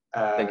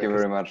 Thank you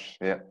very much,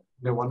 yeah.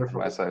 No, wonderful.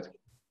 From my side.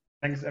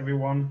 Thanks,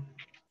 everyone.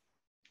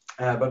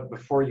 But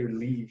before you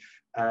leave,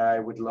 I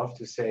would love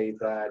to say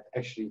that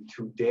actually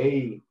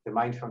today, the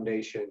Mind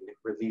Foundation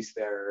released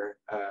their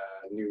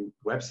new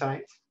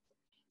website.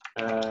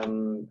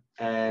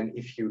 And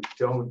if you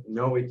don't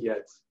know it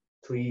yet,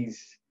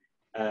 please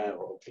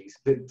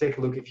take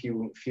a look if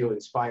you feel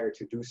inspired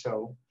to do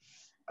so.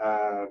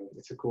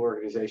 It's a cool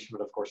organization,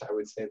 but of course I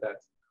would say that.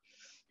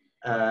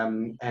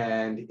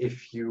 And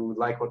if you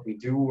like what we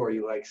do, or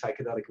you like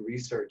psychedelic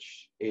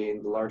research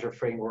in the larger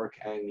framework,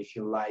 and if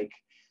you like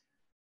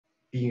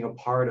being a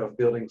part of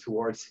building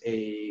towards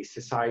a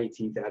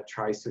society that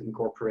tries to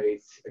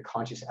incorporate a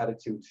conscious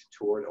attitude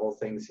toward all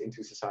things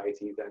into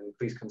society, then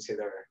please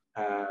consider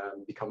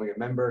becoming a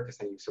member, because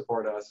then you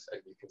support us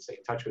and you can stay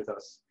in touch with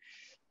us.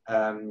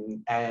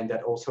 And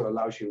that also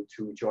allows you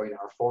to join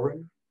our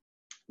forum,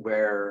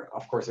 where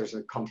of course there's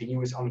a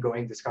continuous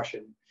ongoing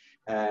discussion,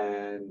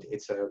 and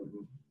it's a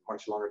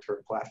much longer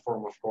term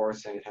platform, of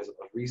course, and it has a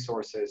lot of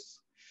resources.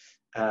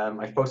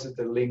 I've posted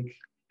the link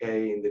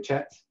in the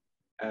chat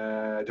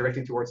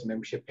directly towards the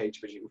membership page,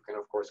 but you can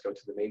of course go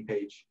to the main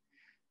page.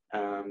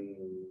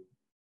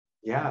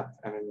 Yeah,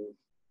 and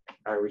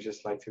I would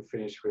just like to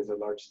finish with a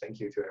large thank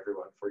you to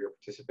everyone for your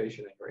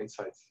participation and your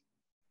insights.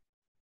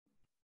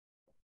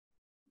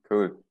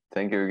 Cool.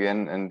 Thank you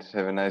again, and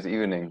have a nice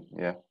evening.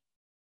 Yeah,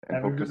 and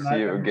Have a hope to good see night,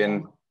 you again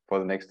everyone. for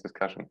the next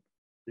discussion.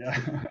 Yeah,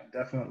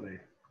 definitely.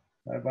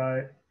 Bye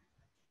bye.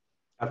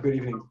 Have a good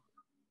evening.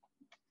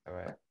 All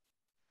right.